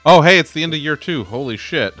 Oh, hey, it's the end of year 2. Holy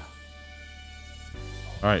shit.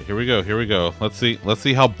 All right, here we go. Let's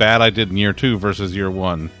see how bad I did in year 2 versus year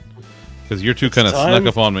 1. Because year 2 kind of snuck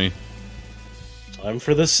up on me. Time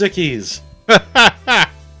for the sickies. All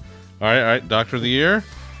right, Doctor of the Year.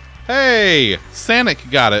 Hey,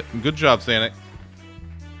 Sanic got it. Good job, Sanic.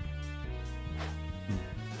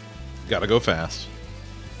 Gotta go fast.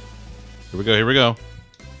 Here we go.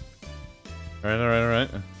 All right.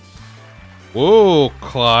 Whoa,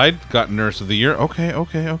 Clyde got Nurse of the Year.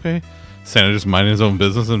 Okay. Santa just minding his own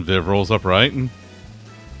business, and Viv rolls up right. And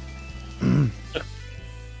all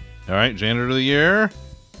right, Janitor of the Year.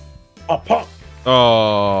 Pop.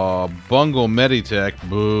 Oh, Bungle Meditech.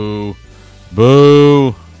 Boo,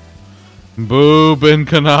 Ben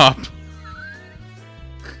Canop.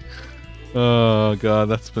 Oh god,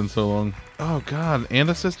 that's been so long. Oh god, and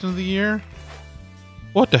Assistant of the Year?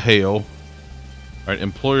 What the hell? Alright,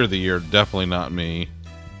 Employer of the Year, definitely not me.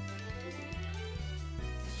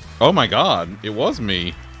 Oh my god, it was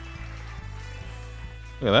me.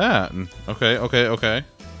 Look at that. Okay.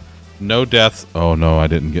 No deaths. Oh no, I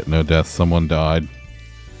didn't get no deaths. Someone died.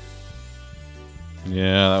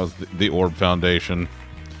 Yeah, that was the Orb Foundation.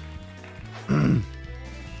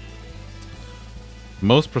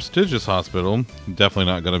 Most prestigious hospital, definitely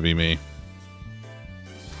not going to be me.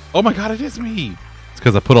 Oh my god, it is me! It's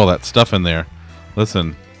because I put all that stuff in there.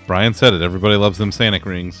 Listen, Brian said it. Everybody loves them Sanic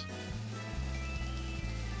rings.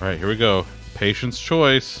 Alright, here we go. Patient's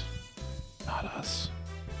choice. Not us.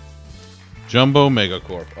 Jumbo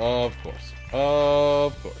Megacorp. Of course.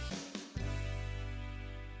 Oh,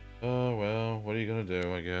 well, what are you going to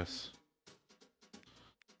do, I guess?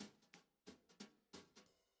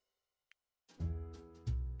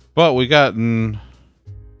 But we got...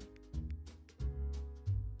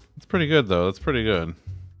 It's pretty good, though. That's pretty good.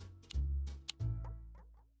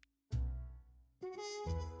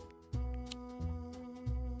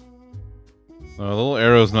 The little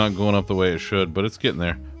arrow's not going up the way it should, but it's getting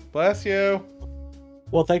there. Bless you!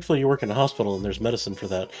 Well, thankfully you work in a hospital and there's medicine for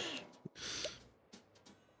that.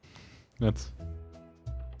 That's...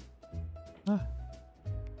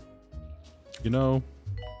 You know...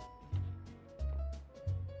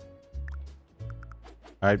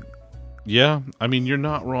 Yeah, I mean, you're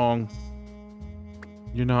not wrong.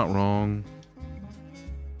 You're not wrong.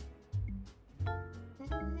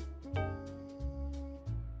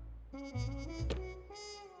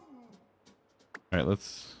 Alright,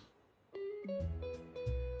 let's...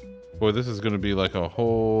 Boy, this is going to be like a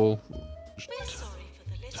whole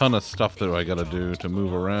ton of stuff that I got to do to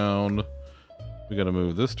move around. We got to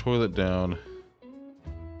move this toilet down.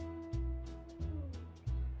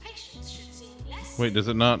 Wait, does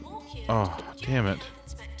it not? Oh, damn it.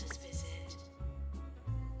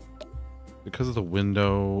 Because of the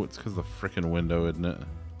window. It's because of the frickin' window, isn't it?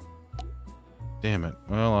 Damn it.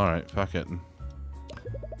 Well, alright. Fuck it.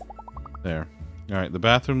 There. Alright, the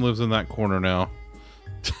bathroom lives in that corner now.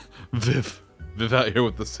 Viv out here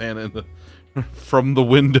with the Santa in the, from the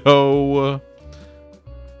window.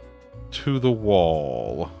 to the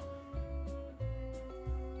wall.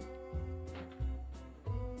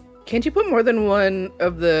 Can't you put more than one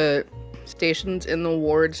of the stations in the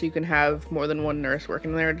ward so you can have more than one nurse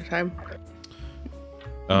working there at a time?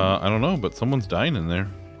 I don't know, but someone's dying in there.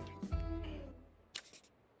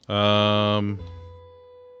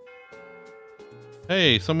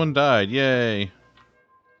 Hey, someone died. Yay.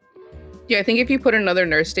 Yeah, I think if you put another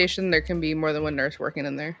nurse station, there can be more than one nurse working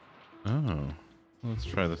in there. Oh. Let's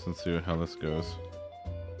try this and see how this goes.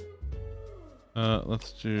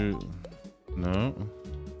 Let's do... No.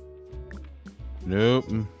 Nope.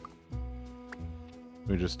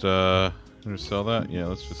 We just sell that? Yeah,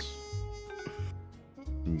 let's just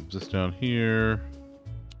move this down here.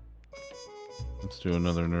 Let's do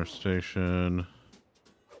another nurse station.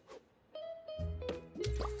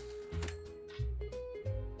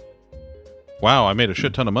 Wow, I made a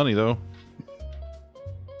shit ton of money though.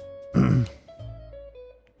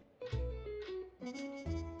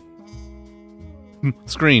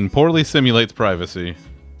 Screen poorly simulates privacy.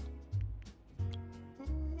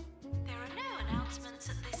 There are no announcements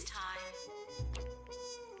at this time.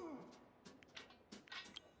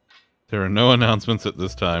 There are no announcements at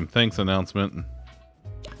this time. Thanks, announcement.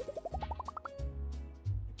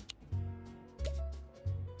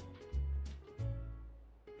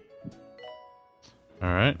 All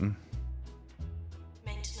right.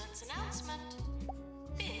 Maintenance announcement.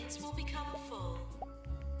 Bins will become full.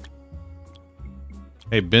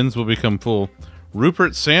 Hey, bins will become full.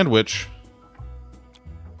 Rupert sandwich.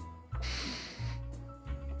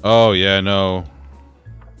 Oh, yeah, no.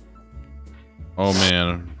 Oh,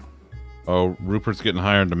 man. Oh, Rupert's getting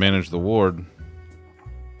hired to manage the ward.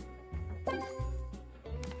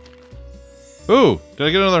 Ooh, did I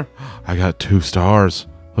get another? I got 2 stars.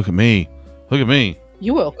 Look at me. Look at me.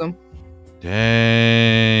 You're welcome.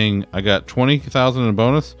 Dang. I got 20,000 in a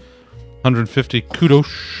bonus. 150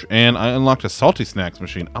 kudos. And I unlocked a salty snacks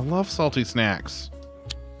machine. I love salty snacks.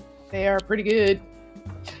 They are pretty good.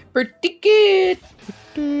 Pretty good.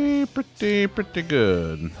 Pretty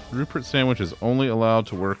good. Rupert sandwich is only allowed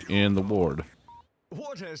to work in the ward.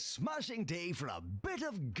 What a smashing day for a bit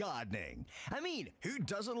of gardening. I mean, who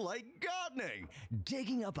doesn't like gardening?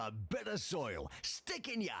 Digging up a bit of soil,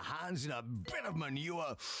 sticking your hands in a bit of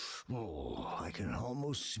manure. Oh, I can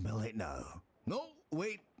almost smell it now. No,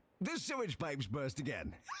 wait, the sewage pipes burst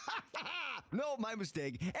again. No, my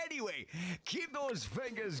mistake. Anyway, keep those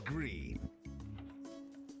fingers green.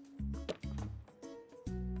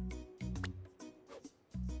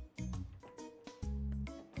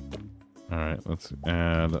 Alright, let's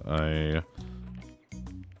add a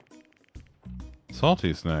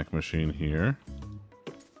salty snack machine here.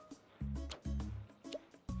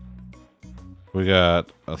 We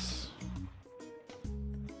got a...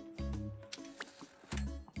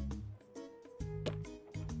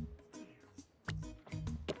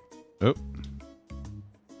 Oh.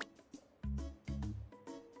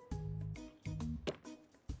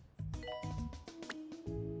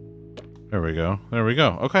 There we go. There we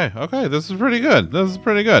go. Okay, okay. This is pretty good. This is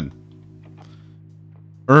pretty good.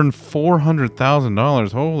 Earn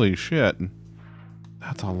 $400,000. Holy shit.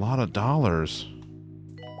 That's a lot of dollars.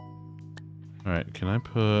 Alright, can I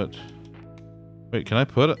put... Wait, can I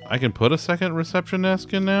put... I can put a second reception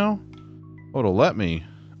desk in now? Oh, it'll let me.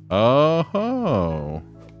 Oh.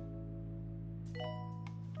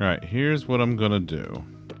 Alright, here's what I'm gonna do.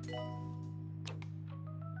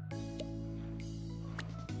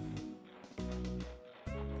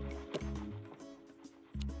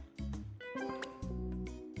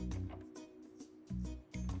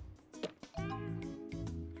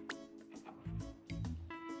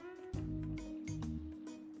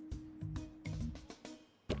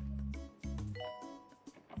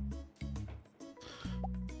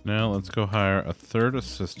 Now let's go hire a third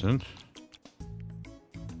assistant.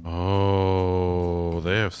 Oh,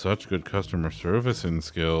 they have such good customer servicing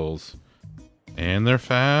skills. And they're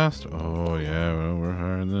fast. Oh yeah, well, we're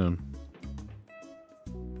hiring them.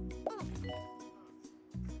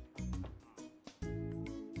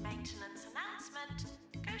 Maintenance announcement.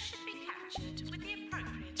 Ghosts should be captured with the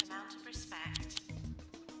appropriate amount of respect.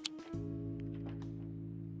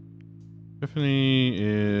 Tiffany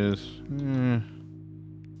is...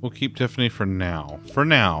 We'll keep Tiffany for now. For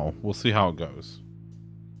now. We'll see how it goes.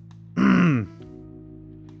 Too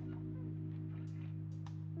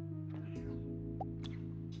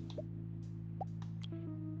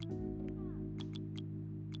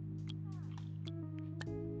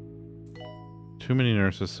many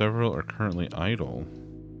nurses. Several are currently idle.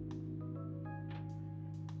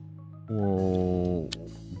 Whoa.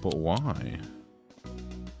 But why?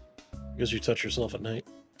 Because you touch yourself at night.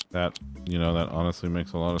 That, you know, that honestly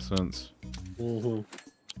makes a lot of sense.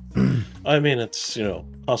 I mean, it's, you know,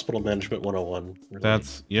 hospital management 101. Really.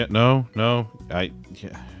 That's, yeah, no,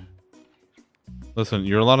 yeah. Listen,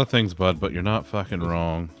 you're a lot of things, bud, but you're not fucking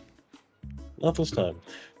wrong. Not this time.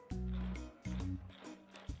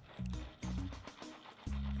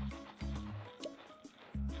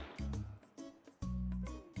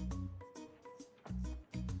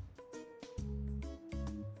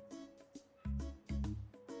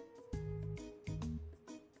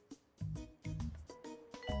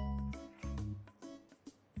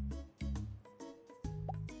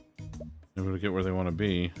 In order to get where they want to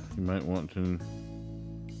be, you might want to...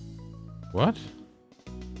 What?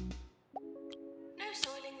 No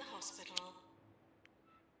soiling the hospital.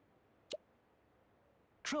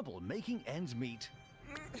 Trouble making ends meet.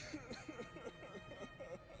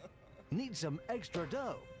 Need some extra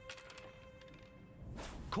dough?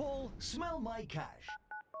 Call Smell My Cash.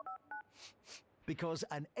 Because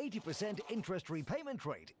an 80% interest repayment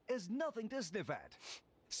rate is nothing to sniff at.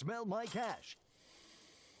 Smell My Cash.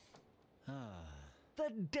 The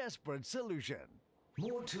desperate solution.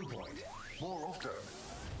 More 2 Point. More often.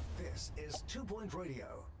 This is 2 Point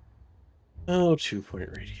Radio. Oh, 2 Point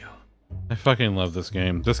Radio. I fucking love this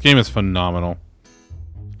game. This game is phenomenal.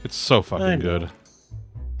 It's so fucking good.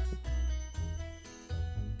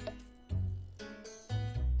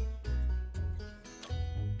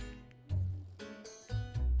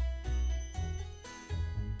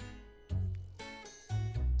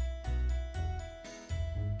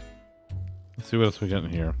 Let's see what else we got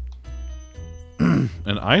in here.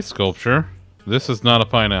 An ice sculpture. This is not a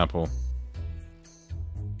pineapple.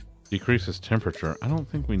 Decreases temperature. I don't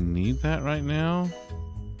think we need that right now.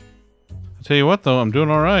 I'll tell you what, though, I'm doing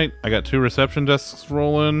all right. I got 2 reception desks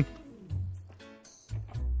rolling.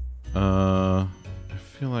 I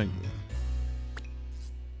feel like...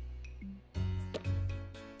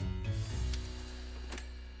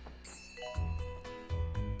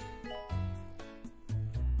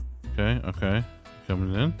 Okay.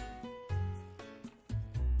 Coming in.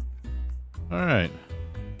 Alright.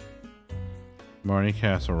 Marnie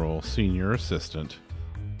Casserole, senior assistant.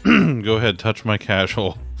 Go ahead, touch my cash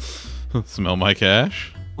hole. Smell my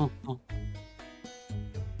cash?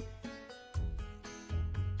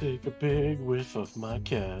 Take a big whiff of my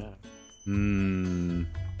cash. Nom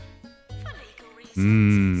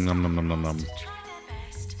nom nom nom nom.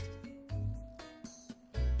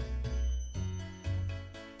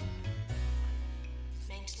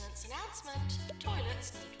 Maintenance announcement.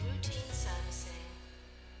 Toilets need routine servicing.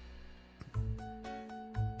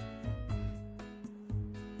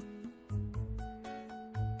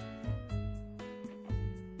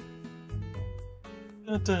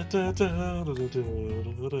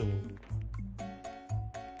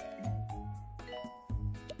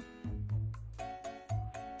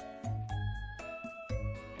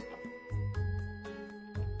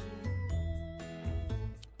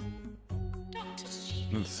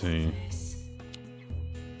 Let's see.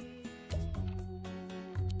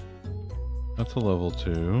 That's a level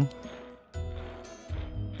 2.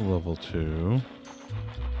 Level 2.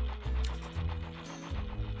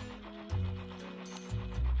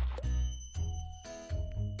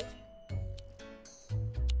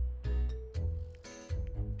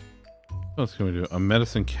 What else can we do? A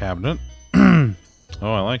medicine cabinet. Oh,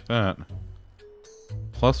 I like that.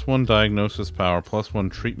 +1 diagnosis power,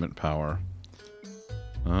 +1 treatment power.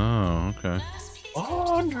 Oh, okay.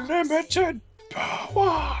 Unlimited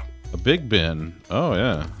power. A big bin. Oh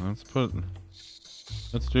yeah. Let's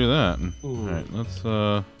do that. Ooh. Alright,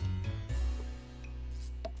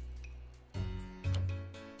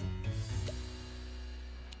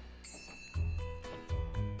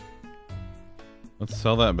 let's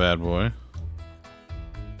sell that bad boy.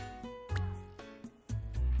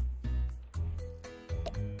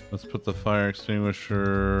 Let's put the fire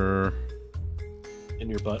extinguisher in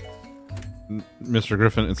your butt. Mr.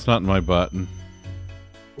 Griffin, it's not in my butt.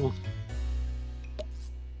 Ooh.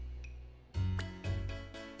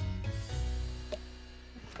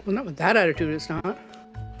 Well, not with that attitude, it's not.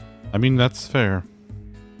 I mean, that's fair.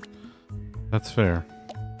 That's fair.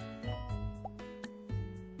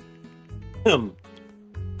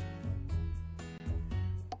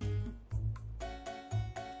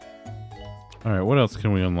 Alright, what else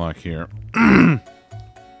can we unlock here?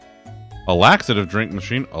 A laxative drink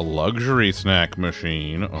machine, a luxury snack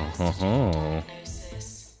machine. Oh,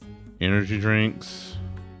 energy drinks.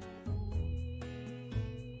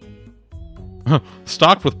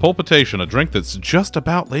 Stocked with pulpitation, a drink that's just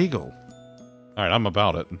about legal. Alright, I'm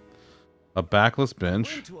about it. A backless I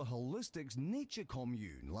bench. went to a holistics nature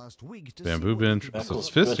commune last week to Bamboo see what bench. they could A do.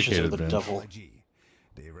 sophisticated bench. devil.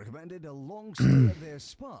 They recommended a long stay at their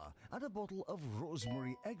spa and a bottle of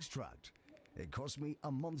rosemary extract. It cost me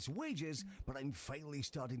a month's wages, but I'm finally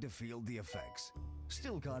starting to feel the effects.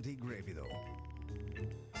 Still can't eat gravy though.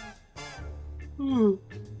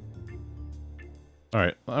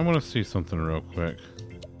 Alright, I want to see something real quick.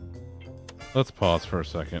 Let's pause for a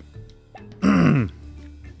second.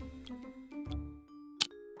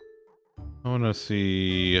 I want to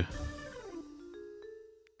see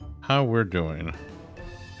how we're doing.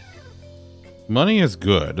 Money is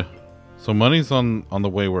good. So money's on the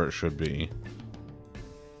way where it should be.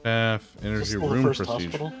 Staff, Is this energy, still the room first prestige.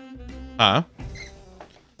 hospital? Huh?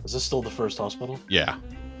 Is this still the first hospital? Yeah.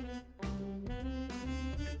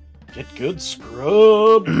 Get good,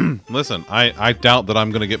 scrub! Listen, I doubt that I'm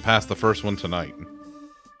going to get past the first one tonight.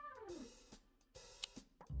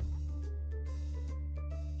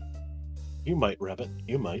 You might, Rabbit.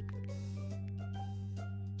 You might.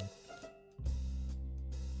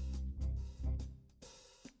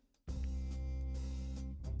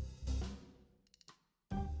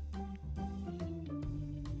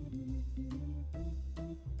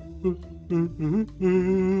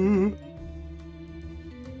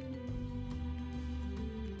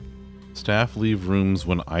 Staff leave rooms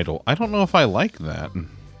when idle. I don't know if I like that.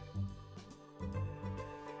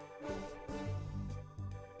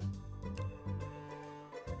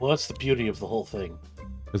 Well, that's the beauty of the whole thing.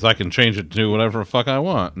 Because I can change it to do whatever the fuck I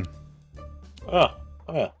want. Oh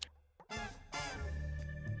yeah.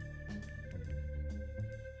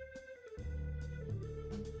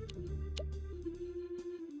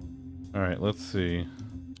 Alright, let's see.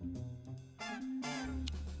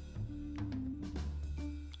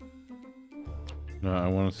 No, I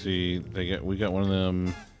want to see. We got one of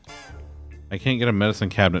them. I can't get a medicine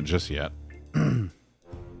cabinet just yet.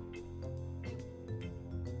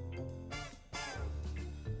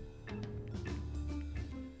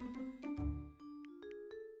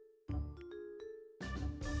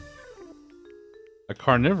 A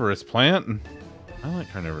carnivorous plant. I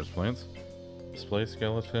like carnivorous plants. Display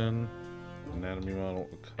skeleton, anatomy model,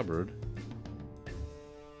 cupboard.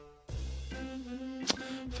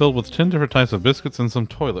 Filled with 10 different types of biscuits and some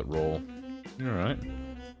toilet roll. Alright.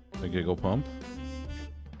 A giggle pump.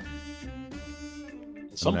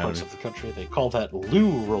 In some parts of the country, they call that loo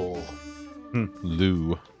roll.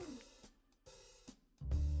 Loo.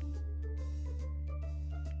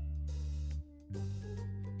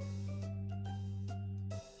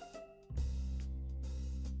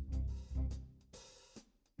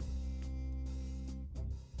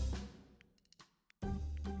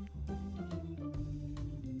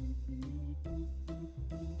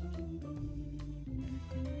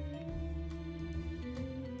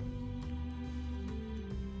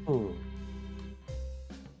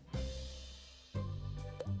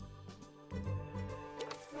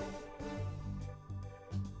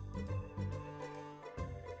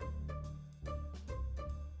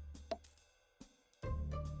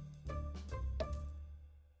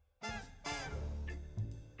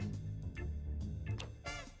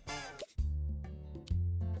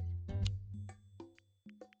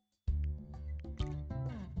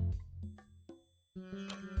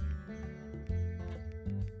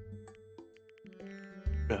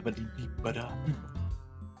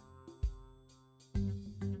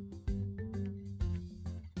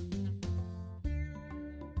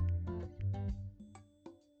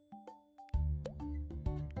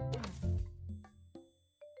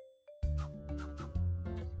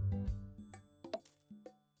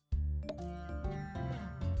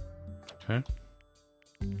 Okay.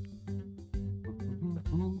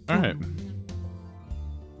 Alright.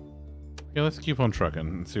 Yeah, let's keep on trucking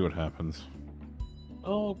and see what happens.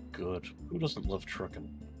 Oh, good. Who doesn't love trucking?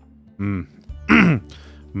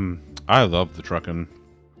 I love the trucking.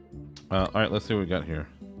 Alright, let's see what we got here.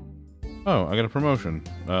 Oh, I got a promotion.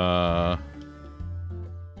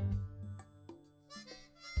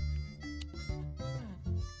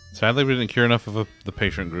 Sadly, we didn't cure enough of the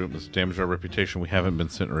patient group. This damaged our reputation. We haven't been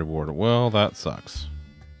sent a reward. Well, that sucks.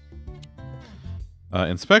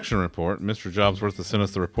 Inspection report. Mr. Jobsworth has sent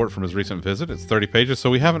us the report from his recent visit. It's 30 pages,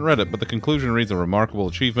 so we haven't read it, but the conclusion reads a remarkable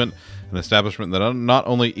achievement, an establishment that not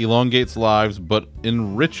only elongates lives, but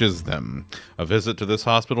enriches them. A visit to this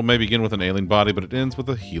hospital may begin with an ailing body, but it ends with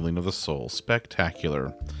a healing of the soul.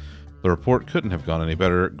 Spectacular. The report couldn't have gone any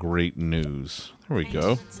better. Great news. There we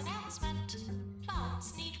go.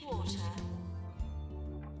 Plants need water.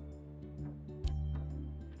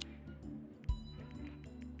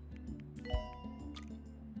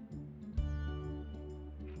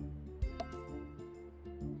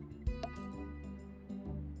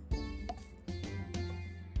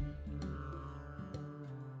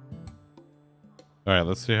 Alright,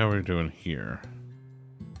 let's see how we're doing here.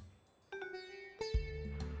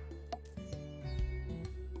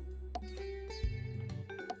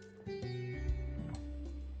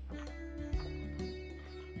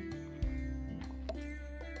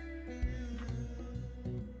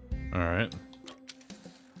 Alright.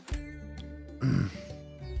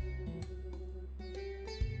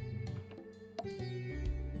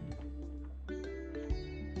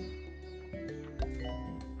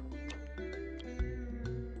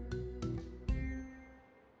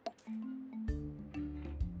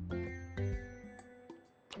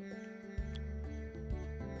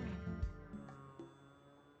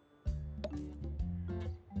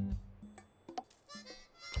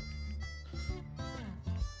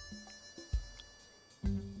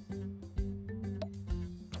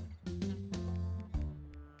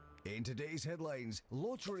 In today's headlines,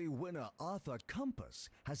 lottery winner Arthur Compass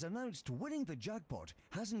has announced winning the jackpot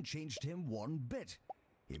hasn't changed him one bit.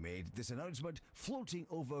 He made this announcement floating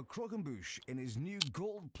over Croquembouche in his new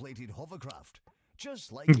gold-plated hovercraft.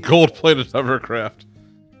 Just like Gold-plated hovercraft.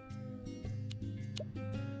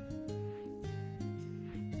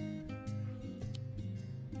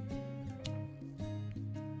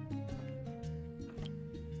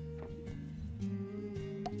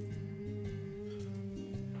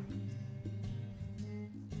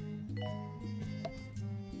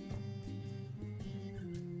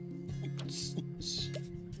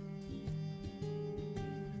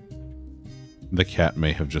 The cat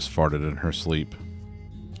may have just farted in her sleep.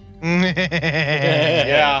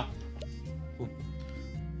 Yeah.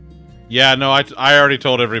 Yeah, no, I already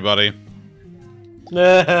told everybody.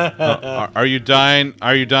 Are you dying?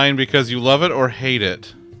 Are you dying because you love it or hate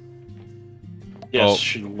it? Yes,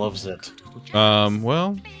 she loves it.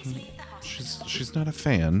 Well, she's not a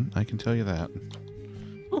fan. I can tell you that.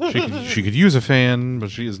 She could use a fan, but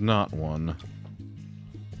she is not one.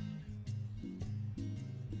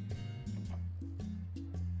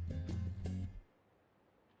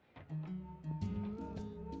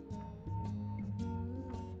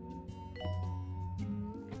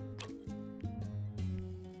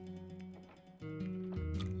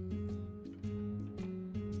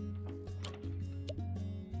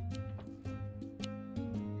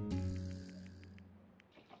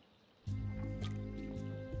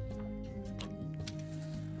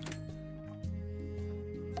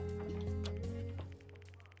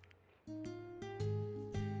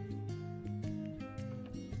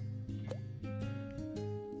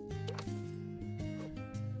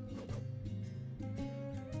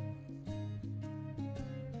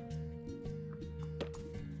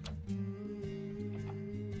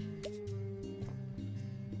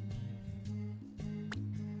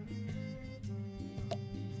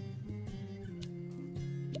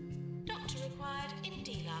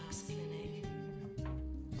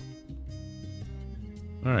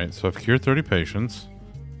 Alright, so I've cured 30 patients.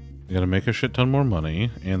 I gotta make a shit ton more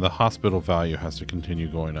money, and the hospital value has to continue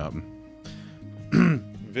going up.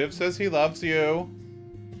 Viv says he loves you.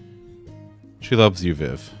 She loves you,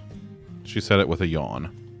 Viv. She said it with a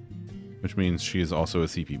yawn, which means she is also a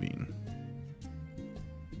CP bean.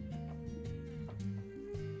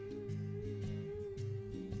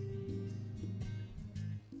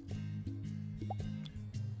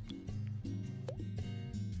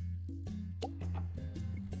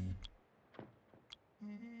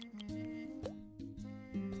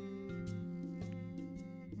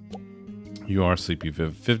 You are sleepy,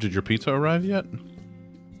 Viv. Viv, did your pizza arrive yet?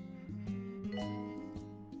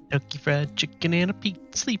 Kentucky Fried Chicken and a pizza.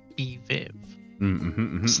 Sleepy Viv.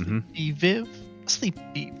 Sleepy Viv.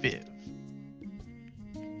 Sleepy Viv.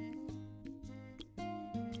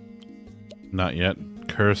 Not yet.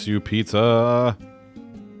 Curse you, pizza.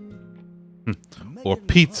 Or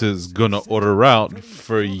pizza's gonna order out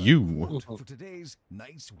for you. For today's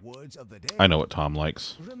nice words of the day. I know what Tom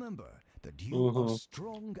likes. Remember that you are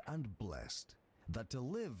strong and blessed, that to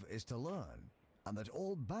live is to learn, and that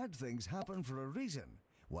all bad things happen for a reason,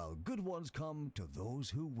 while good ones come to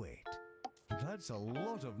those who wait. That's a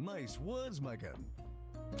lot of nice words, Megan.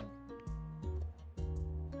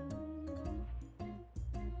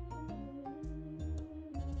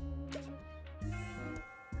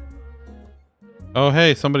 Oh,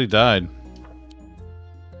 hey, somebody died.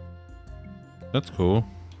 That's cool.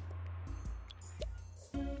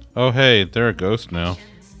 Oh, hey, they're a ghost now.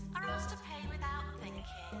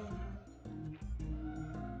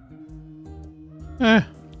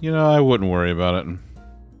 You know, I wouldn't worry about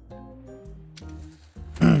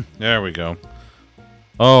it. There we go.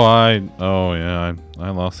 Oh, yeah, I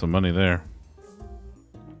lost some money there.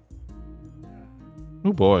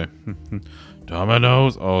 Oh boy.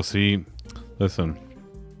 Dominoes. Oh, see, Listen.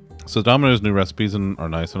 So Domino's new recipes are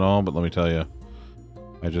nice and all, but let me tell you,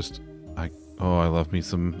 I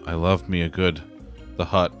love me a good The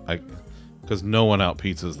Hut. Because no one out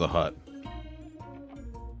pizzas The Hut.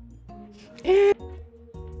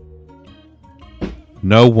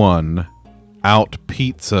 No one out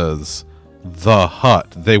pizzas The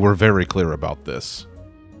Hut. They were very clear about this.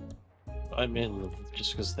 I mean,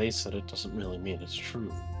 just because they said it doesn't really mean it's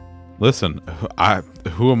true. Listen,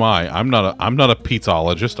 who am I? I'm not a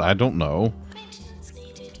pizzologist. I don't know. Maintenance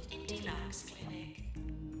needed in deluxe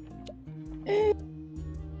clinic.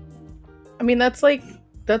 I mean, that's like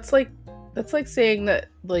saying that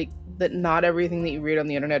that not everything that you read on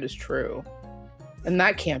the internet is true, and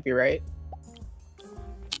that can't be right.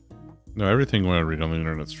 No, everything when I read on the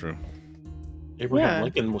internet is true. Abraham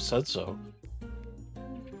Lincoln said so.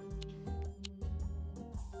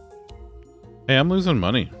 Hey, I'm losing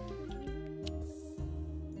money.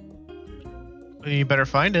 Well, you better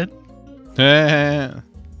find it.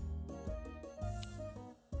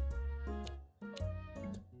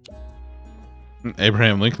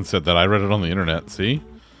 Abraham Lincoln said that. I read it on the internet. See?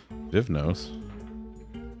 Viv knows.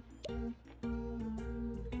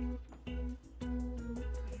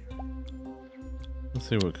 Let's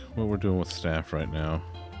see what we're doing with staff right now.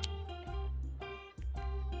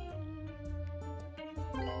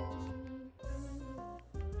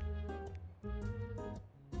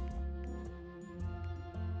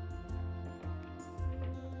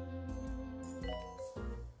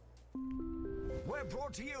 We're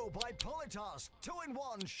brought to you by Politas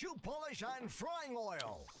 2-in-1 shoe polish and frying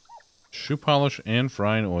oil. Shoe polish and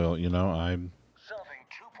frying oil. You know,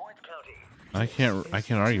 I can't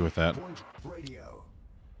argue with that.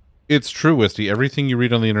 It's true, Wisty. Everything you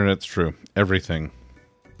read on the internet's true. Everything.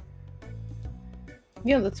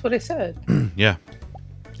 Yeah, that's what I said. Yeah.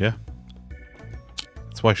 Yeah.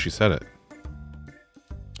 That's why she said it.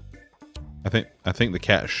 I think the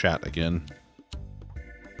cat shat again.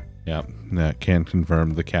 Yeah, that can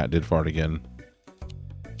confirm the cat did fart again.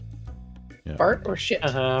 Yeah. Fart or shit?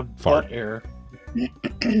 Fart error.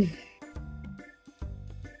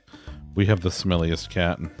 We have the smelliest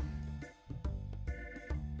cat.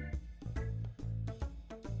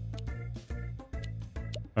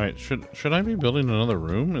 Alright, should I be building another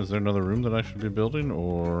room? Is there another room that I should be building,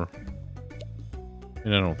 or... I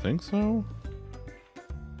mean, I don't think so.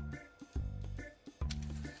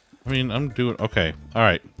 I mean, I'm doing... Okay,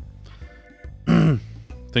 alright.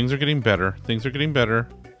 Things are getting better. Things are getting better.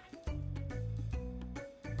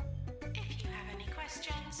 If you have any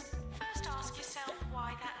questions, first ask yourself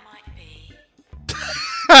why that might be.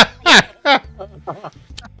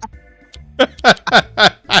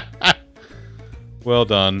 Well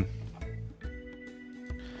done.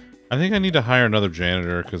 I think I need to hire another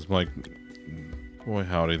janitor, because, like... Boy,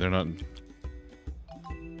 howdy, they're not...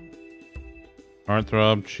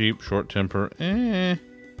 Heartthrob, cheap, short temper, eh...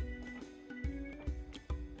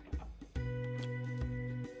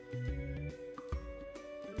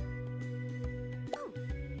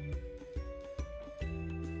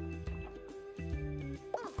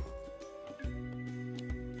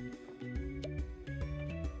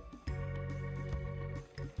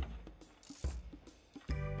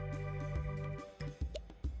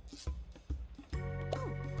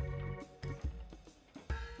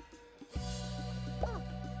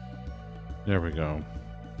 There we go.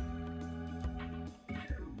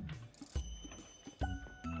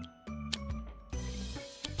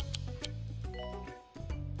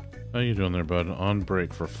 How you doing there, bud? On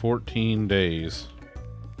break for 14 days.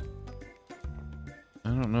 I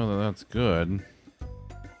don't know that that's good.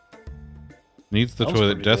 Needs the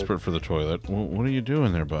toilet, desperate for the toilet. What are you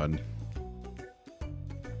doing there, bud?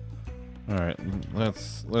 Alright,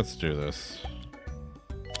 let's do this.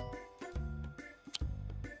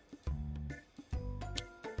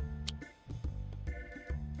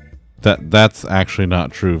 That's actually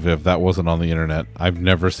not true, Viv. That wasn't on the internet. I've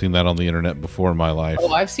never seen that on the internet before in my life.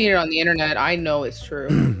 Oh, I've seen it on the internet. I know it's true.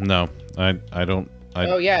 No, I don't.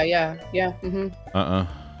 Oh yeah. Mm-hmm.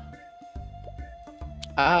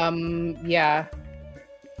 Yeah.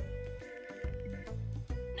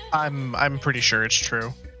 I'm pretty sure it's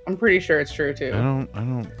true. I'm pretty sure it's true too. I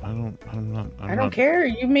don't care.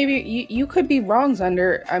 You could be wrong,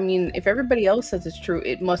 Zunder. I mean, if everybody else says it's true,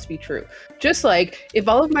 it must be true. Just like if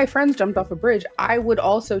all of my friends jumped off a bridge, I would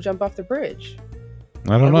also jump off the bridge.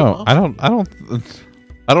 I don't know. I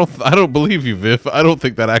don't believe you, Viv. I don't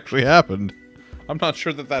think that actually happened. I'm not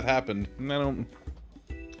sure that happened. I'm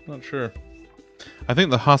not sure. I think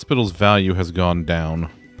the hospital's value has gone down.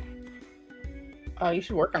 Oh, you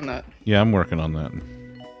should work on that. Yeah, I'm working on that.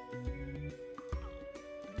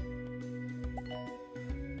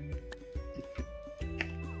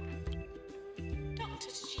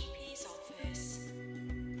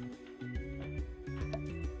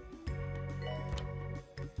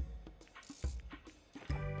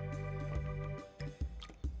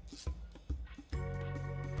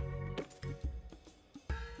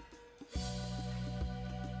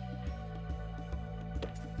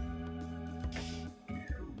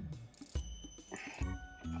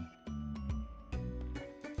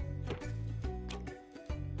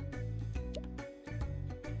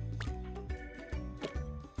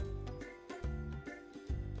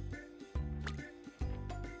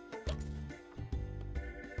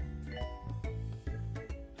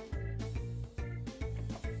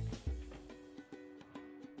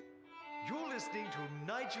 listening to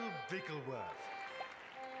Nigel Bickleworth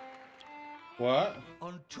What?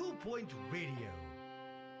 on 2 Point Radio.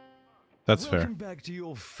 That's Welcome fair. back to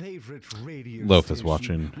your favorite radio Loaf is station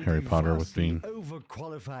watching Harry the Potter with vastly Bean.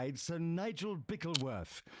 overqualified Sir Nigel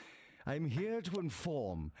Bickleworth. I'm here to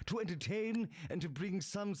inform, to entertain, and to bring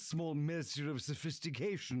some small measure of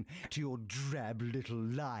sophistication to your drab little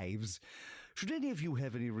lives. Should any of you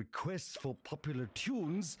have any requests for popular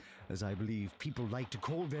tunes, as I believe people like to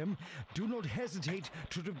call them, do not hesitate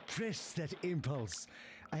to repress that impulse.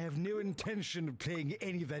 I have no intention of playing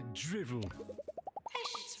any of that drivel.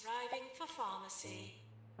 Patients arriving for pharmacy.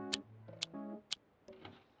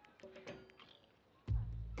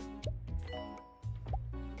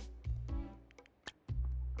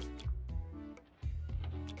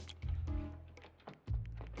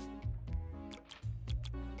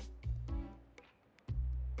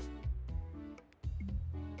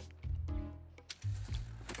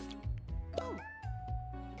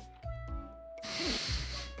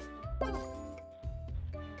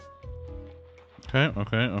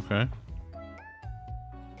 Okay.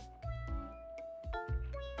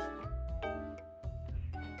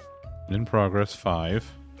 In progress,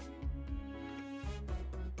 5.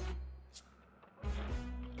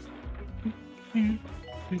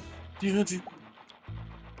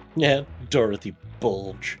 Yeah, Dorothy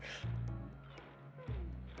Bulge.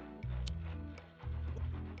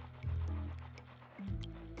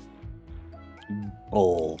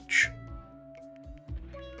 Bulge.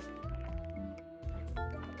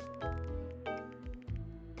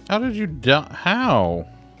 How did you die? How?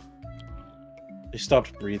 They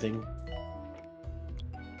stopped breathing.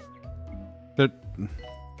 That.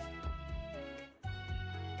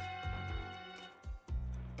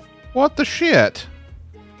 What the shit?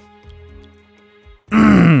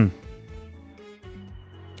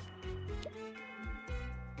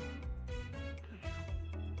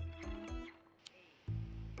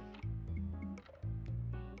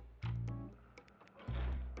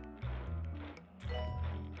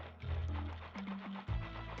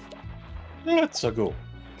 Let's go.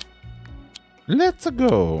 Let's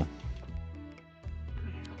go.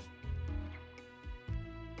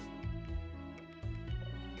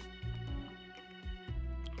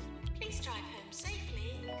 Please drive home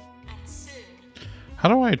safely and soon. How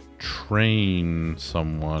do I train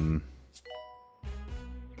someone?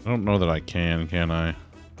 I don't know that I can I?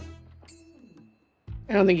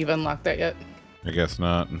 I don't think you've unlocked that yet. I guess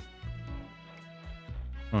not.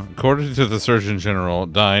 Well, according to the Surgeon General,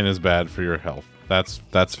 dying is bad for your health. That's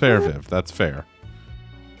fair, Viv. That's fair.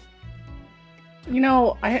 You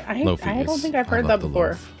know, I don't think I've heard that before.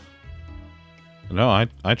 Loaf. No,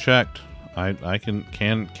 I checked. I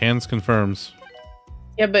cans confirms.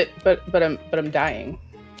 Yeah, but I'm dying.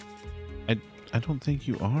 I don't think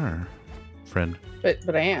you are, friend.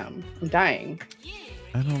 But I am. I'm dying.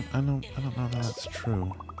 I don't know that that's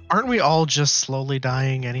true. Aren't we all just slowly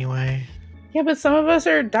dying anyway? Yeah, but some of us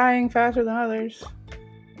are dying faster than others.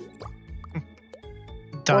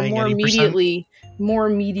 Dying or more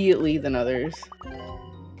immediately than others.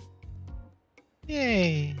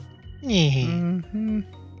 Yay. Mm-hmm.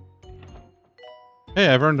 Hey,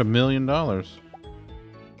 I've earned $1 million. Go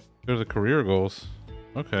to the career goals.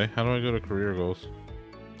 Okay, how do I go to career goals?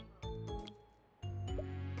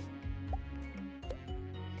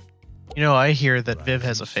 You know, I hear that Viv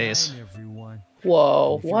has a face.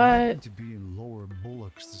 Whoa, If you're what? happening to be in Lower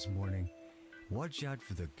Bullocks this morning, watch out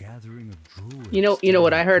for the gathering of druids. You know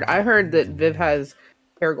what I heard? I heard that Viv has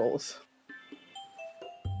hair goals.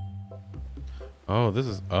 Oh, this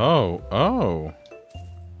is... Oh.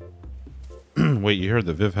 Wait, you heard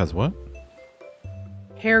that Viv has what?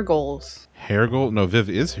 Hair goals. Hair goal? No, Viv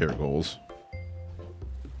is hair goals.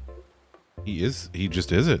 He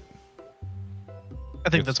just is it. I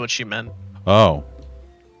think that's what she meant. Oh.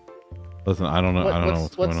 Listen, I don't know. I don't know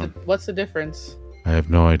what's going on. What's the difference? I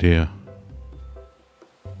have no idea.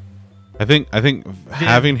 I think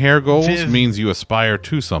having hair goals means you aspire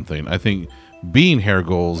to something. I think being hair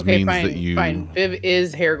goals means that you... Fine. Viv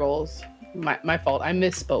is hair goals. My fault. I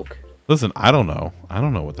misspoke. Listen, I don't know. I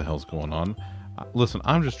don't know what the hell's going on. Listen,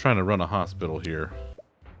 I'm just trying to run a hospital here.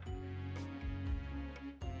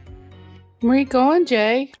 Where you going,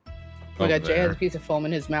 Jay? Oh my god, Jay there. has a piece of foam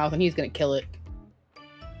in his mouth and he's gonna kill it.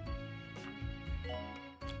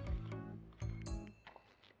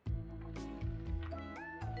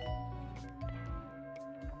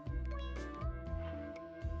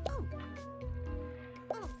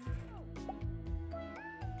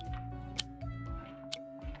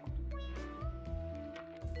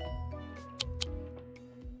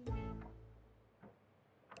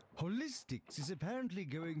 Holistics is apparently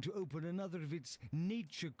going to open another of its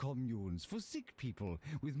nature communes for sick people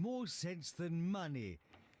with more sense than money.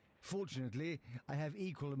 Fortunately, I have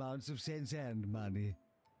equal amounts of sense and money.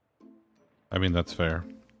 I mean, that's fair.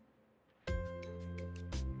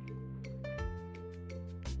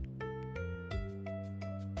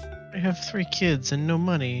 I have 3 kids and no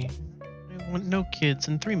money. I want no kids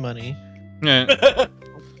and 3 money. Yeah.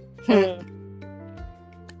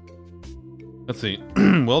 Let's see.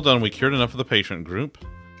 Well done. We cured enough of the patient group.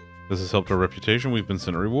 This has helped our reputation. We've been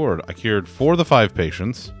sent a reward. I cured 4 of the 5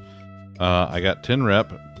 patients. I got 10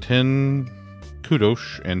 rep, 10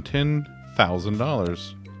 kudos, and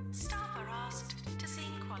 $10,000. Staff are asked to seem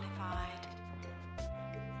qualified.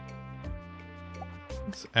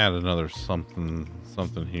 Let's add another something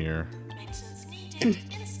here. Maintenance needed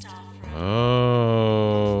in staff room. Oh,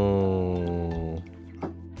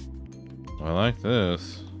 I like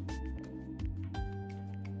this.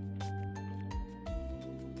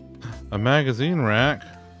 A magazine rack.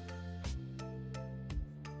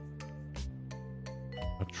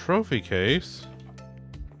 A trophy case.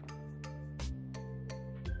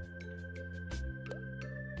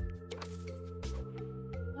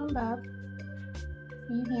 Oh, Bob.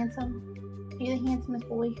 Are you handsome? Are you the handsomest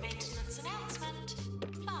boy? Maintenance announcement.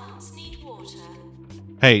 Plants need water.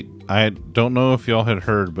 Hey, I don't know if y'all had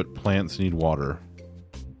heard, but plants need water.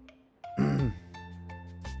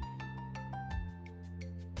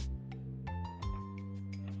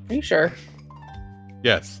 Are you sure?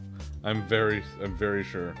 Yes, I'm very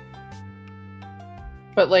sure.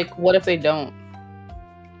 But like, what if they don't?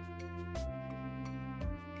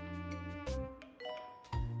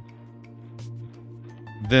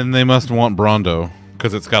 Then they must want Brondo,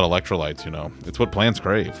 because it's got electrolytes, you know. It's what plants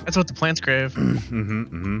crave. That's what the plants crave.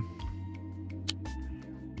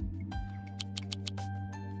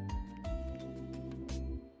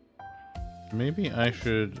 Maybe I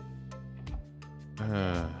should...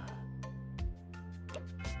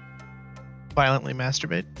 Violently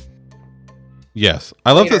masturbate. Yes.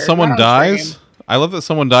 I love that Later, someone not on dies. stream. I love that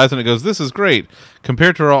someone dies and it goes, this is great.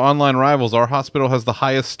 Compared to our online rivals, our hospital has the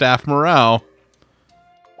highest staff morale.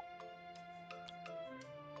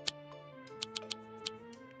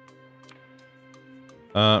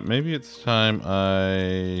 Maybe it's time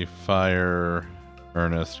I fire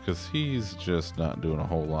Ernest, because he's just not doing a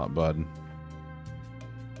whole lot, bud.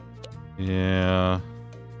 Yeah.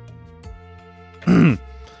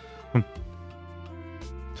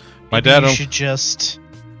 Maybe you should just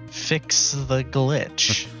fix the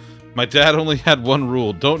glitch. My dad only had one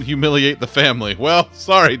rule: don't humiliate the family. Well,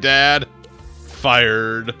 sorry, Dad.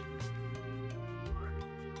 Fired.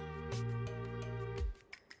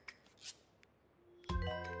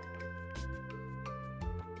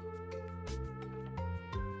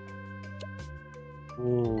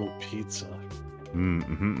 Ooh, pizza.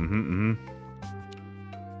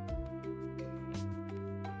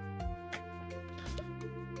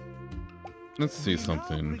 Let's see We now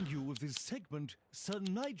something. bring you with this segment, Sir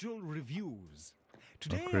Nigel Reviews.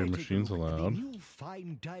 Today Upgrade I take machines a look at the allowed. new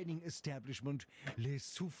fine dining establishment, Les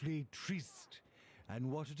Soufflés Tristes.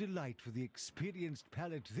 And what a delight for the experienced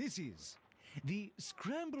palate this is. The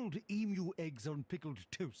scrambled emu eggs on pickled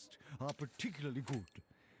toast are particularly good.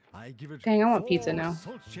 I give it Dang, I want 4 pizza now.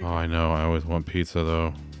 salt Oh, shakers. I know. I always want pizza,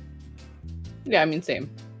 though. Yeah, I mean, same.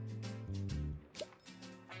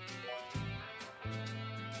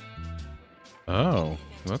 Oh,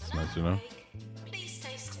 that's nice, you know. Please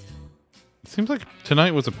stay still. It seems like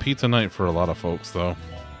tonight was a pizza night for a lot of folks, though.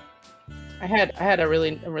 I had a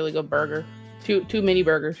really good burger. Two mini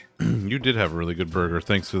burgers. You did have a really good burger,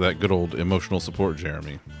 thanks to that good old emotional support,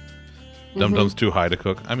 Jeremy. Dum Dum's too high to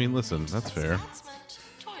cook. I mean, listen, that's fair. Announcement.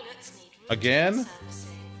 Toilets need routine Again?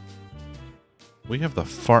 servicing. We have the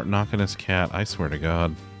fart knockinest cat, I swear to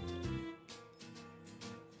God.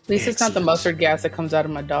 At least it's not the mustard gas that comes out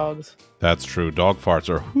of my dogs. That's true. Dog farts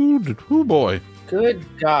are whoo boy. Good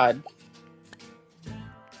God.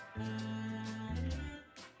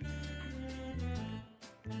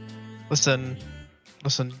 Listen,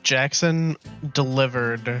 Jackson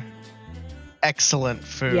delivered excellent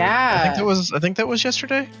food. Yeah. I think that was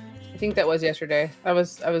yesterday. I think that was yesterday. I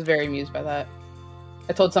was very amused by that.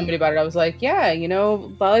 I told somebody about it. I was like, yeah, you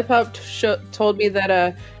know, Lollipop told me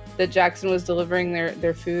that that Jackson was delivering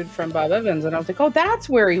their food from Bob Evans, and I was like, oh, that's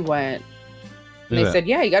where he went. And they said,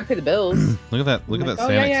 yeah, you got to pay the bills. Look at that! Look I'm at like, that oh,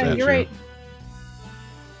 Santa yeah, statue. you're right.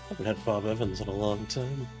 Haven't had Bob Evans in a long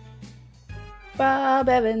time. Bob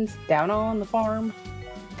Evans down on the farm.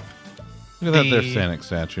 Look at that there The- Santa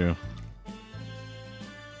statue.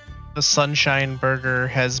 The Sunshine Burger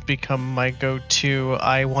has become my go-to.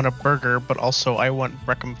 I want a burger, but also I want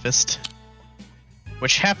breakfast,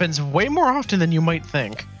 which happens way more often than you might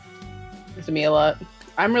think. It's me a lot.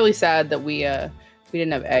 I'm really sad that we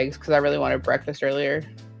didn't have eggs because I really wanted breakfast earlier.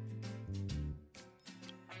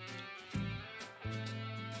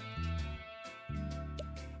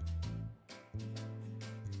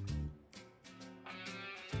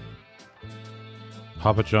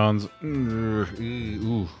 Papa John's. I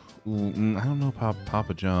don't know about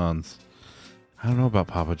Papa John's. I don't know about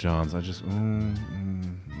Papa John's. I just.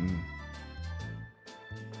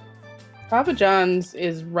 Papa John's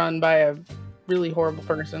is run by a really horrible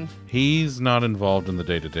person. He's not involved in the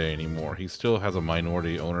day-to-day anymore. He still has a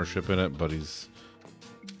minority ownership in it, but he's.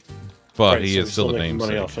 But Right, he so is he's still the making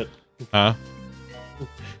money namesake. off it. Huh?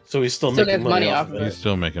 So he's still Still making gets money money off off of of it. He's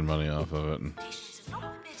still making money off of it.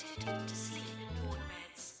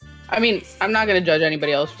 I mean, I'm not going to judge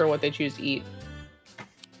anybody else for what they choose to eat.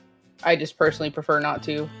 I just personally prefer not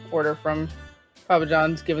to order from Papa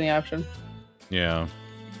John's given the option. Yeah.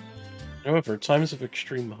 However, times of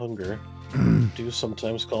extreme hunger do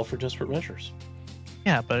sometimes call for desperate measures.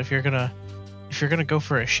 Yeah, but if you're gonna go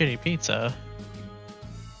for a shitty pizza,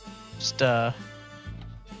 just That's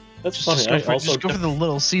just funny. go I for, also just go for the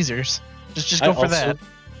Little Caesars. Just I go for also that.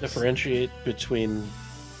 differentiate between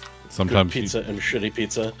Sometimes good pizza and shitty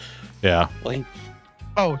pizza. Yeah. Like,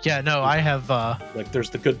 Oh yeah, no, I have. like there's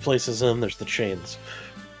the good places and there's the chains.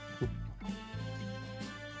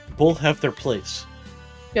 Both have their place.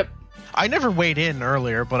 Yep. I never weighed in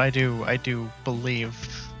earlier, but I do believe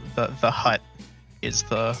the Hut is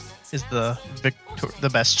the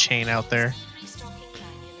best chain out there.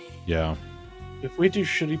 Yeah. If we do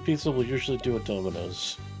shitty pizza, we'll usually do a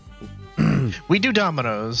Domino's. We do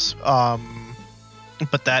Domino's,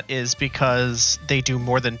 but that is because they do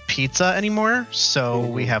more than pizza anymore, so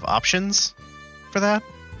we have options for that.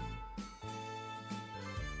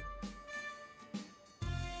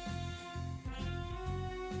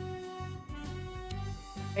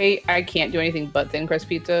 I can't do anything but thin crust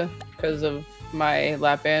pizza because of my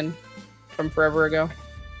lap band from forever ago.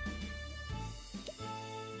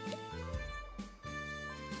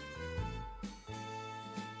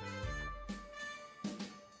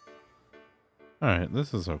 Alright,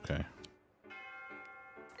 this is okay.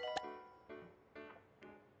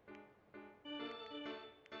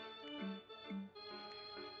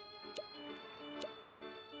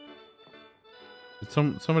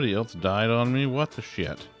 Did somebody else died on me? What the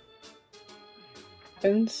shit?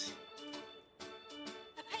 Happens.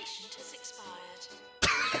 A patient has expired.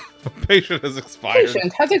 A patient has expired.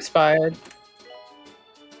 Patient has expired.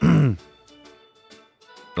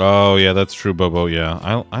 Oh yeah, that's true, Bobo. Yeah,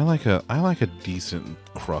 I like a decent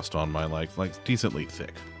crust on my like decently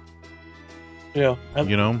thick. Yeah,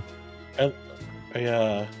 You know.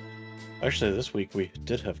 Actually, this week we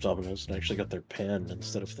did have Domino's and I actually got their pan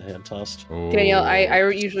instead of the hand tossed. Oh. Danielle, I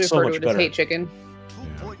usually So refer to much it as better. hate chicken.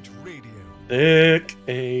 Thick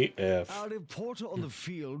AF. Our reporter on the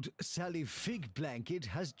field, Sally Fig Blanket,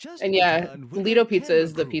 has just And yeah, returned with Lido a pizza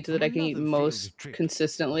is the camera pizza crew that I can from eat another most field trip.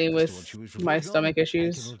 consistently As to what with she was my reporting stomach on, I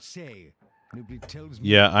issues. cannot say. Nobody tells me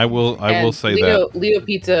Yeah, I will And say Lido, that. Lido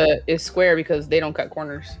pizza is square because they don't cut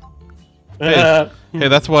corners. Hey, hey,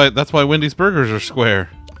 that's why Wendy's burgers are square.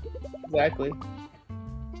 Exactly.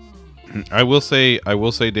 I will say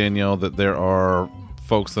Danielle that there are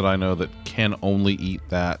folks that I know that can only eat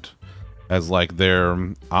that as like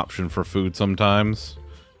their option for food sometimes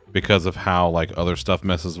because of how like other stuff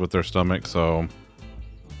messes with their stomach. So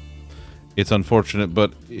it's unfortunate,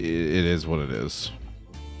 but it is what it is.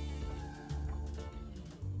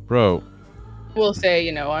 Bro, Will say,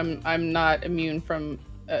 you know, I'm not immune from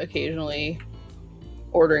occasionally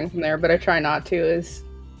ordering from there, but I try not to as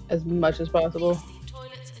much as possible.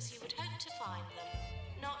 Toilets as you would hope to find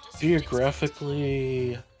them. Not as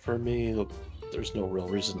Geographically, for me, there's no real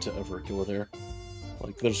reason to ever go there.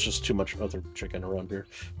 Like, there's just too much other chicken around here.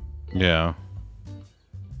 yeah.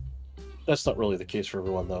 That's not really the case for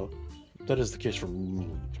everyone, though. That is the case for me.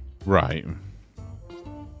 Right.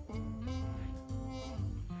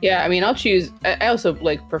 Yeah, I mean, I'll choose. I also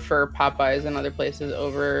like prefer Popeyes and other places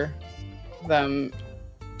over them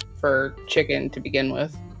for chicken to begin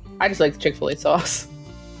with. I just like the Chick-fil-A sauce.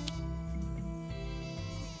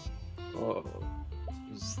 Oh,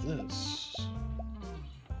 is this?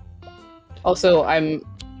 Also,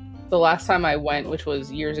 the last time I went, which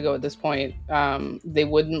was years ago at this point, they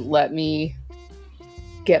wouldn't let me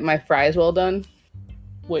get my fries well done,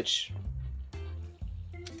 which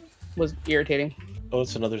was irritating. Oh,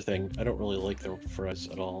 it's another thing. I don't really like their fries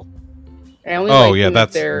at all. I only Oh like yeah, them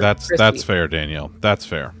if they're that's crispy. fair, Danielle. That's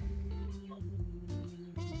fair.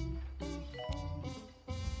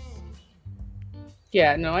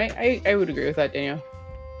 Yeah, no, I would agree with that, Daniel.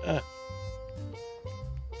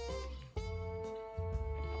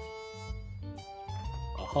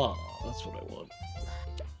 Aha, that's what I want.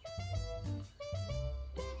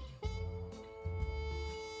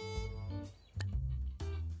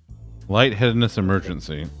 Lightheadedness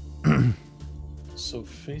emergency. So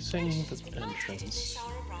facing the entrance,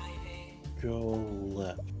 go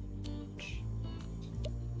left.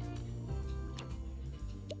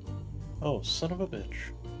 Oh, son of a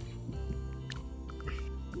bitch.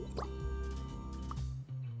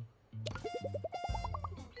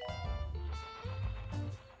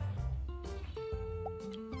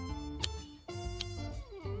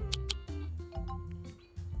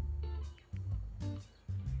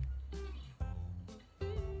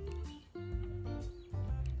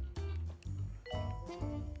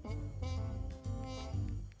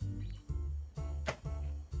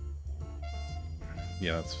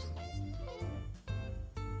 Yeah, that's...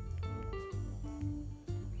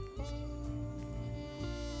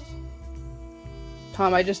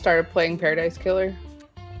 Tom, I just started playing Paradise Killer.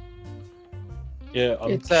 Yeah,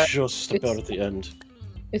 I'm It's, just about at the end.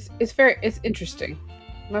 It's interesting.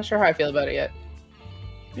 I'm not sure how I feel about it yet.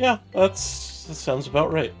 Yeah, that sounds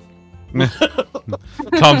about right.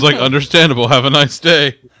 Tom's like, understandable, have a nice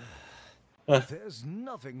day. There's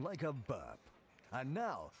nothing like a burp. And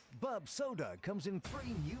now, burp soda comes in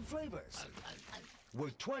 3 new flavors.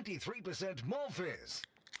 With 23% more fizz.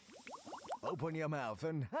 Open your mouth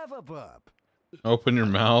and have a burp. Open your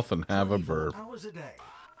mouth and have a burp. Hours a day.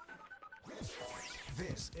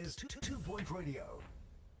 This is 2 Point Radio.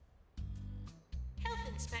 Health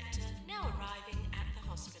Inspector now arriving at the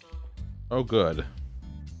hospital. Oh, good.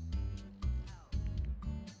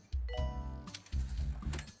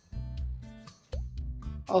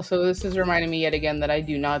 Also, this is reminding me yet again that I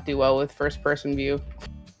do not do well with first-person view,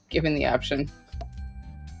 given the option.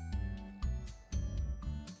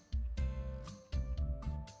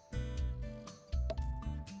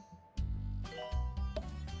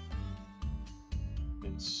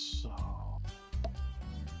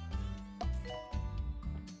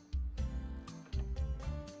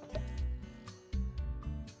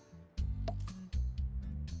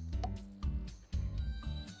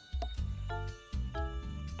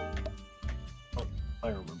 I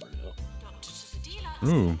remember now.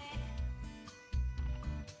 Ooh.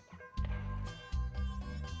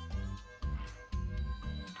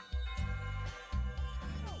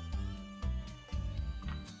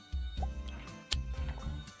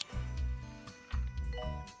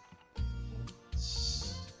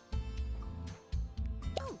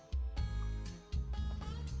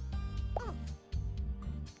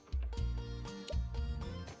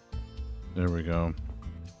 There we go.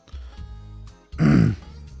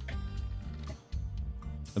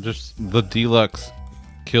 Just the deluxe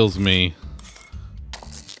kills me.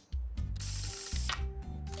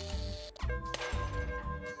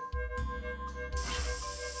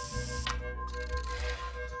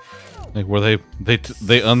 Like where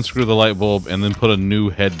they unscrew the light bulb and then put a new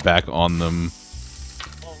head back on them.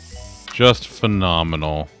 Just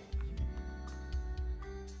phenomenal.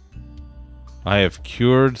 I have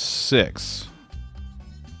cured 6.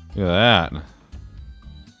 Look at that.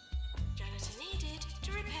 Janitor needed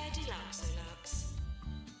to repair Deluxolux.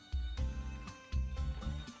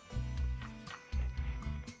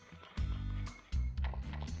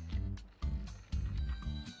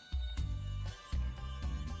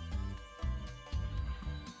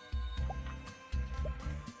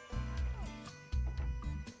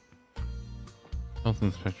 Health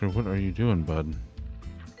Inspector, what are you doing, bud?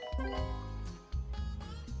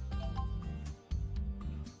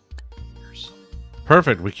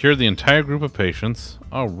 Perfect. We cured the entire group of patients.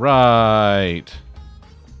 All right.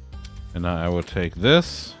 And now I will take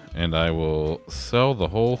this and I will sell the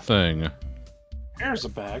whole thing. Here's a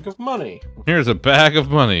bag of money. Here's a bag of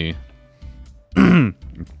money.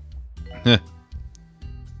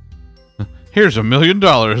 Here's $1 million.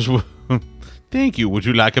 Thank you. Would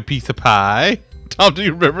you like a piece of pie? Tom, do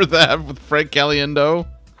you remember that with Frank Caliendo?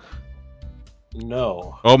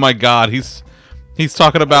 No. Oh my God, he's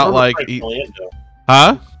talking about like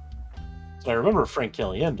huh? So I remember Frank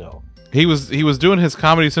Caliendo. He was doing his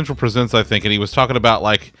Comedy Central Presents, I think, and he was talking about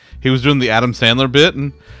like he was doing the Adam Sandler bit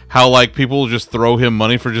and how like people just throw him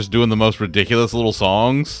money for just doing the most ridiculous little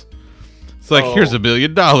songs. It's like, here's $1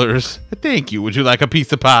 million. Thank you. Would you like a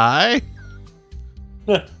piece of pie?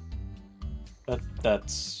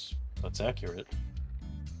 That's accurate.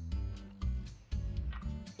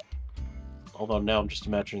 Although now I'm just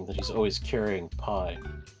imagining that he's always carrying pie.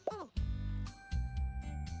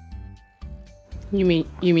 You mean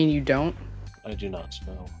you don't? I do not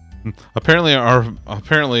know. Apparently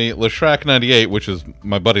Leshrac98, which is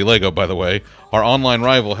my buddy Lego, by the way, our online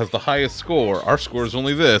rival, has the highest score. Our score is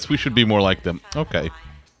only this. We should be more like them. Okay.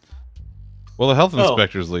 Well, the health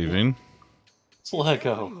inspector's leaving. It's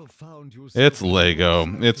Lego. It's Lego.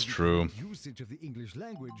 It's true. Usage of the English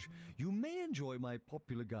language, you may enjoy my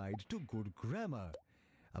popular guide to good grammar,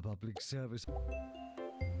 a public service.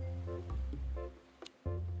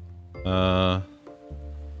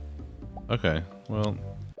 Okay. Well,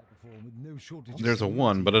 there's a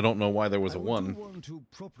 1, but I don't know why there was a 1.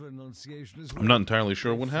 I'm not entirely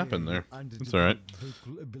sure what happened there. It's alright.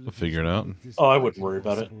 We'll figure it out. Oh, I wouldn't worry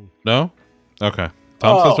about it. No? Okay.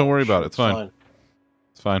 Tom says don't worry about it. It's fine.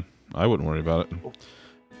 It's fine. I wouldn't worry about it.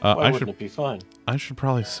 Why wouldn't it be fine? I should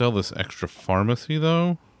probably sell this extra pharmacy,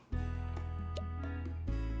 though.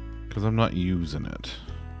 Because I'm not using it.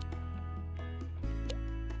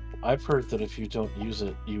 I've heard that if you don't use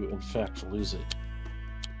it, you in fact lose it.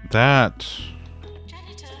 That...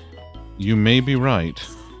 You may be right.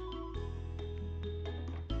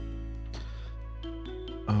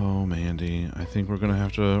 Oh, Mandy, I think we're gonna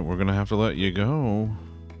have to let you go.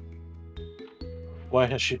 Why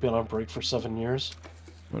has she been on break for 7 years?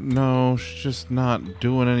 But no, she's just not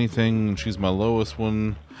doing anything. She's my lowest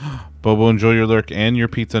one. Bobo, enjoy your lurk and your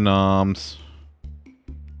pizza noms.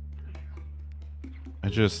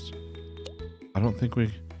 I don't think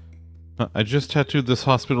we... I just tattooed this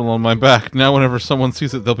hospital on my back. Now whenever someone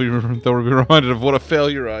sees it, they'll be reminded of what a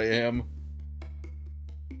failure I am.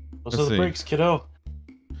 Those are the breaks, kiddo.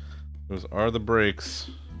 Those are the breaks.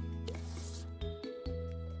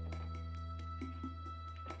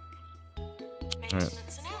 Alright.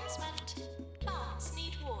 Plants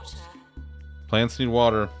need water. Plants need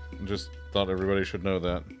water. Just thought everybody should know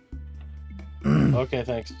that. Okay,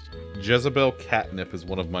 thanks. Jezebel Catnip is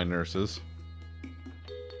one of my nurses.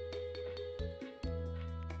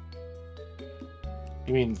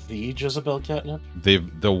 You mean the Jezebel Catnip?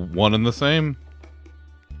 The one and the same.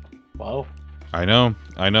 Wow. I know.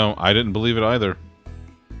 I didn't believe it either.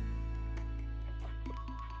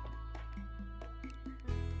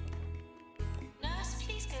 Nurse,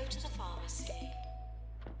 please go to the pharmacy.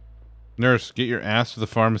 Nurse, get your ass to the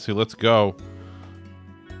pharmacy. Let's go.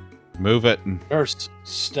 Move it. Nurse,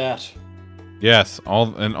 stat. Yes,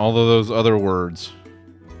 all of those other words.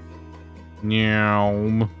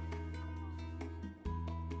 Meow.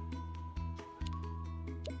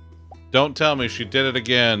 Don't tell me she did it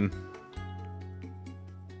again.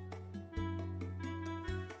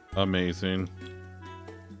 Amazing.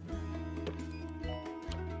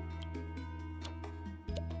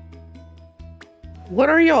 What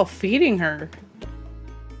are y'all feeding her?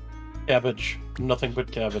 Cabbage. Nothing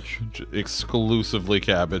but cabbage. Exclusively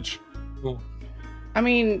cabbage. I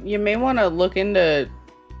mean, you may want to look into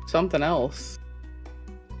something else.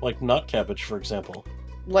 Like nut cabbage, for example.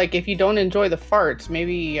 Like, if you don't enjoy the farts,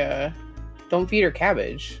 maybe don't feed her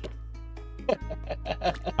cabbage.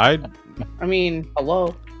 I mean,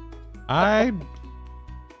 hello.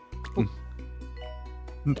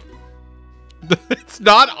 It's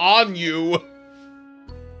not on you.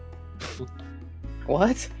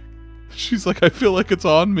 What? She's like, I feel like it's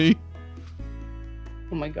on me.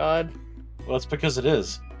 Oh my god. Well, that's because it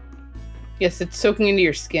is. Yes, it's soaking into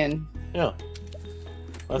your skin. Yeah.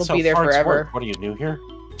 That's It'll be there farts forever. work. What are you, new here?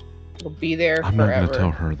 It'll be there I'm forever. not gonna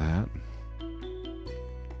tell her that.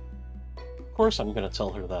 Of course I'm gonna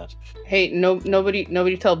tell her that. Hey,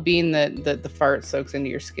 nobody tell Bean that the fart soaks into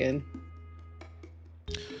your skin.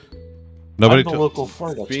 Nobody. I'm the local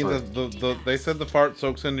fart expert. They said the fart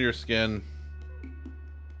soaks into your skin.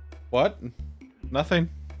 What? Nothing.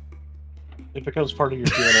 It becomes part of your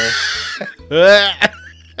DNA.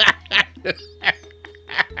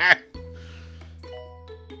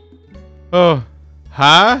 Oh,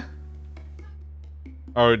 huh?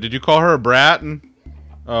 Oh, did you call her a brat?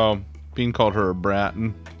 Oh, Bean called her a brat.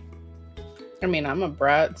 I mean, I'm a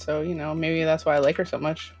brat, so, you know, maybe that's why I like her so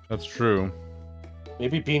much. That's true.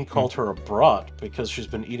 Maybe Bean called her a brat because she's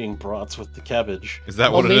been eating brats with the cabbage. Is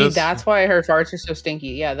that what it is? Maybe that's why her farts are so stinky.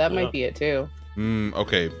 Yeah, that might be it too.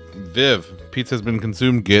 Okay. Viv, pizza's been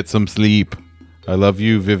consumed. Get some sleep. I love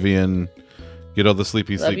you, Vivian. Get all the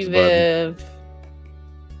sleepy Love sleeps, you, bud. Viv.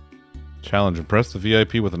 Challenge: impress the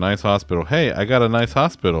VIP with a nice hospital. Hey, I got a nice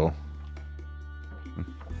hospital.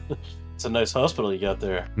 It's a nice hospital you got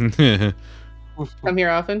there. Come here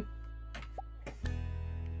often.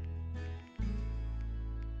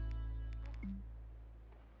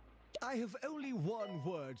 I have only one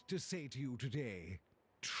word to say to you today.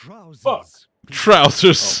 Trousers. Fuck.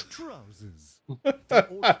 Trousers. Trousers.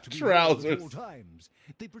 Trousers.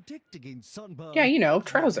 They protect against sunburn. Yeah, you know, and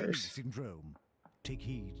trousers. syndrome. Take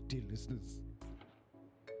heed, dear listeners.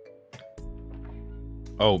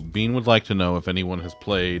 Oh, Bean would like to know if anyone has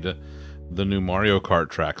played the new Mario Kart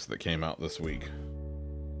tracks that came out this week.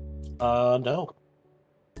 No.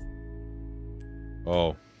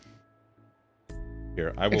 Oh.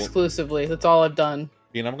 Here, I will. Exclusively. That's all I've done.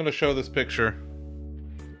 Bean, I'm going to show this picture.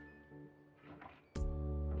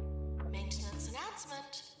 Maintenance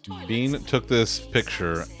announcement. Bean took this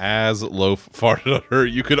picture as Loaf farted on her.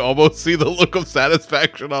 You could almost see the look of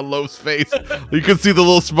satisfaction on Loaf's face. You could see the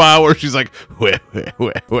little smile where she's like, wah, wah,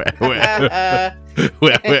 wah, wah, wah.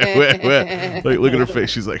 Wah, wah, wah, wah. Like, look at her face.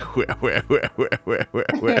 She's like, wah, wah, wah, wah, wah, wah,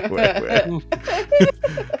 wah,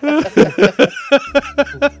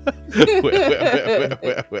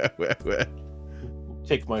 wah.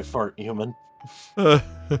 Take my fart, human. Take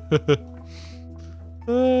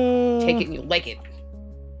it and you like it.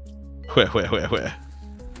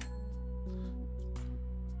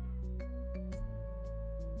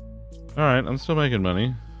 Alright, I'm still making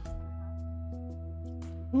money.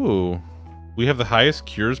 Ooh. We have the highest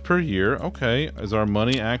cures per year. Okay. Is our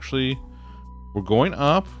money actually... We're going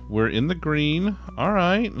up. We're in the green.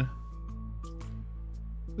 Alright.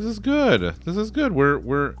 This is good. This is good.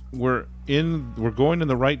 We're going in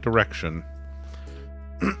the right direction.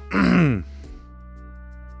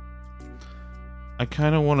 I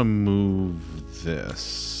kind of want to move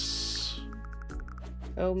this.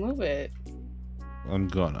 Oh, move it. I'm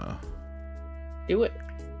gonna. Do it.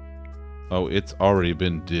 Oh, it's already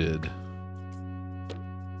been did.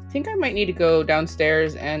 I think I might need to go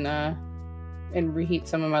downstairs and reheat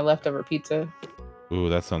some of my leftover pizza. Ooh,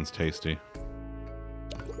 that sounds tasty.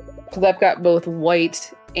 Because I've got both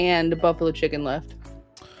white and buffalo chicken left.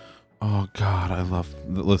 Oh God, I love.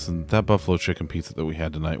 Listen, that buffalo chicken pizza that we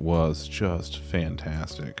had tonight was just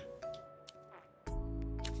fantastic.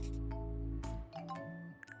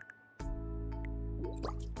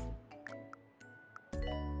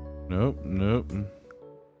 Nope, nope.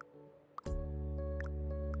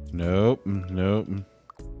 Nope, nope.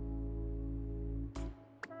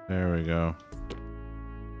 There we go.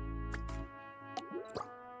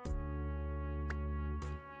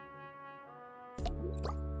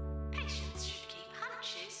 Patients should keep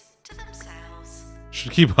hunches to themselves.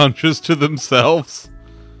 Should keep hunches to themselves.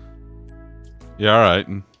 Yeah, alright.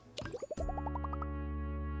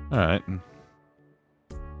 Alright.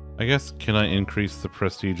 I guess, can I increase the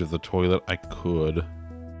prestige of the toilet? I could.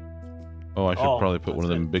 Oh, I should probably put one of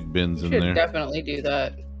them big bins in You there. should definitely do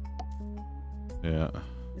that. Yeah.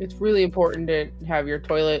 It's really important to have your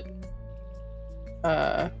toilet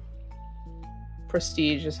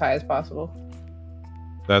prestige as high as possible.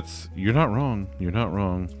 That's... You're not wrong. You're not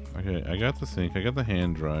wrong. Okay, I got the sink. I got the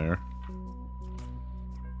hand dryer.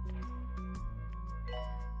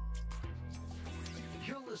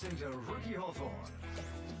 You're listening to Ricky Hawthorne.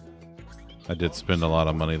 I did spend a lot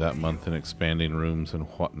of money that month in expanding rooms and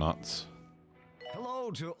whatnots.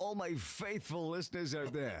 Hello to all my faithful listeners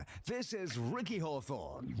out there. This is Ricky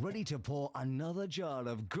Hawthorne, ready to pour another jar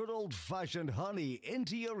of good old-fashioned honey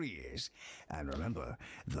into your ears. And remember,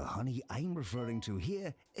 the honey I'm referring to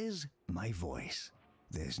here is my voice.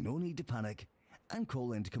 There's no need to panic and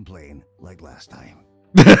call in to complain like last time.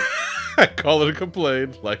 Call it a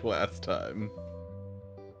complaint like last time.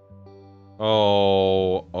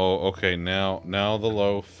 Oh, okay, now the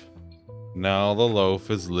loaf. Now the loaf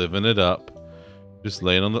is living it up. Just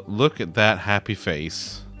laying on the... Look at that happy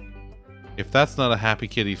face. If that's not a happy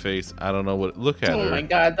kitty face, I don't know what... Look at her. Oh my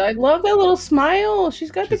god, I love that little smile. She's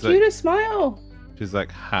got the cutest smile. She's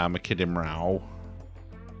like, hi, I'm a kitty meow.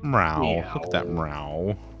 Meow. Look at that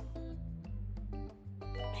meow.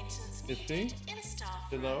 Is she?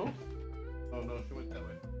 Hello? Oh no, she went that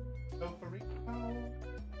way. Go for me.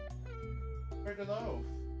 Where'd the loaf?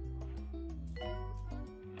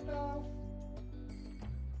 No.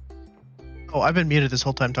 Oh, I've been muted this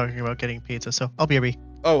whole time talking about getting pizza, so I'll BRB.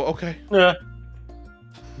 Oh, okay. Yeah.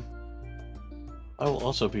 I will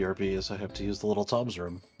also BRB as I have to use the little Tom's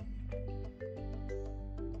room.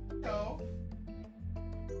 No.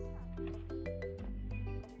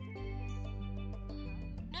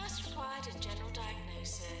 Nurse required a general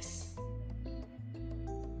diagnosis.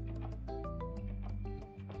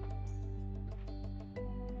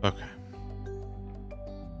 Okay.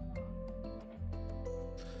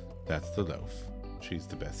 That's the loaf. She's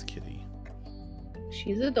the best kitty.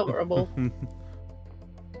 She's adorable.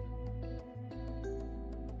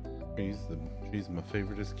 She's my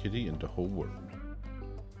favoriteest kitty in the whole world.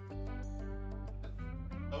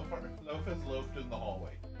 Loaf has loafed in the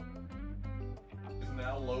hallway. Is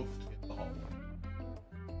now loafed in the hallway.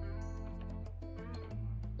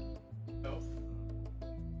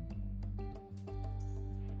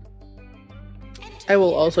 I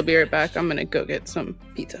will also be right back. I'm gonna go get some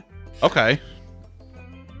pizza. Okay.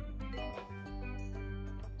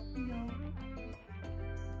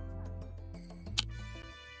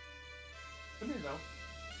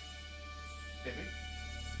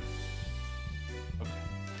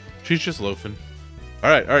 She's just loafing. All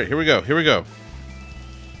right, here we go.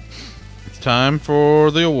 It's time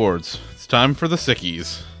for the awards. It's time for the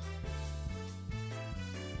sickies.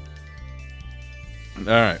 All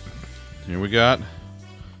right, here we got.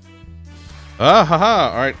 All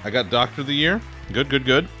right, I got Doctor of the Year.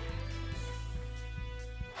 Good.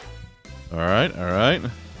 All right.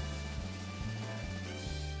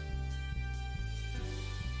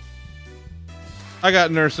 I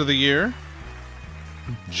got Nurse of the Year.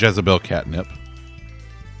 Jezebel Catnip.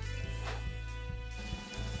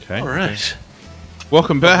 Okay. All right.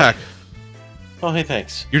 Welcome back. Oh, hey,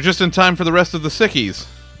 thanks. You're just in time for the rest of the sickies.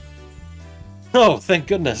 Oh, thank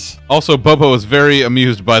goodness. Also, Bobo is very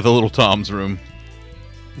amused by the little Tom's room.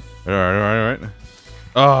 All right.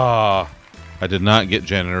 I did not get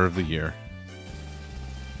Janitor of the Year.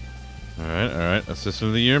 All right. Assistant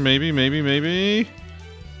of the Year, maybe.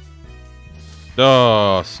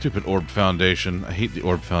 Oh, stupid Orb Foundation. I hate the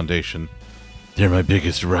Orb Foundation. They're my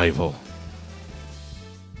biggest rival.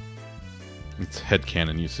 It's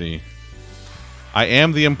headcanon, you see. I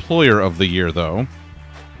am the Employer of the Year, though.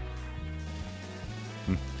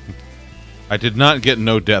 I did not get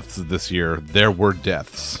no deaths this year. There were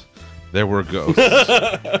deaths. There were ghosts.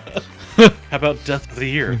 How about Death of the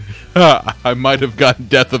Year? I might have gotten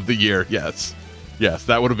Death of the Year, yes. Yes,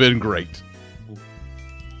 that would have been great.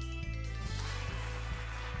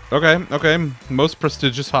 Okay. Most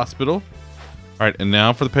prestigious hospital. All right, and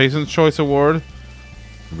now for the Patient's Choice Award.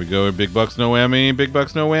 Here we go. Big bucks, no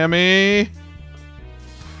whammy.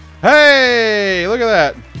 Hey, look at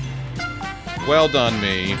that. Well done,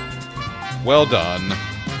 me. Well done.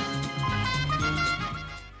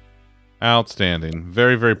 Outstanding.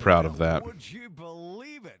 Very, very proud of that. Would you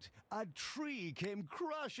believe it? A tree came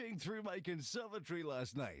crashing through my conservatory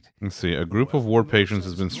last night. Let's see. A group of ward patients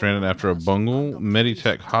has been stranded after a Bungle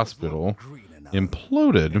Meditech hospital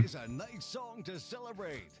imploded.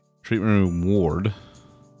 Treatment room ward.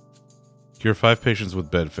 Cure 5 patients with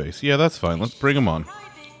bed face. Yeah, that's fine. Let's bring them on.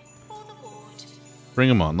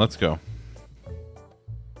 Let's go.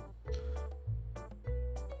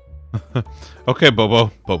 Okay,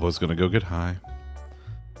 Bobo. Bobo's gonna go get high.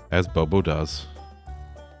 As Bobo does.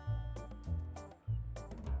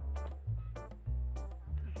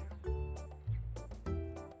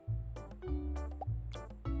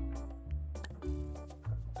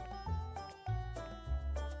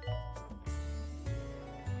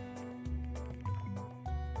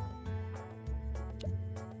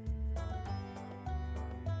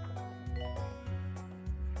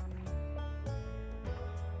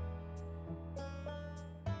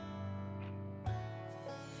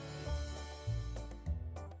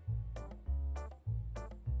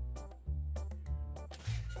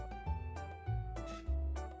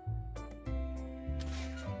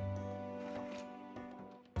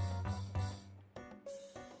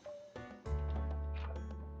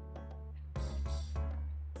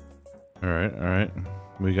 All right.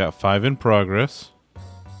 We got 5 in progress.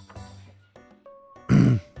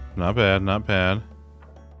 Not bad.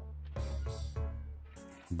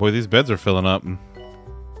 Boy, these beds are filling up.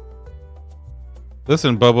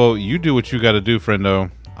 Listen, Bobo, you do what you gotta do,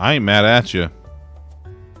 friendo. I ain't mad at you.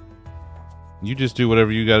 You just do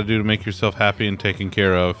whatever you gotta do to make yourself happy and taken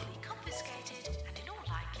care of.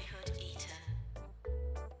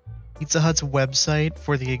 Pizza Hut's website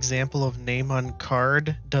for the example of name on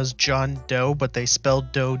card does John Doe, but they spell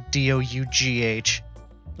Doe D-O-U-G-H.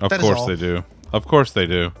 Of course they do. Of course they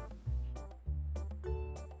do.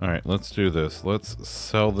 Alright, let's do this. Let's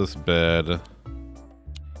sell this bed.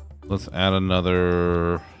 Let's add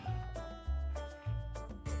another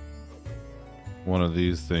one of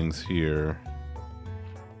these things here.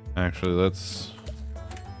 Actually, let's...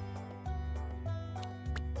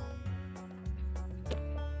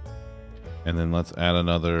 And then let's add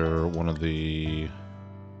another one of the...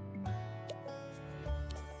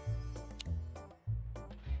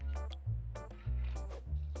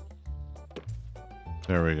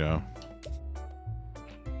 There we go.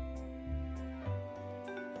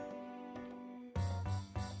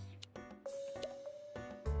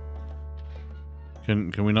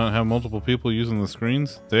 Can we not have multiple people using the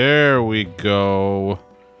screens? There we go.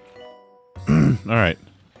 Alright.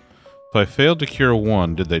 So I failed to cure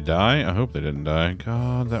 1. Did they die? I hope they didn't die.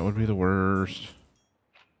 God, that would be the worst.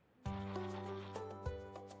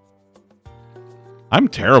 I'm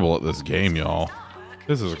terrible at this game, y'all.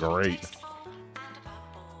 This is great.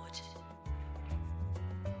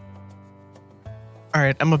 All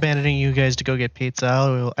right, I'm abandoning you guys to go get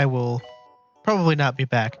pizza. I will probably not be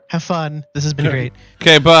back. Have fun. This has been great.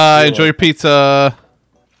 Okay, bye. Enjoy your pizza.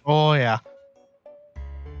 Oh yeah.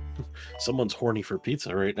 Someone's horny for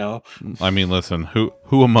pizza right now. I mean, listen,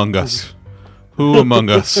 who among us? Who among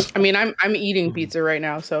us? I mean, I'm eating pizza right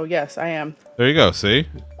now, so yes, I am. There you go. See?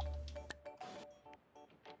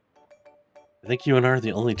 I think you and I are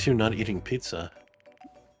the only two not eating pizza.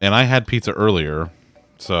 And I had pizza earlier,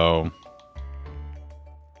 so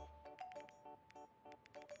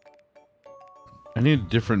I need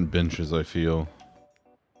different benches, I feel.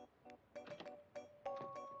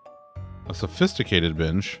 A sophisticated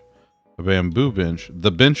bench. A bamboo bench.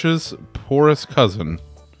 The bench's porous cousin.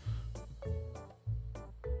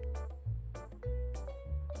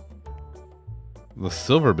 The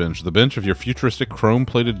silver bench. The bench of your futuristic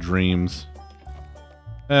chrome-plated dreams.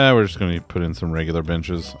 We're just going to put in some regular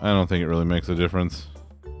benches. I don't think it really makes a difference.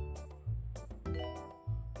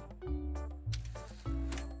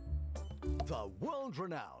 The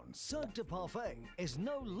world-renowned Cirque du Parfait is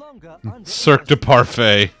no longer under Cirque du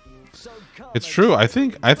Parfait. It's true. I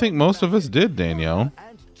think most of us did, Danielle.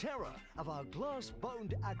 and terror of our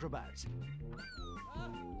glass-boned acrobats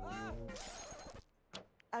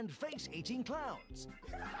and face-eating clowns.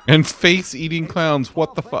 And face-eating clowns.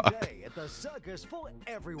 What the fuck? Day at the circus for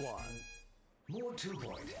everyone. More 2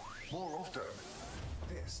 Point, more often.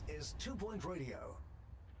 This is 2 Point Radio.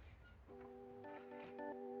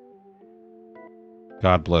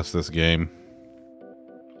 God bless this game.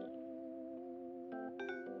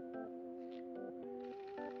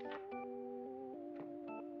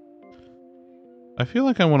 I feel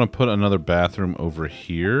like I want to put another bathroom over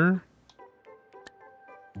here.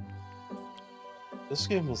 This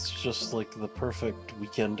game was just like the perfect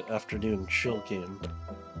weekend afternoon chill game.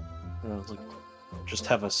 Like, just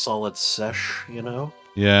have a solid sesh, you know?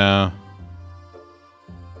 Yeah.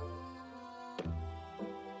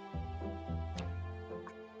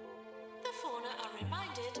 The fauna are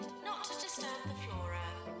reminded not to disturb the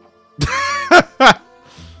flora.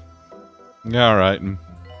 Yeah, all right.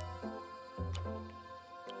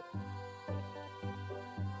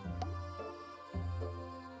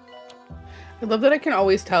 I love that I can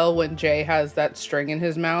always tell when Jay has that string in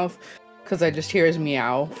his mouth because I just hear his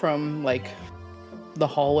meow from like the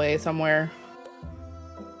hallway somewhere.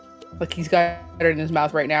 Like he's got it in his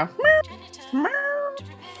mouth right now. Meow.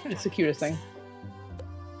 It's the cutest thing.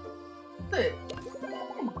 Good.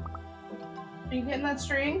 Are you getting that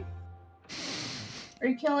string? Are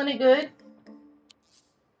you killing it good?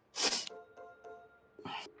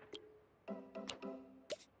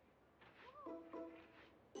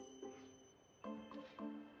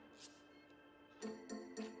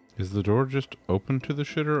 Is the door just open to the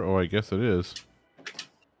shitter? Oh, I guess it is.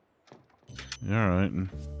 All right.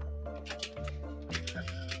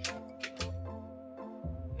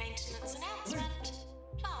 Maintenance announcement.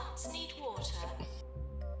 Plants need water.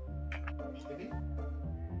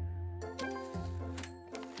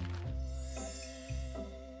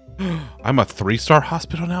 I'm a 3-star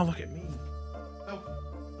hospital now. Look at me.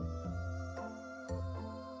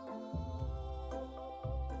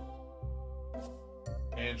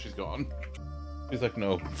 And she's gone. She's like,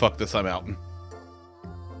 no, fuck this, I'm out.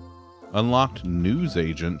 Unlocked news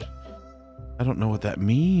agent. I don't know what that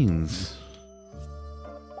means.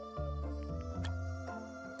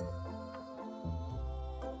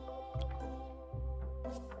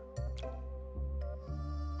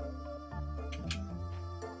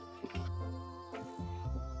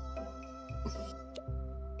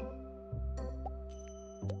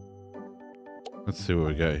 Let's see what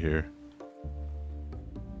we got here.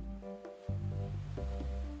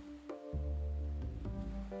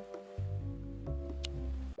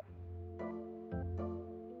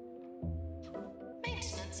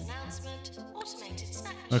 Maintenance announcement. Automated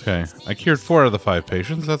snack Okay, machines I need cured 4 out of the 5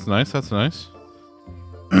 patients. That's nice, that's nice.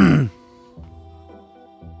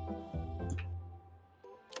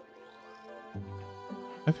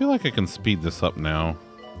 I feel like I can speed this up now.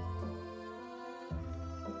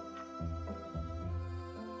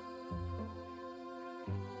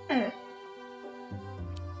 Do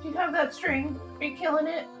you have that string? Are you killing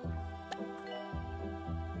it?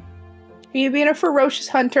 Are you being a ferocious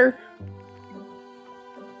hunter?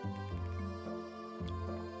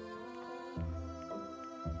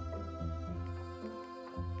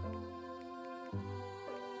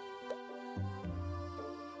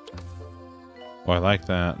 Oh, I like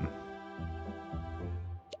that.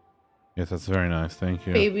 Yes, that's very nice. Thank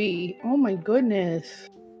you. Baby. Oh my goodness.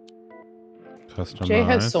 Customize. Jay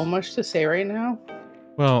has so much to say right now.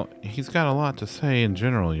 Well, he's got a lot to say in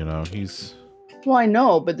general, you know. He's Well, I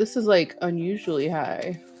know, but this is like unusually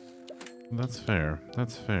high. That's fair.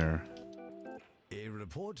 That's fair. A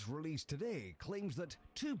report released today claims that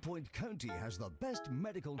 2 Point County has the best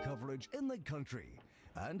medical coverage in the country.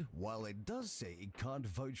 And while it does say it can't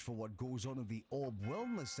vouch for what goes on in the Orb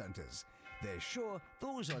Wellness Centers, they're sure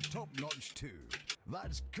those are top-notch too.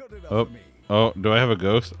 That's good enough for me. Oh, do I have a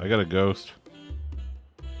ghost? I got a ghost.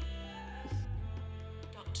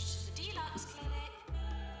 Doctor to the deluxe clinic.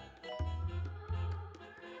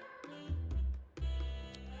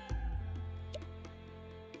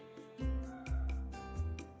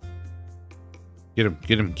 Get him,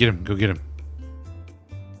 get him, get him, go get him.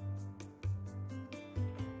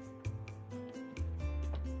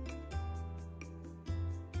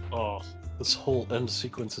 Oh, this whole end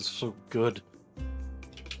sequence is so good.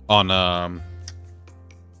 On,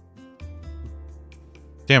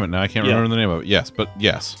 damn it, now I can't remember the name of it. Yes, but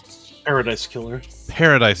yes. Paradise Killer.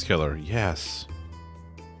 Paradise Killer, yes.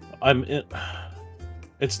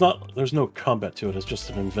 It's not, there's no combat to it, it's just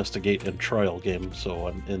an investigate and trial game, so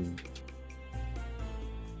I'm in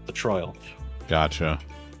the trial. Gotcha.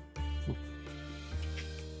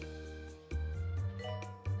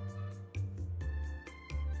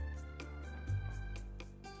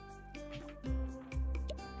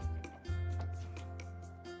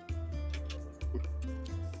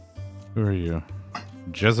 Who are you?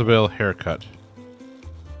 Jezebel Haircut.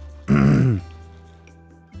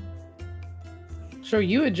 Show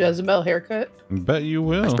you a Jezebel haircut? Bet you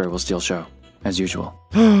will. Expert will still show, as usual.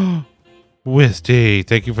 Wisty,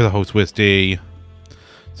 thank you for the host, Wisty.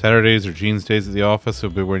 Saturdays are Jean's days at the office, so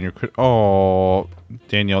be wearing your Oh,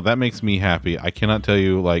 Danielle, that makes me happy. I cannot tell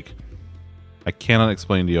you, like, I cannot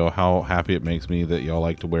explain to you how happy it makes me that y'all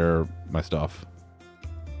like to wear my stuff.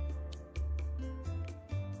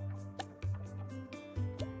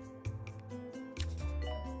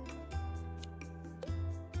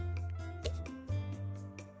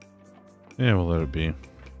 Yeah, we'll let it be.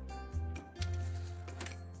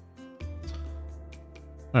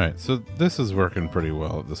 Alright, so this is working pretty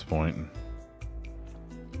well at this point.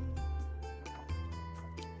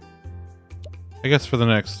 I guess for the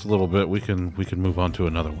next little bit we can move on to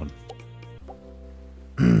another one.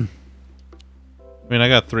 I mean, I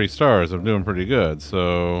got 3 stars. I'm doing pretty good,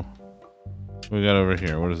 so what we got over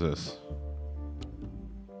here? What is this?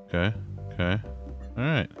 Okay, okay.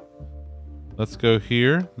 Alright. Let's go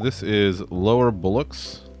here. This is Lower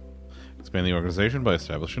Bullocks. Expand the organization by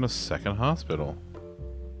establishing a second hospital.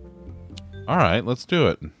 Alright, let's do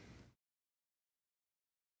it.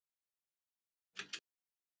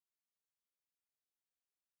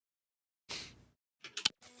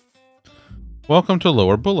 Welcome to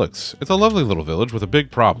Lower Bullocks. It's a lovely little village with a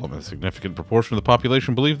big problem. A significant proportion of the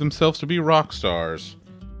population believe themselves to be rock stars.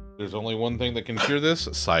 There's only one thing that can cure this: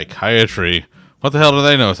 psychiatry. What the hell do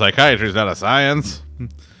they know? Psychiatry is not a science.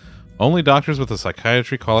 Only doctors with a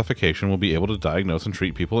psychiatry qualification will be able to diagnose and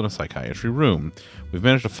treat people in a psychiatry room. We've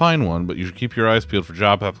managed to find one, but you should keep your eyes peeled for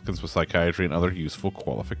job applicants with psychiatry and other useful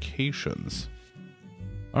qualifications.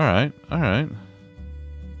 Alright, alright.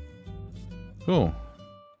 Cool.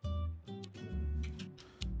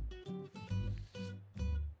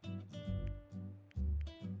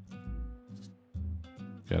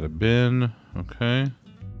 Got a bin, okay.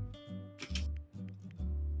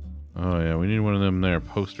 Oh yeah, we need one of them there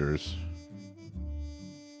posters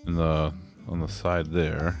in the on the side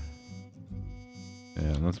there.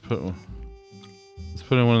 Yeah, let's put in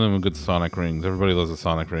one of them good Sonic rings. Everybody loves a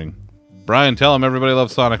Sonic ring. Brian, tell him everybody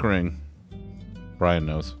loves Sonic ring. Brian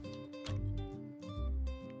knows.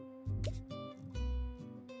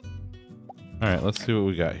 All right, let's see what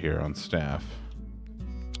we got here on staff.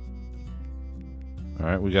 All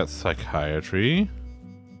right, we got psychiatry.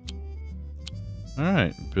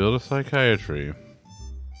 Alright, build a psychiatry.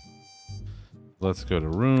 Let's go to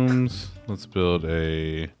rooms. Let's build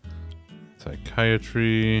a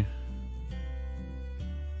psychiatry.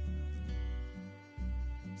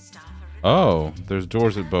 Oh, there's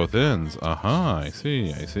doors at both ends. I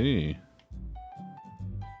see, I see.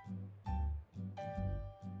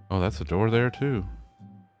 Oh, that's a door there too.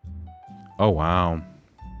 Oh, wow.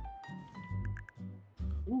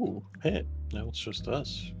 Ooh, hey, now it's just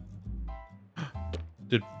us.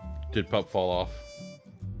 Did Pup fall off?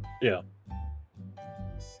 Yeah.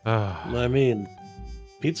 I mean,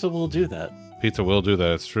 pizza will do that. Pizza will do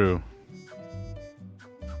that, it's true.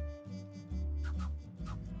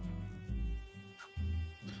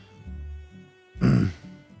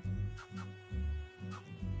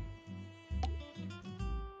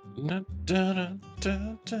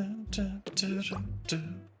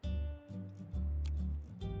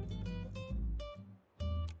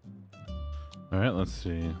 All right, let's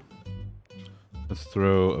see. Let's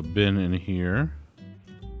throw a bin in here.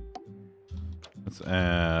 Let's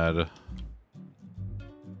add...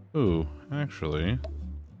 Ooh, actually...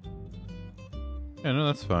 Yeah, no,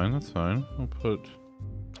 that's fine, that's fine. We'll put...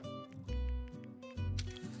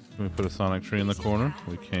 Can we put a sonic tree in the corner?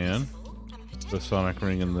 We can. Put a sonic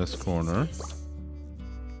ring in this corner.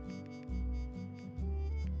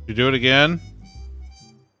 You do it again?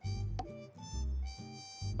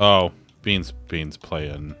 Oh, Bean's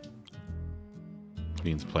playing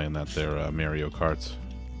that there Mario Karts.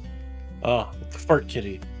 Ah, Fart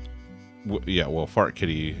Kitty. Yeah, well, Fart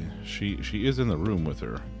Kitty, she is in the room with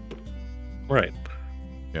her. Right.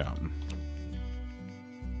 Yeah.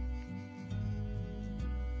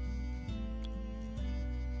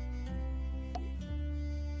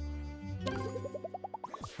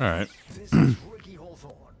 All right.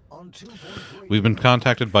 We've been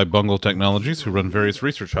contacted by Bungle Technologies, who run various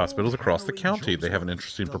research hospitals across the county. They have an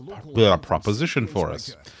interesting proposition for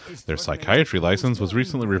us. Their psychiatry license was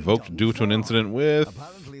recently revoked due to an incident with...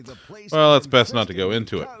 Well, it's best not to go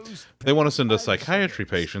into it. They want to send us psychiatry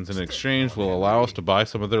patients, and in exchange will allow us to buy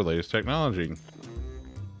some of their latest technology.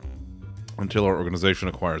 Until our organization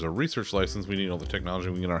acquires a research license, we need all the technology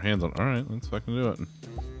we can get our hands on. Alright, let's fucking do it.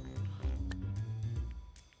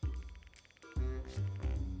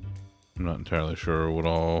 I'm not entirely sure what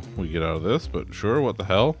all we get out of this, but sure, what the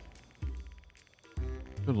hell?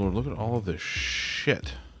 Good lord, look at all of this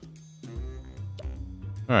shit.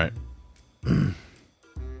 Alright. Doctor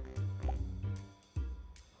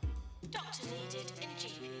needed in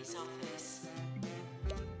GP's office.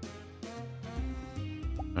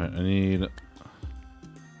 Alright, I need...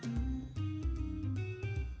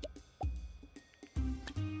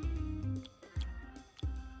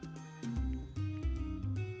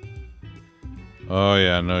 Oh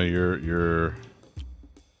yeah, no, you're...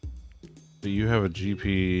 You have a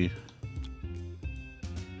GP...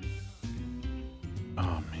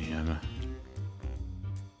 Oh man.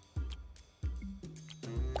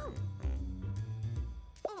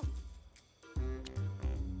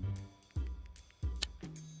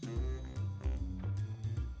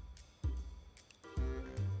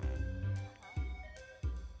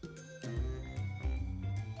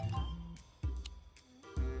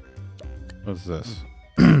 What's this?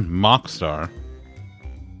 Mockstar.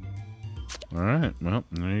 Alright, well,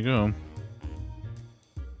 there you go.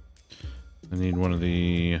 I need one of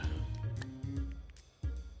the...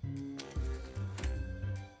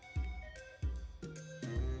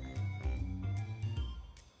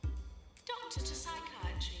 Doctor to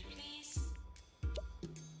psychiatry, please.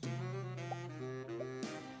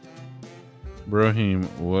 Brahim,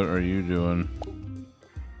 what are you doing?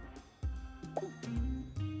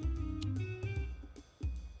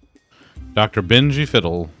 Dr. Benji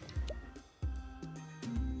Fiddle.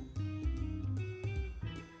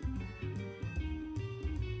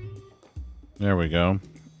 There we go.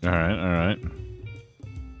 Alright, alright.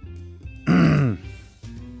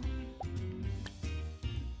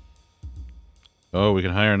 Oh, we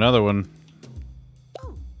can hire another one.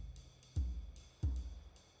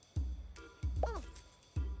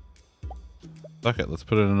 Fuck it, let's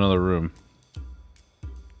put it in another room.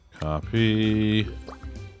 Copy.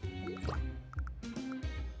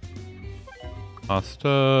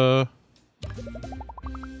 Pasta.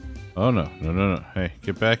 Oh no, no, no, no. Hey,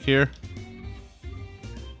 get back here.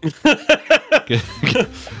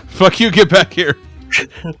 Fuck you, get back here.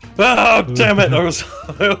 Oh, damn it.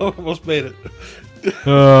 I almost made it.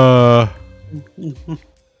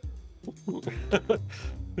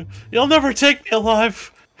 You'll never take me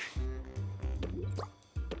alive.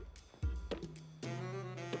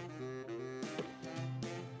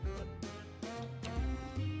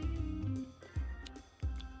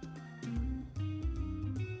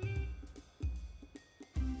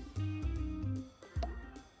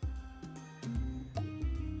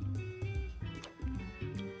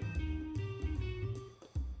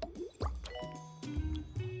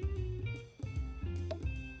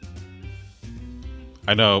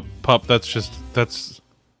 I know, pup. That's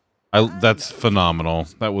phenomenal.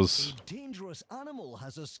 That was. A dangerous animal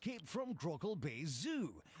has escaped from Grockle Bay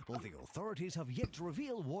Zoo. Well, the authorities have yet to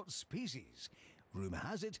reveal what species. Rumour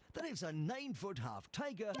has it that it's a 9-foot half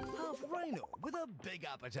tiger, half rhino with a big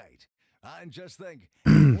appetite. And just think,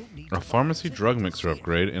 A pharmacy drug mixer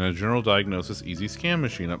upgrade and a general diagnosis easy scan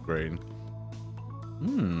machine upgrade.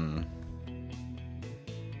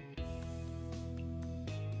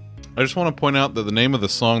 I just want to point out that the name of the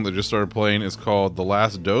song that just started playing is called The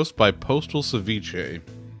Last Dose by Postal Ceviche.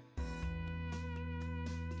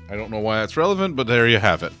 I don't know why that's relevant, but there you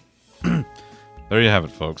have it. There you have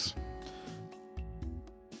it, folks.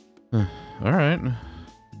 All right.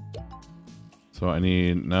 So I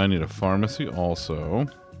need a pharmacy also.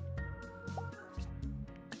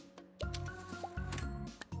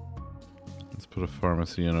 Let's put a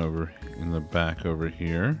pharmacy in the back over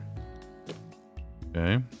here.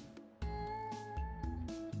 Okay.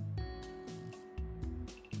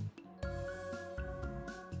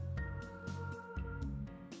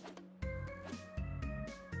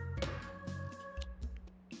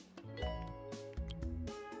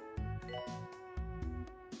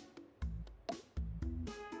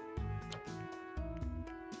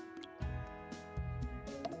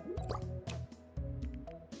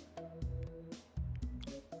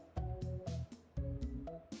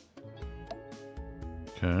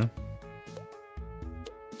 Okay.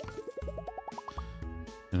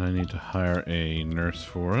 And I need to hire a nurse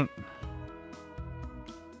for it.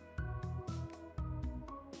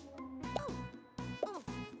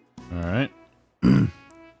 All right.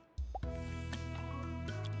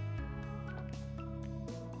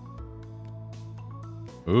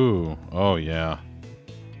 Ooh. Oh, yeah.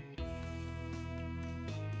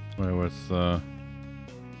 Wait, what's the...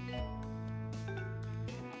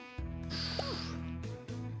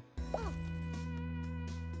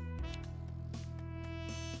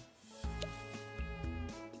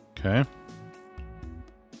 Okay.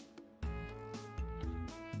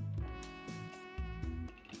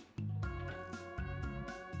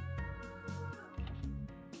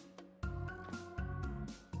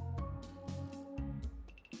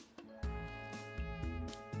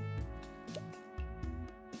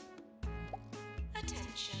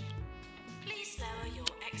 Attention. Please lower your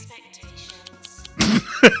expectations.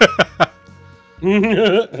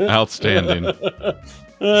 Outstanding.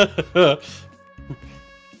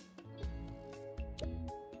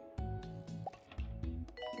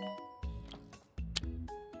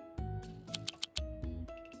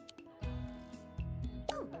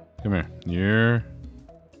 Come here.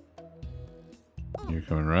 You're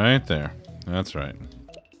coming right there. That's right.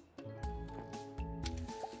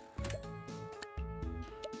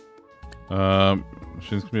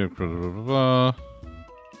 She's gonna be a blah, blah, blah, blah.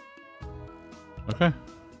 Okay,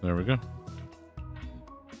 there we go.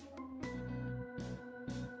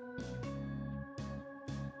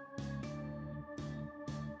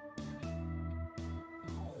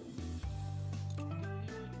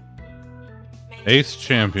 Ace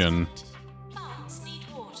champion. Plants need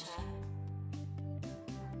water.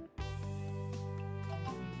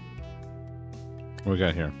 What we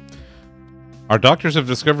got here? Our doctors have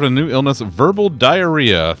discovered a new illness, verbal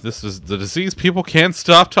diarrhea. This is the disease people can't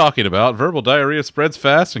stop talking about. Verbal diarrhea spreads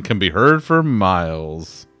fast and can be heard for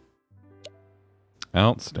miles.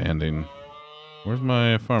 Outstanding. Where's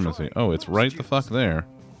my pharmacy? Oh, it's right the fuck there.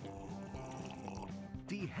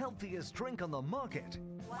 The healthiest drink on the market.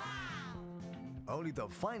 Only the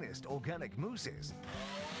finest organic mousses.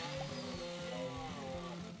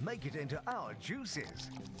 Make it into our juices.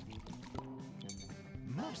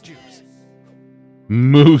 Moose juice.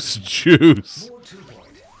 Moose juice. More 2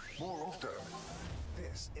 Point. More often.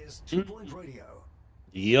 This is 2 Point Radio.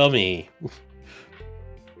 Yummy.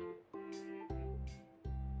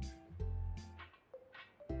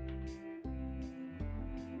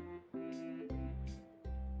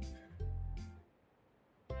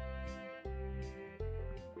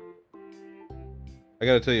 I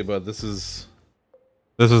gotta tell you, bud, this is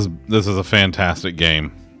a fantastic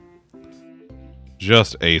game.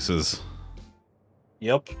 Just aces.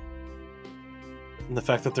 Yep. And the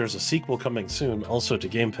fact that there's a sequel coming soon, also to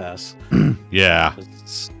Game Pass, Yeah.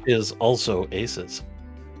 is also aces.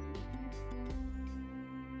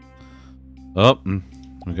 Oh,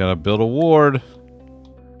 we gotta build a ward.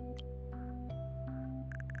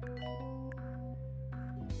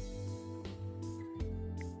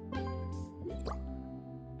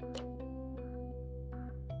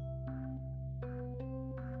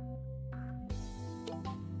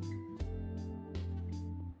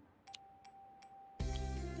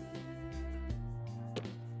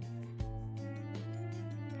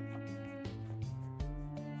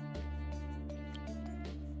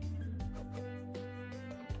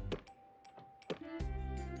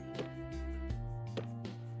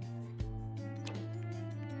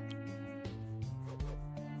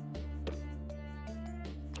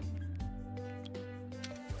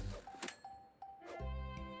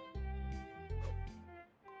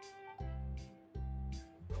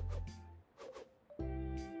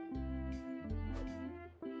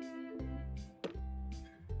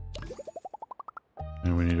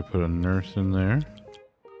 And we need to put a nurse in there.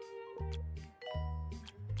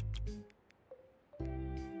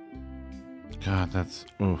 God, that's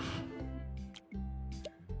oof.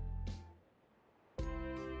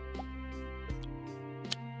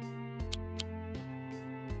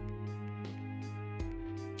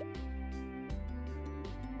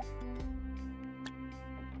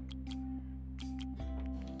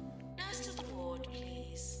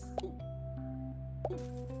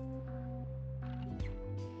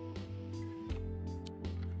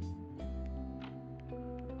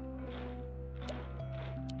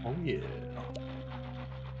 Oh yeah.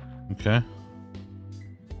 Okay.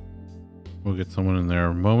 We'll get someone in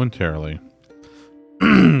there momentarily.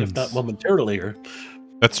 If not momentarily, or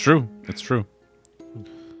That's true. It's true.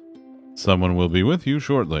 Someone will be with you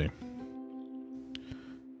shortly.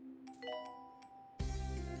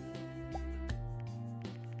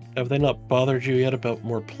 have they not bothered you yet about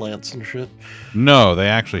more plants and shit? No, they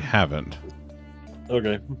actually haven't.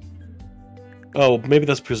 Okay. Oh, maybe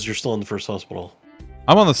that's because you're still in the first hospital.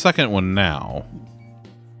 I'm on the second one now.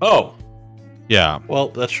 Oh. Yeah. Well,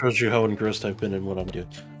 that shows you how engrossed I've been in what I'm doing.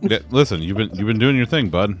 Yeah, listen, you've been doing your thing,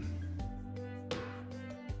 bud.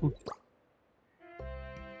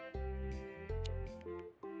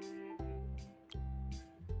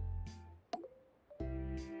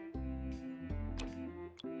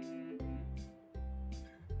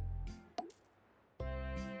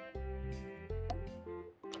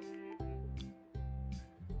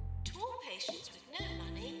 To all patients with no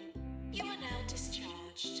money, you are now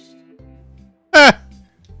discharged.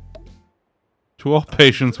 To all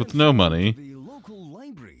patients with no money. The local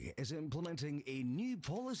library is implementing a new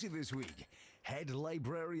policy this week. Head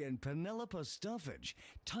librarian Penelope Staffage,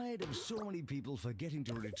 tired of so many people forgetting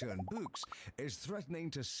to return books, is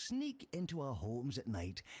threatening to sneak into our homes at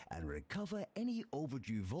night and recover any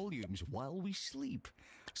overdue volumes while we sleep.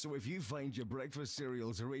 So if you find your breakfast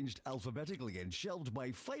cereals arranged alphabetically and shelved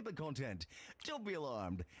by fiber content, don't be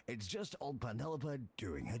alarmed. It's just old Penelope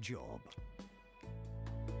doing her job.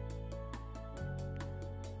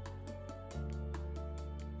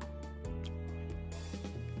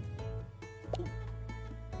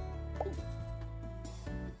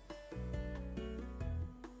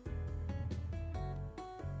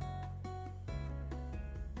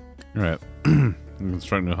 All right.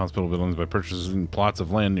 Construct new hospital buildings by purchasing plots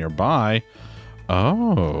of land nearby.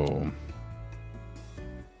 Oh.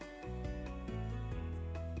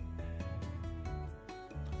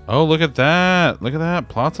 Oh, look at that. Look at that.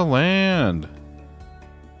 Plots of land.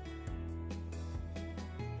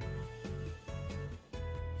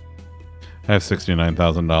 I have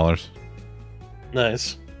 $69,000.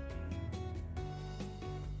 Nice.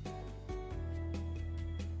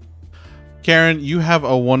 Karen, you have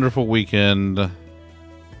a wonderful weekend.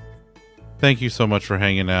 Thank you so much for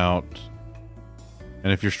hanging out.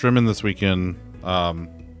 And if you're streaming this weekend,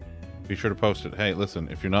 be sure to post it. Hey, listen,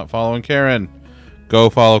 if you're not following Karen, go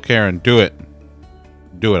follow Karen. Do it.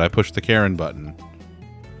 Do it. I pushed the Karen button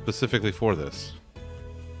specifically for this.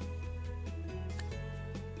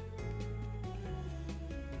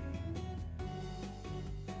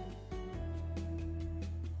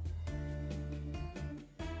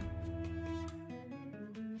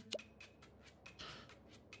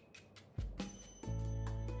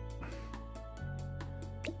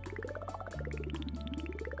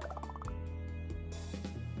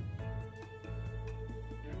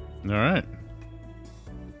 All right.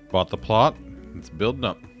 Bought the plot. It's building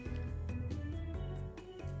up.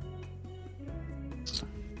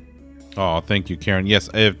 Oh, thank you, Karen. Yes,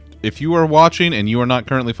 if you are watching and you are not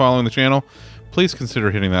currently following the channel, please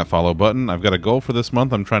consider hitting that follow button. I've got a goal for this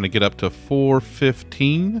month. I'm trying to get up to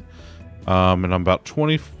 415, and I'm about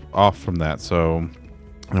 20 off from that. So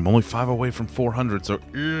I'm only 5 away from 400. So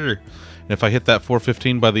and if I hit that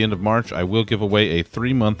 415 by the end of March, I will give away a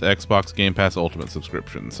 3-month Xbox Game Pass Ultimate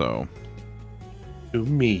subscription. So to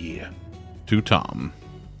me, to Tom,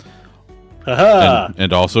 haha,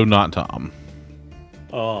 and also not Tom.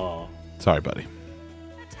 Oh, sorry, buddy.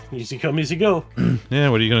 Easy come, easy go. Yeah,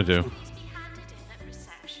 what are you gonna do?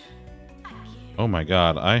 Oh my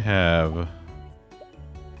God, I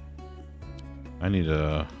need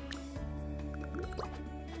a.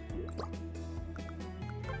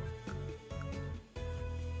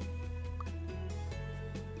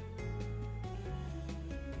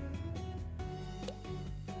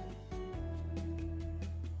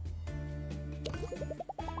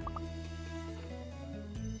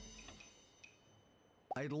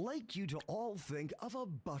 I'd like you to all think of a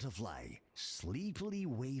butterfly sleepily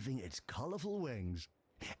waving its colorful wings.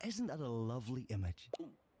 Isn't that a lovely image?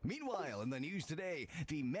 Meanwhile, in the news today,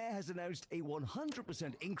 the mayor has announced a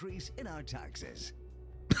 100% increase in our taxes.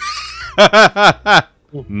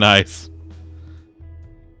 Nice.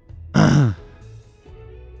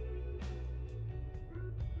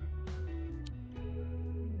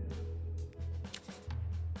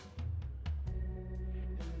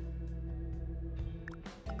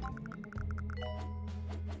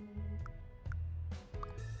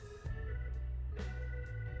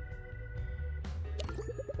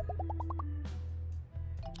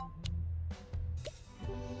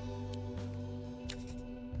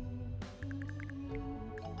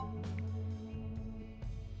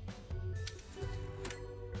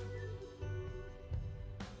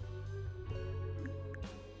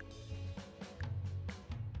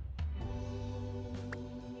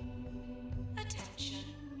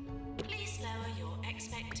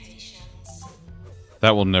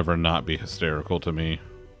 That will never not be hysterical to me.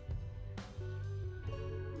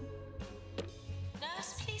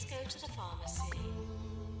 Nurse, please go to the pharmacy.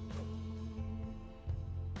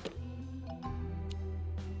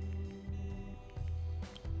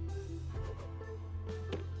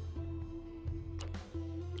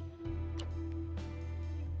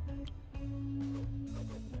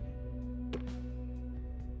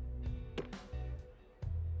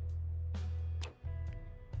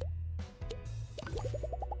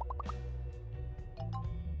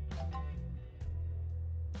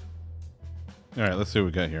 Alright, let's see what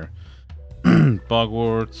we got here.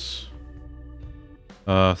 Bogwarts.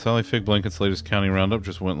 Sally Fig Blanket's latest county roundup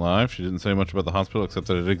just went live. She didn't say much about the hospital except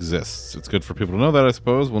that it exists. It's good for people to know that, I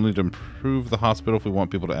suppose. We'll need to improve the hospital if we want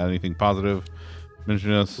people to add anything positive.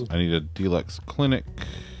 Mention us. I need a deluxe clinic.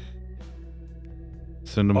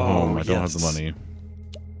 Send them home. I don't have the money.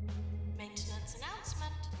 Maintenance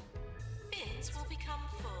announcement. Bins will become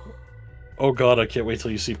full. Oh god, I can't wait till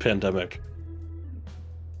you see Pandemic.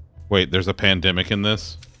 Wait, there's a pandemic in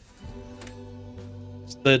this?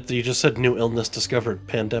 That you just said new illness discovered.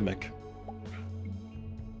 Pandemic.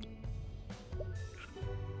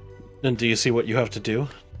 And do you see what you have to do?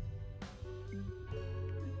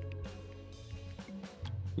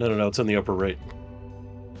 No, it's in the upper right.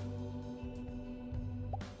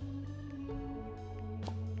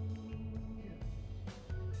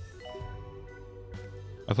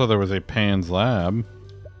 I thought there was a Pan's Lab.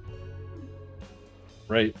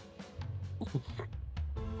 Right.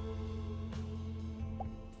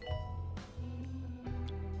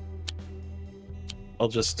 I'll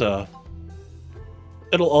just, it'll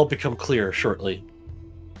all become clear shortly.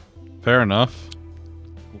 Fair enough.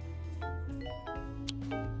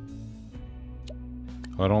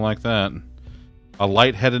 Oh, I don't like that. A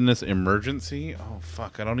lightheadedness emergency? Oh,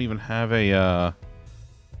 fuck. I don't even have a,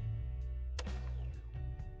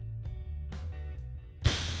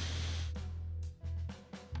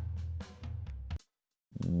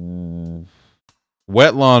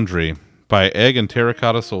 Wet Laundry by Egg and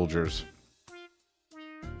Terracotta Soldiers.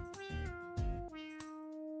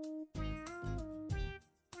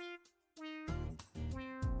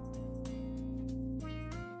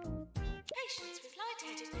 Patients with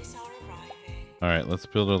lightheadedness are arriving. Alright, let's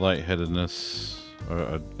build a lightheadedness.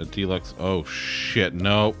 A deluxe. Oh, shit.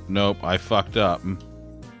 Nope. I fucked up.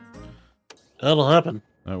 That'll happen.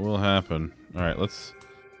 That will happen. Alright, let's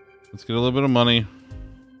get a little bit of money.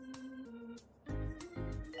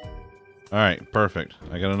 Alright, perfect.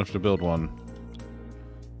 I got enough to build one.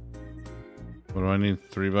 What do I need?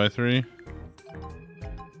 3x3?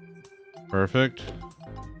 Perfect.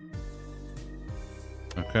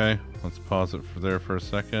 Okay, let's pause it there for a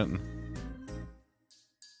second.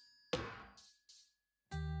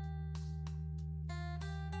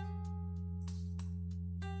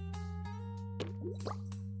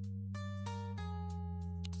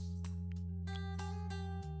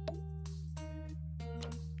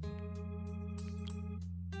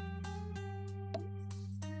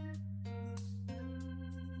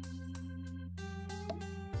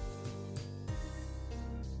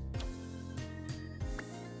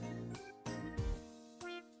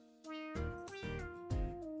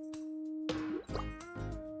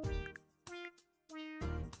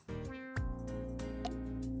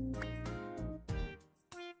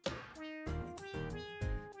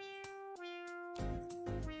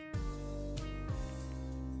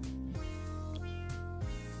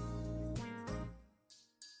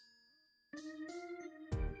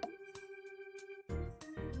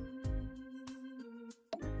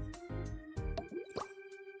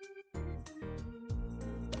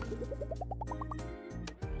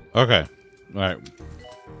 Okay. Alright.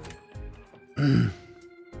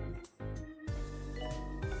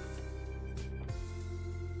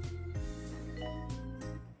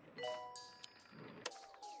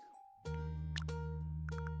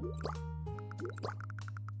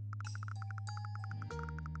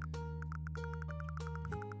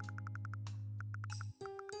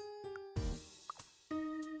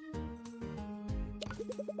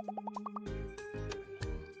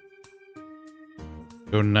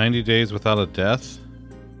 Go 90 days without a death?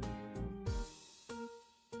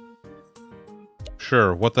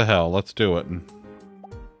 Sure, what the hell? Let's do it.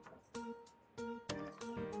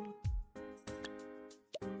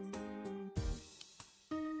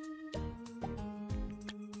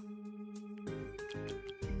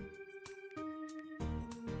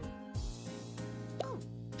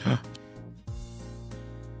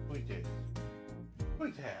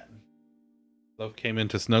 Love came in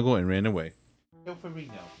to snuggle and ran away. Go for me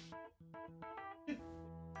now.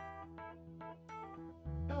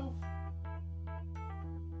 Go.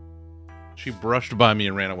 She brushed by me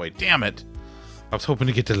and ran away. Damn it! I was hoping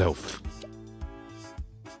to get to loaf.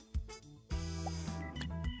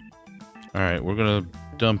 Alright, we're gonna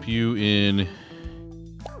dump you in...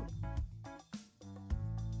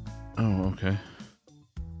 Oh, okay.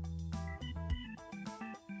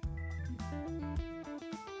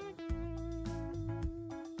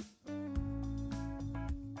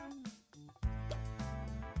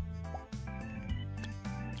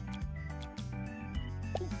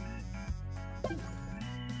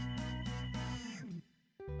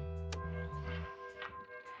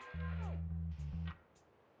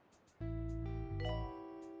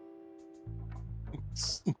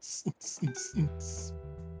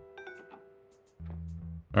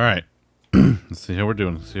 All right. Let's see how we're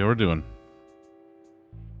doing. Let's see how we're doing.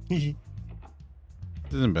 This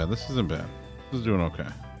isn't bad. This isn't bad. This is doing okay.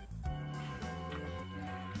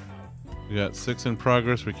 We got 6 in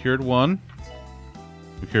progress. We cured 1.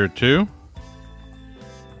 We cured 2.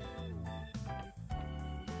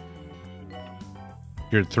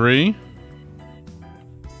 Cured 3.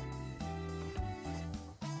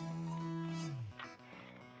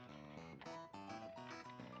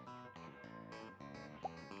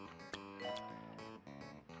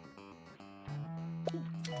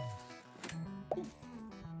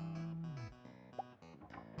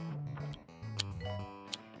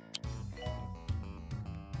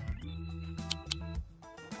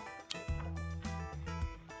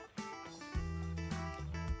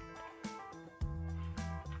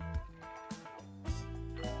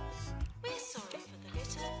 We're sorry for the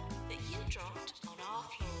litter that you dropped on our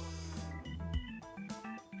floor.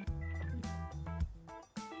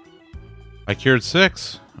 I cured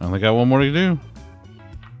 6. I only got 1 more to do.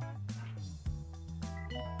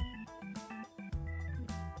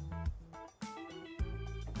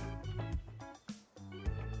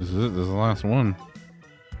 This is it. This is the last one.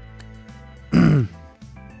 You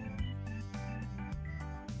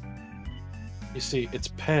see, it's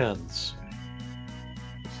pans.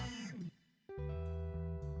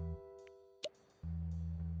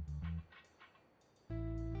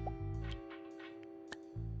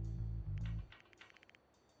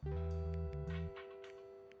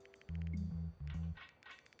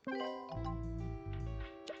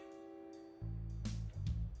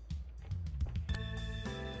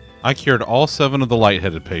 I cured all 7 of the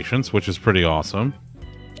lightheaded patients, which is pretty awesome.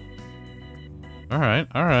 All right,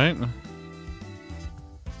 all right. We're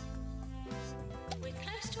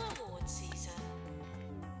close to award season.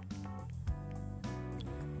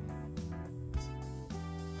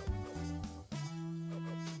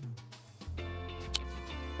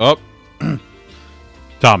 Oh.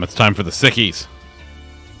 Tom, it's time for the sickies.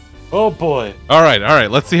 Oh boy. All right, all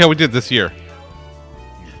right. Let's see how we did this year.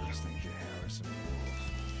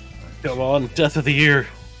 Come on, death of the year.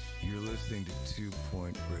 You're listening to 2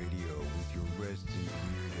 Point Radio with your resident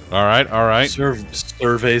weirdo. All right, all right.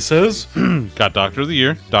 Survey says. Got Doctor of the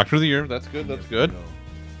Year. Doctor of the Year. That's good. That's good.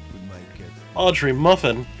 Audrey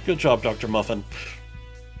Muffin. Good job, Dr. Muffin.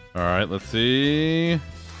 All right, let's see.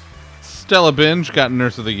 Stella Binge got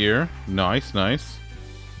Nurse of the Year. Nice, nice.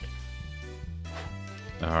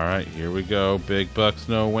 All right, here we go. Big bucks,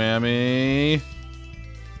 no whammy.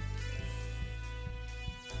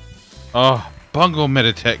 Oh, Bungo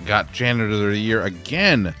Meditech got Janitor of the Year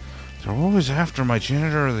again. They're always after my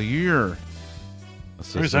Janitor of the Year.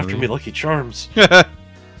 Who's after me, Lucky Charms?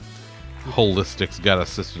 Holistics got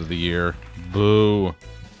Assistant of the Year. Boo.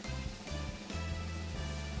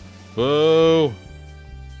 Boo.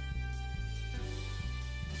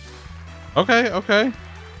 Okay, okay.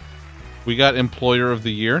 We got Employer of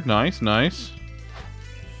the Year. Nice, nice.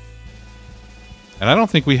 And I don't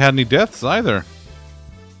think we had any deaths either.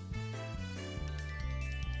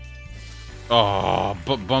 Oh,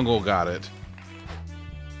 but Bungle got it.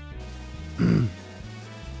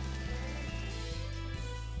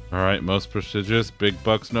 All right, most prestigious, big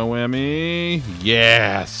bucks, no whammy.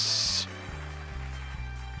 Yes.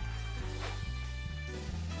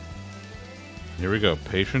 Here we go.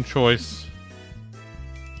 Patient choice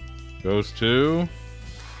goes to.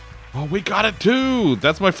 Oh, we got it too.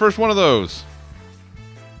 That's my first one of those.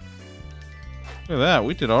 Look at that.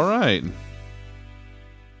 We did all right.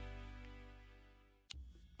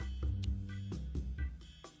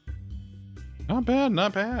 Not bad,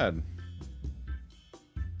 not bad.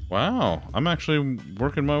 Wow, I'm actually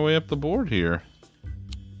working my way up the board here.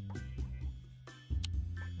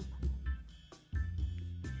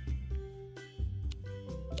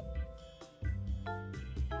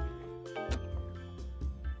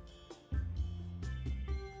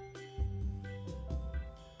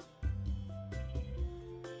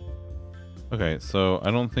 Okay, so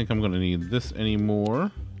I don't think I'm going to need this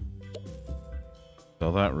anymore.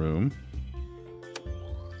 Sell that room.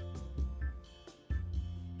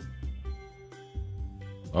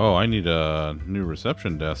 Oh, I need a new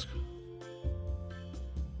reception desk.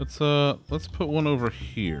 Let's put one over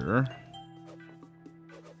here.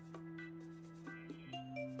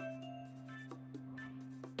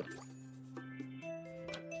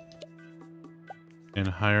 And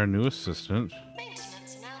hire a new assistant.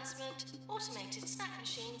 Maintenance announcement. Automated snack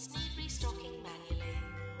machines need restocking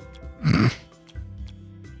manually.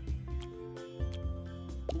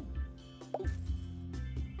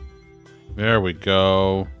 There we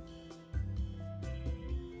go.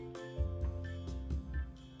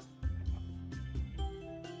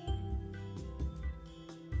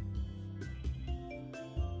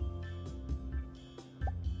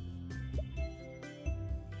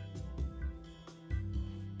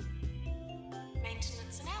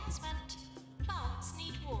 Maintenance announcement. Plants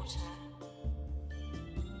need water.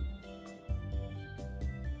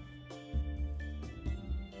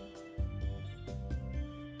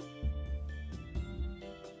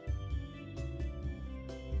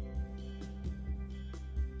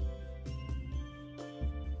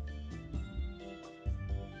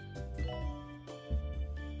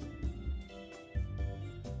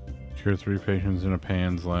 Cure 3 patients in a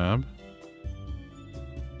PANS lab.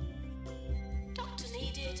 Doctor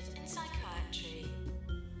needed in psychiatry.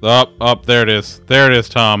 Up, there it is. There it is,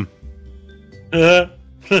 Tom.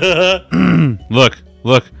 Look,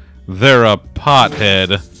 they're a pothead.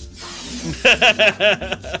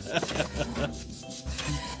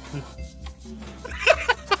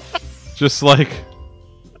 Just like...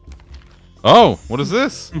 Oh, what is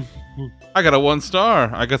this? I got a 1 star.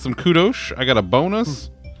 I got some kudos. I got a bonus.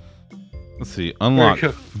 Let's see. Unlock.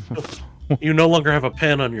 You no longer have a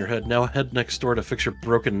pan on your head. Now head next door to fix your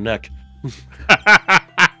broken neck.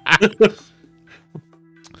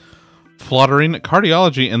 Fluttering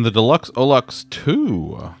cardiology in the Deluxe Olux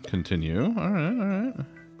 2. Continue. Alright, alright.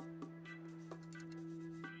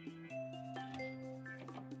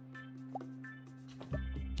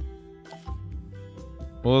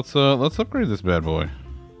 Well, let's upgrade this bad boy.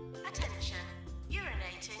 Attention.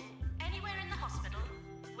 Urinating anywhere in the hospital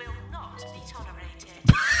will not be tolerated.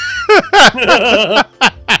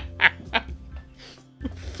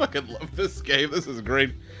 Fucking love this game. This is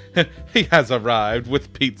great. He has arrived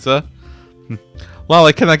with pizza.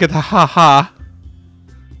 Lolly, can I get a ha-ha?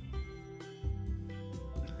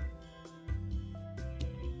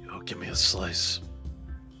 Oh, give me a slice.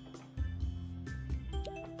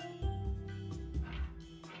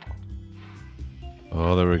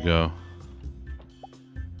 Oh, there we go.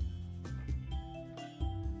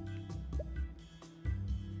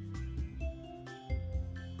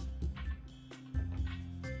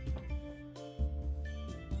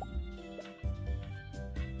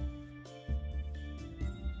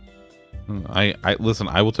 I listen,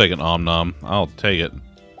 I will take an om nom. I'll take it.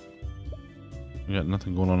 We got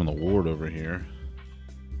nothing going on in the ward over here.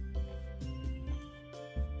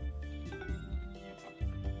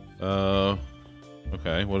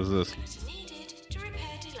 Okay, what is this?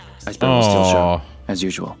 I bet we'll still show, as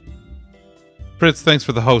usual. Fritz, thanks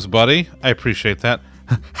for the host, buddy. I appreciate that.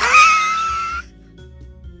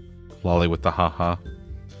 Lolly with the haha.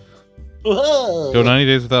 Go 90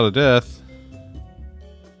 days without a death.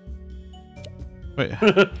 Wait,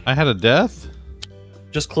 I had a death?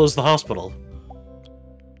 Just close the hospital.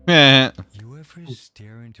 Yeah. You ever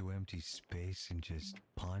stare into empty space and just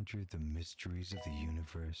ponder the mysteries of the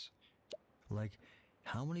universe? Like,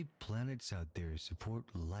 how many planets out there support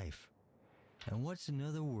life? And what's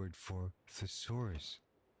another word for thesaurus?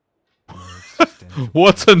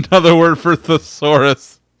 What's another word for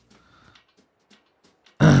thesaurus?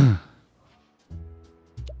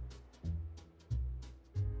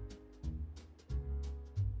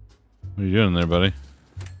 What are you doing there, buddy?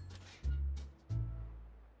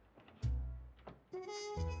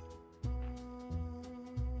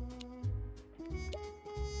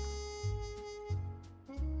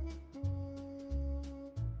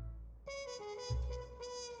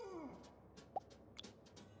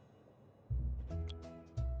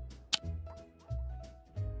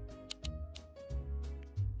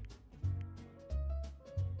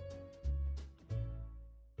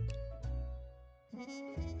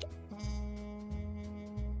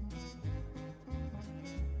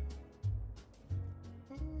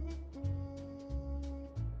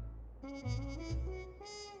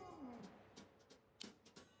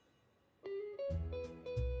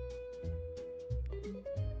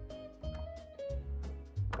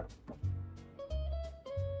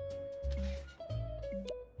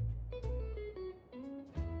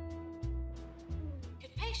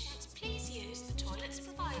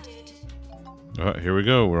 Here we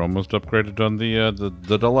go. We're almost upgraded on the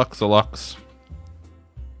deluxe.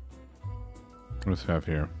 What do we have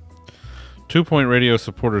here? 2-Point Radio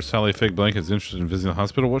supporter Sally Fig Blank is interested in visiting the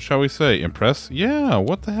hospital. What shall we say? Impress? Yeah,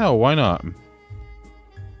 what the hell? Why not?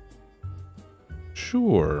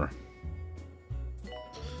 Sure.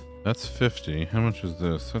 That's 50. How much is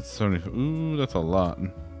this? That's 70. Ooh, that's a lot.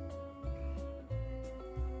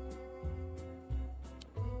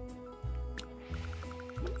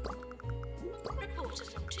 Reporter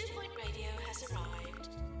from 2-Point Radio has arrived.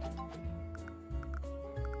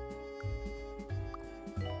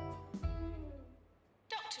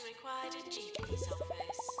 Doctor required at GP's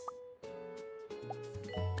office.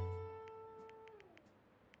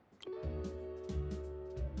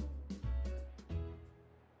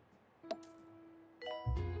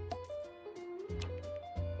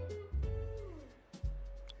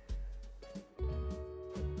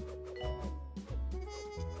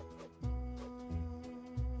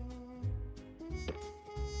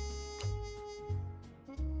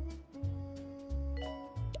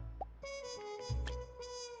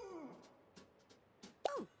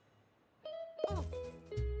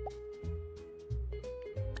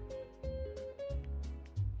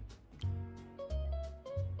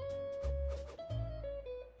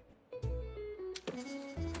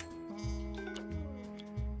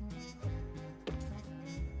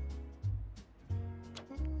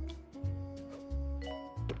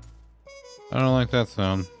 I don't like that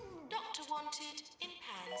sound. Doctor wanted in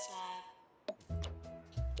Pan's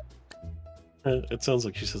lab. It sounds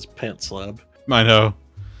like she says pants lab. I know.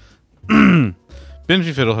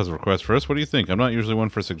 Benji Fiddle has a request for us. What do you think? I'm not usually one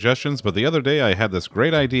for suggestions, but the other day I had this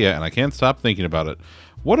great idea and I can't stop thinking about it.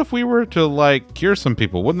 What if we were to, like, cure some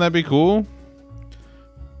people? Wouldn't that be cool?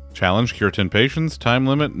 Challenge, cure 10 patients, time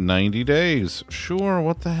limit 90 days. Sure,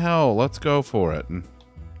 what the hell? Let's go for it.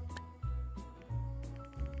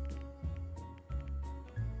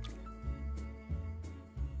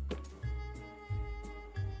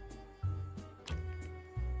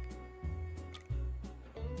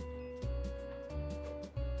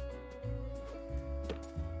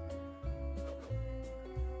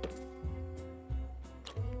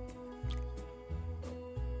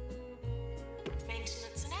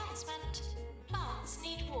 Maintenance announcement. Plants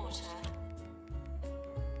need water.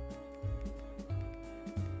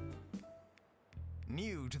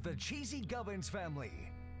 New to the Cheesy Gubbins family.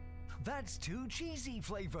 That's too cheesy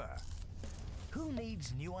flavor. Who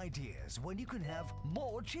needs new ideas when you can have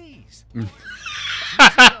more cheese? Cheesy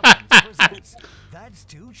Gubbins presents That's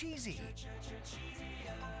Too Cheesy.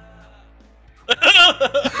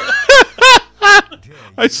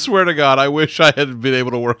 I swear to God, I wish I had been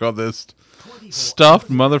able to work on this. Stuffed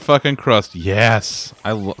motherfucking crust. Yes.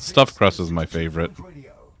 Stuffed crust is my favorite.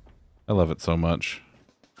 I love it so much.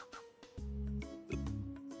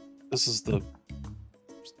 This is the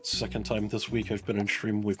second time this week I've been in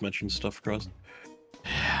stream we've mentioned stuffed crust.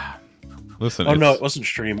 Yeah. Listen. Oh no, it wasn't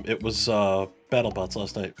stream. It was BattleBots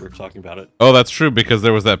last night. We were talking about it. Oh, that's true because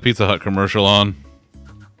there was that Pizza Hut commercial on.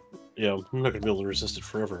 Yeah, I'm not gonna be able to resist it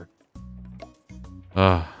forever.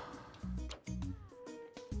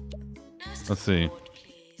 Let's see.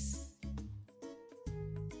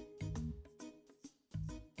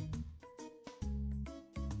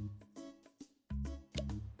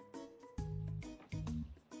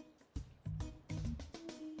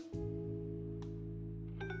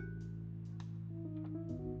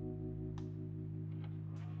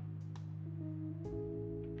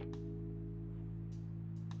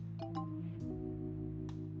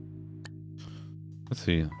 Let's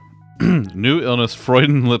see. New illness,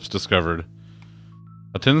 Freudian lips discovered.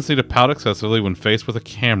 A tendency to pout excessively when faced with a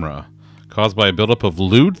camera, caused by a buildup of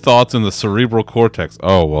lewd thoughts in the cerebral cortex.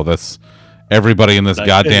 Oh, well, that's... Everybody in this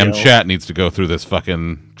goddamn chat needs to go through this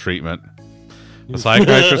fucking treatment. A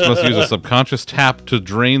psychiatrist must use a subconscious tap to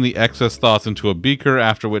drain the excess thoughts into a beaker,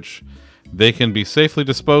 after which they can be safely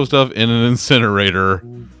disposed of in an incinerator.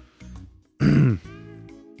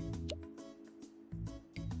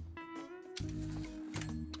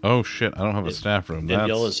 Oh shit, I don't have a staff room.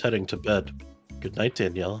 Danielle is heading to bed. Good night,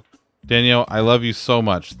 Danielle. Danielle, I love you so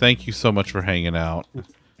much. Thank you so much for hanging out.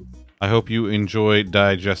 I hope you enjoy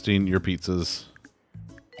digesting your pizzas.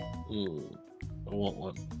 I want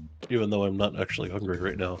one. Even though I'm not actually hungry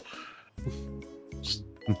right now.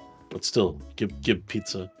 But still, give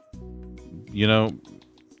pizza. You know,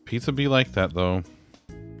 pizza be like that, though.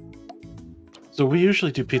 So we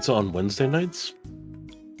usually do pizza on Wednesday nights.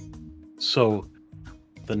 So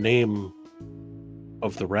the name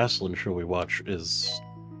of the wrestling show we watch is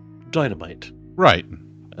Dynamite. Right.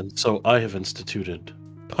 And so I have instituted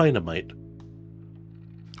Pinemite.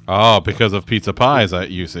 Oh, because of pizza pies,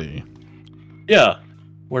 you see. Yeah,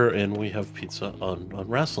 wherein we have pizza on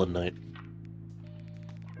wrestling night.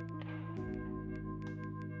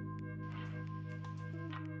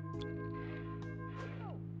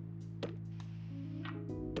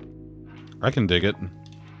 I can dig it.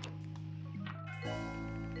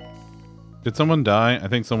 Did someone die? I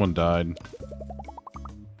think someone died.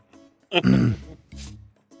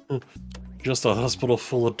 Just a hospital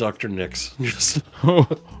full of Dr. Nicks. Just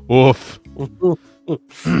Oof.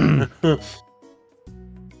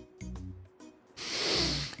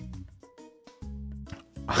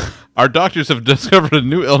 Our doctors have discovered a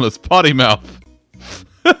new illness, potty mouth.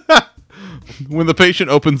 When the patient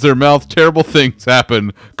opens their mouth, terrible things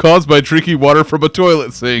happen, caused by drinking water from a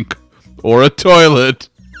toilet sink. Or a toilet.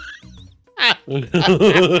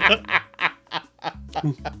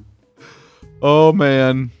 Oh,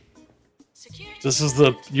 man. This is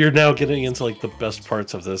you're now getting into like the best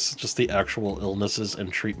parts of this, just the actual illnesses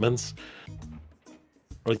and treatments.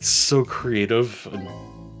 Like so creative and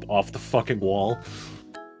off the fucking wall.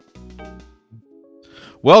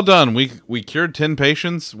 Well done. We cured 10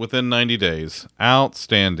 patients within 90 days.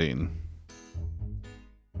 Outstanding.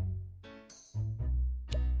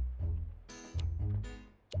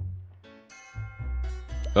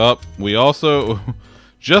 We also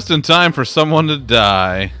just in time for someone to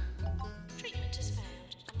die.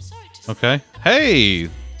 Okay. Hey!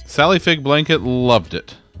 Sally Fig Blanket loved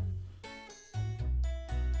it.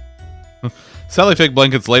 Sally Fig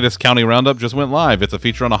Blanket's latest county roundup just went live. It's a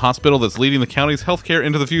feature on a hospital that's leading the county's healthcare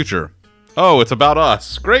into the future. Oh, it's about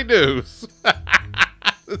us. Great news!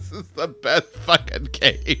 This is the best fucking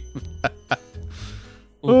game.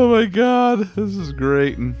 Oh my god, this is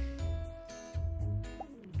great.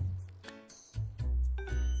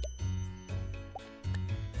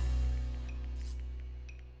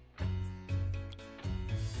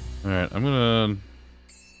 Alright, I'm gonna...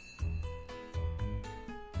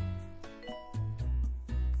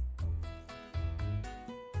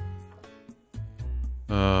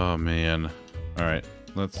 Oh, man. Alright,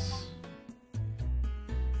 let's...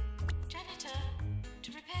 Janitor,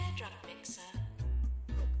 to repair drug mixer.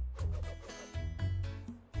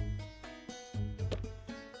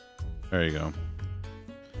 There you go.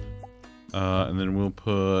 And then we'll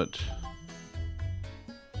put...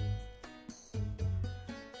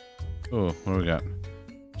 Oh, what do we got?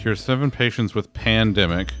 Cure 7 patients with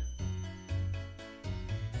pandemic.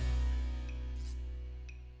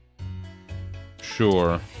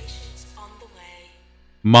 Sure.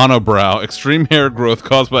 Monobrow. Extreme hair growth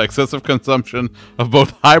caused by excessive consumption of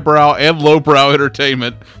both highbrow and lowbrow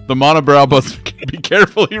entertainment. The monobrow must be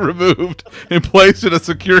carefully removed and placed in a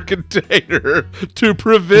secure container to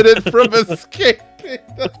prevent it from escaping.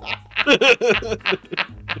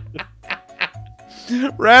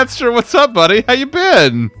 Radster, what's up, buddy? How you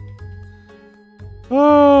been?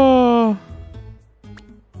 Oh.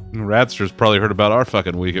 Radster's probably heard about our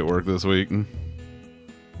fucking week at work this week.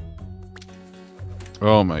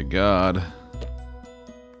 Oh my god.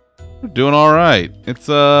 We're doing alright. It's,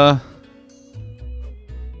 it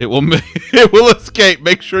will it will escape.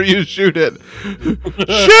 Make sure you shoot it.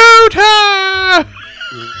 Shoot her!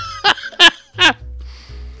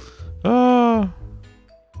 Oh.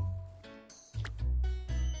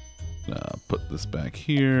 Put this back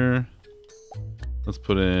here. Let's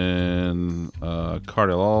put in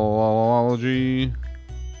cardiology.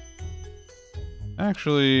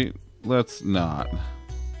 Actually, let's not.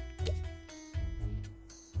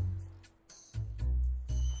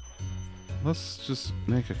 Let's just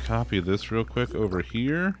make a copy of this real quick over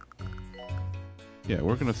here. Yeah,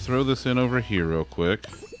 we're gonna throw this in over here real quick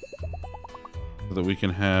so that we can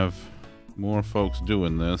have more folks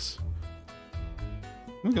doing this.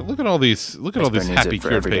 Look at all these happy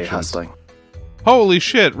cured patients. Hustling. Holy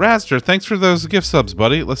shit, Raster, thanks for those gift subs,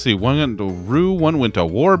 buddy. Let's see, one went to Rue, one went to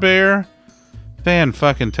Warbear.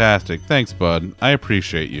 Fan-fucking-tastic. Thanks, bud. I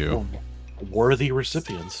appreciate you. Worthy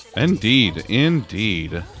recipients. Indeed,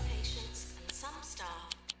 indeed.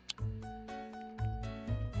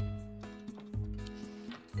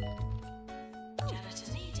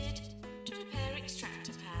 Janitor needed to repair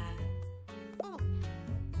extractor pan.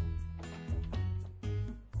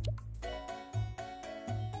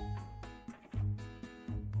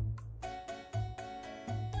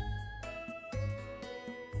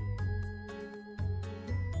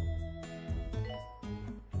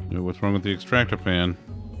 What's wrong with the extractor pan?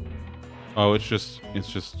 Oh, it's just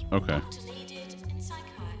okay.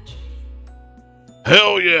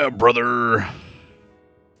 Hell yeah, brother!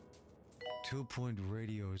 2 Point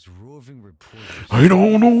Radio's roving reporters. I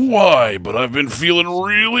don't know why, but I've been feeling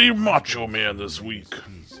really Macho Man this week.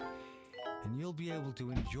 And you'll be able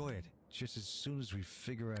to enjoy it just as soon as we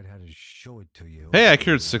figure out how to show it to you. Hey, I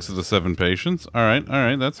cured 6 of the 7 patients. All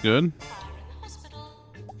right, that's good.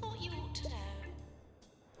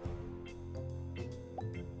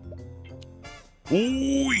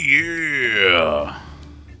 Oh, yeah.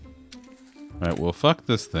 All right, well, fuck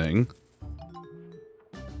this thing.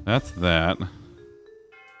 That's that.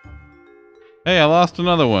 Hey, I lost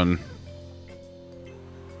another one.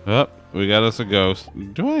 Oh, we got us a ghost.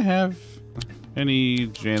 Do I have any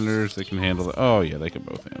janitors that can handle that? Oh, yeah, they can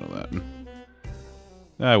both handle that.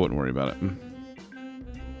 I wouldn't worry about it.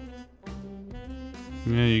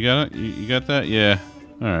 Yeah, you got it? You got that? Yeah.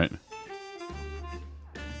 All right.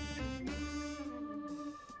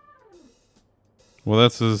 Well,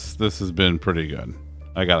 this has been pretty good.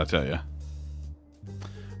 I gotta tell you.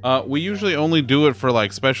 We usually only do it for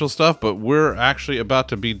like special stuff, but we're actually about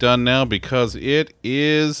to be done now because it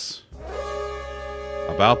is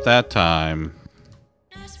about that time.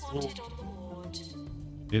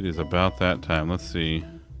 It is about that time. Let's see.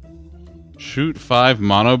 Shoot 5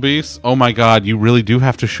 mono beasts. Oh my god, you really do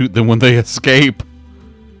have to shoot them when they escape.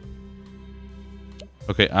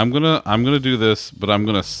 Okay, I'm gonna do this, but I'm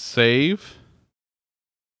gonna save.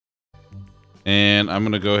 And I'm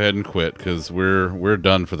gonna go ahead and quit because we're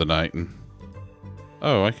done for the night.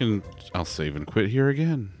 Oh, I'll save and quit here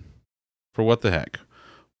again. For what the heck?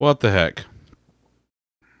 What the heck?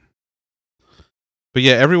 But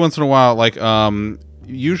yeah, every once in a while, like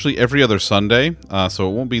usually every other Sunday. So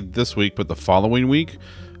it won't be this week, but the following week,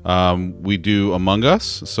 we do Among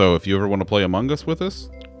Us. So if you ever want to play Among Us with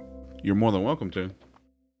us, you're more than welcome to.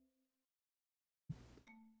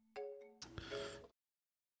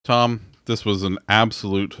 Tom, this was an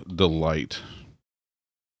absolute delight.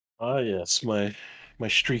 Ah, yes, my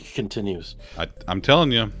streak continues. I'm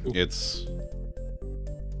telling you, it's.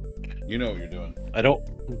 You know what you're doing. I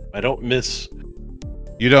don't miss.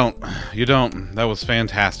 You don't. That was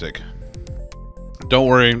fantastic. Don't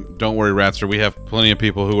worry, Ratster. We have plenty of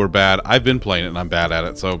people who are bad. I've been playing it and I'm bad at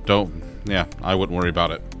it, so don't. Yeah, I wouldn't worry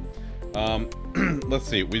about it. Let's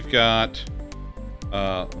see. We've got.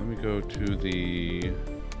 Let me go to the.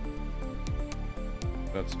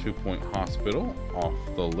 That's 2 Point Hospital off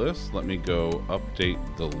the list. Let me go update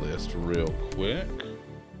the list real quick.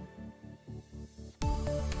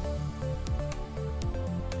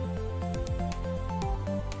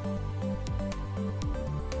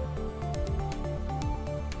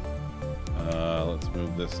 Let's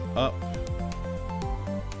move this up.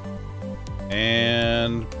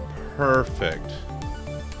 And perfect.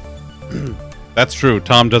 That's true.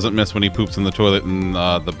 Tom doesn't miss when he poops in the toilet in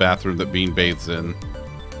the bathroom that Bean bathes in.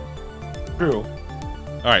 True.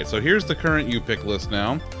 Alright, so here's the current U-Pick list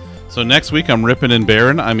now. So next week I'm ripping and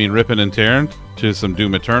tearing to some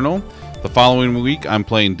Doom Eternal. The following week I'm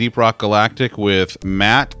playing Deep Rock Galactic with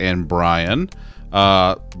Matt and Brian.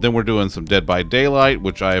 Then we're doing some Dead by Daylight,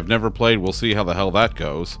 which I have never played. We'll see how the hell that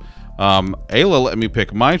goes. Ayla let me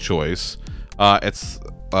pick my choice.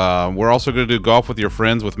 We're also going to do Golf with Your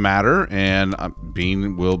Friends with Matter, and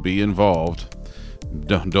Bean will be involved.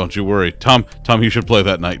 Don't you worry. Tom, you should play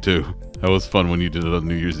that night too. That was fun when you did it on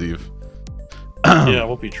New Year's Eve. Yeah, I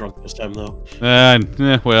won't be drunk this time though.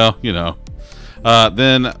 Well, you know.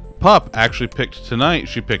 Then Pup actually picked tonight.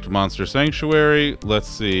 She picked Monster Sanctuary. Let's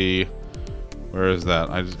see. Where is that?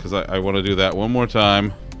 Because I want to do that one more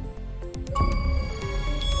time.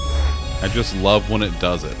 I just love when it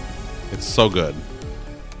does it. It's so good.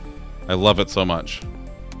 I love it so much.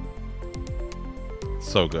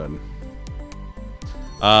 So good.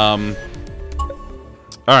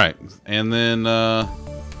 Alright, and then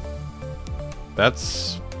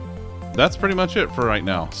that's pretty much it for right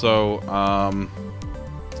now. So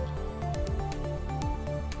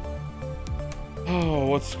oh,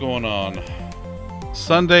 what's going on?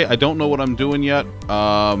 Sunday, I don't know what I'm doing yet.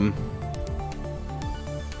 Oh,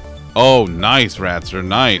 nice, Ratzer,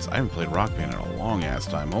 nice. I haven't played Rock Band in a long ass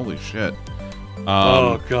time. Holy shit.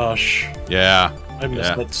 Oh gosh. Yeah. I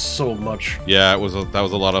missed that so much. Yeah, that was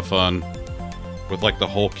a lot of fun. With like the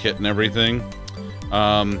whole kit and everything.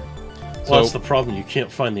 Well, that's the problem. You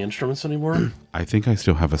can't find the instruments anymore. I think I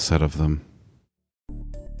still have a set of them.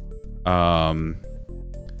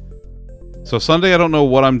 So Sunday, I don't know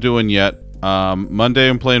what I'm doing yet. Monday,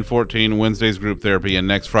 I'm playing 14. Wednesday's group therapy, and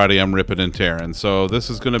next Friday, I'm ripping and tearing. So this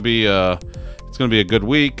is gonna be it's gonna be a good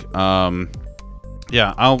week.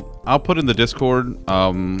 Yeah, I'll put in the Discord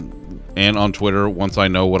and on Twitter once I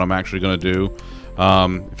know what I'm actually gonna do.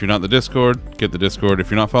 If you're not in the Discord, get the Discord.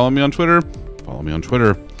 If you're not following me on Twitter, follow me on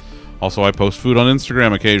Twitter. Also, I post food on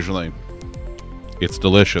Instagram occasionally. It's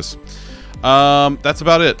delicious. That's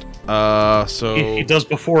about it. So he does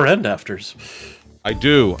before and afters. I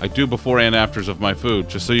do before and afters of my food,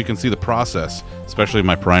 just so you can see the process, especially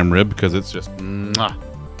my prime rib, because it's just mwah.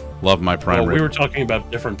 Love my prime rib. We were talking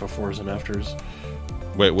about different befores and afters.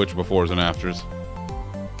 Wait, which befores and afters?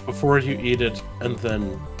 Before you eat it, and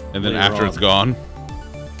then after it's gone.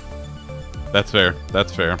 That's fair.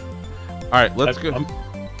 That's fair. All right, let's go.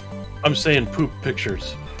 I'm saying poop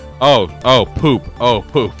pictures. Oh, poop. Oh,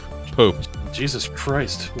 poop. Jesus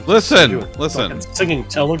Christ. Listen. Singing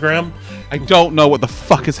Telegram? I don't know what the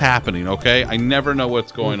fuck is happening, okay? I never know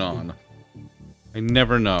what's going on. I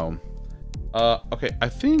never know. Okay, I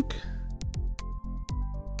think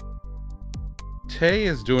Tay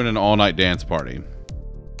is doing an all-night dance party.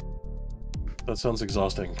 That sounds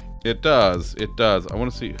exhausting. It does. I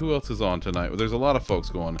want to see who else is on tonight. There's a lot of folks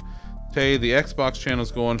going. Tay, the Xbox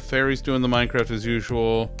channel's going. Fairy's doing the Minecraft as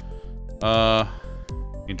usual.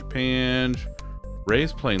 In Japan,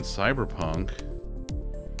 Ray's playing Cyberpunk.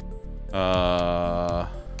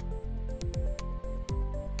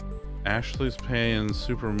 Ashley's playing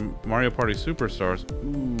Super Mario Party Superstars.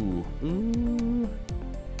 Ooh.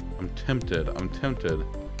 I'm tempted.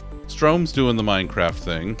 Strome's doing the Minecraft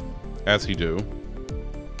thing, as he do.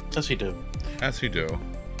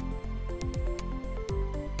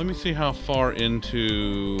 Let me see how far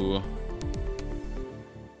into.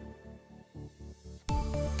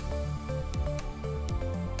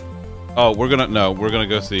 Oh, we're gonna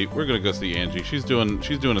go see Angie. She's doing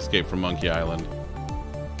Escape from Monkey Island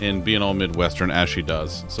and being all Midwestern as she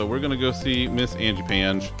does. So we're gonna go see Miss Angie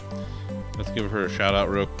Pange. Let's give her a shout out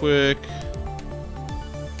real quick.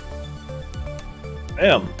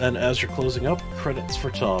 Bam! And as you're closing up, credits for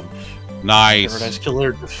Tom. Nice. Paradise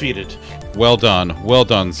Killer defeated. Well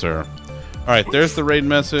done, sir. All right, there's the raid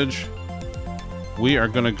message. We are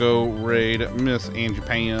gonna go raid Miss Angie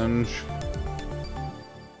Pange.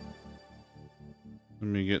 Let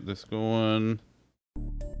me get this going.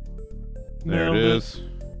 There it is.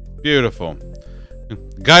 Beautiful.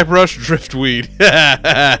 Guybrush Driftweed.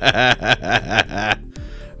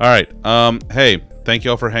 All right. Hey, thank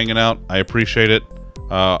y'all for hanging out. I appreciate it.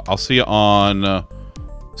 I'll see you on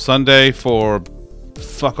Sunday for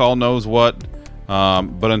fuck all knows what.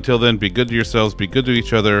 But until then, be good to yourselves, be good to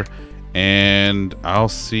each other, and I'll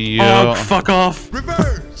see you. Oh, fuck off.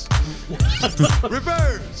 Reverse.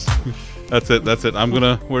 Reverse. That's it. I'm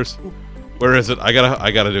gonna. Where is it? I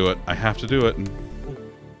gotta do it. I have to do it.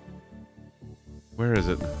 Where is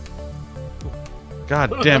it?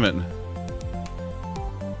 God damn it.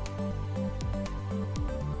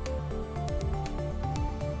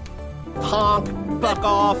 Honk. Fuck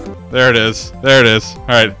off. There it is. All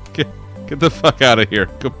right. Get the fuck out of here.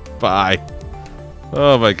 Goodbye.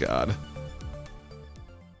 Oh my god.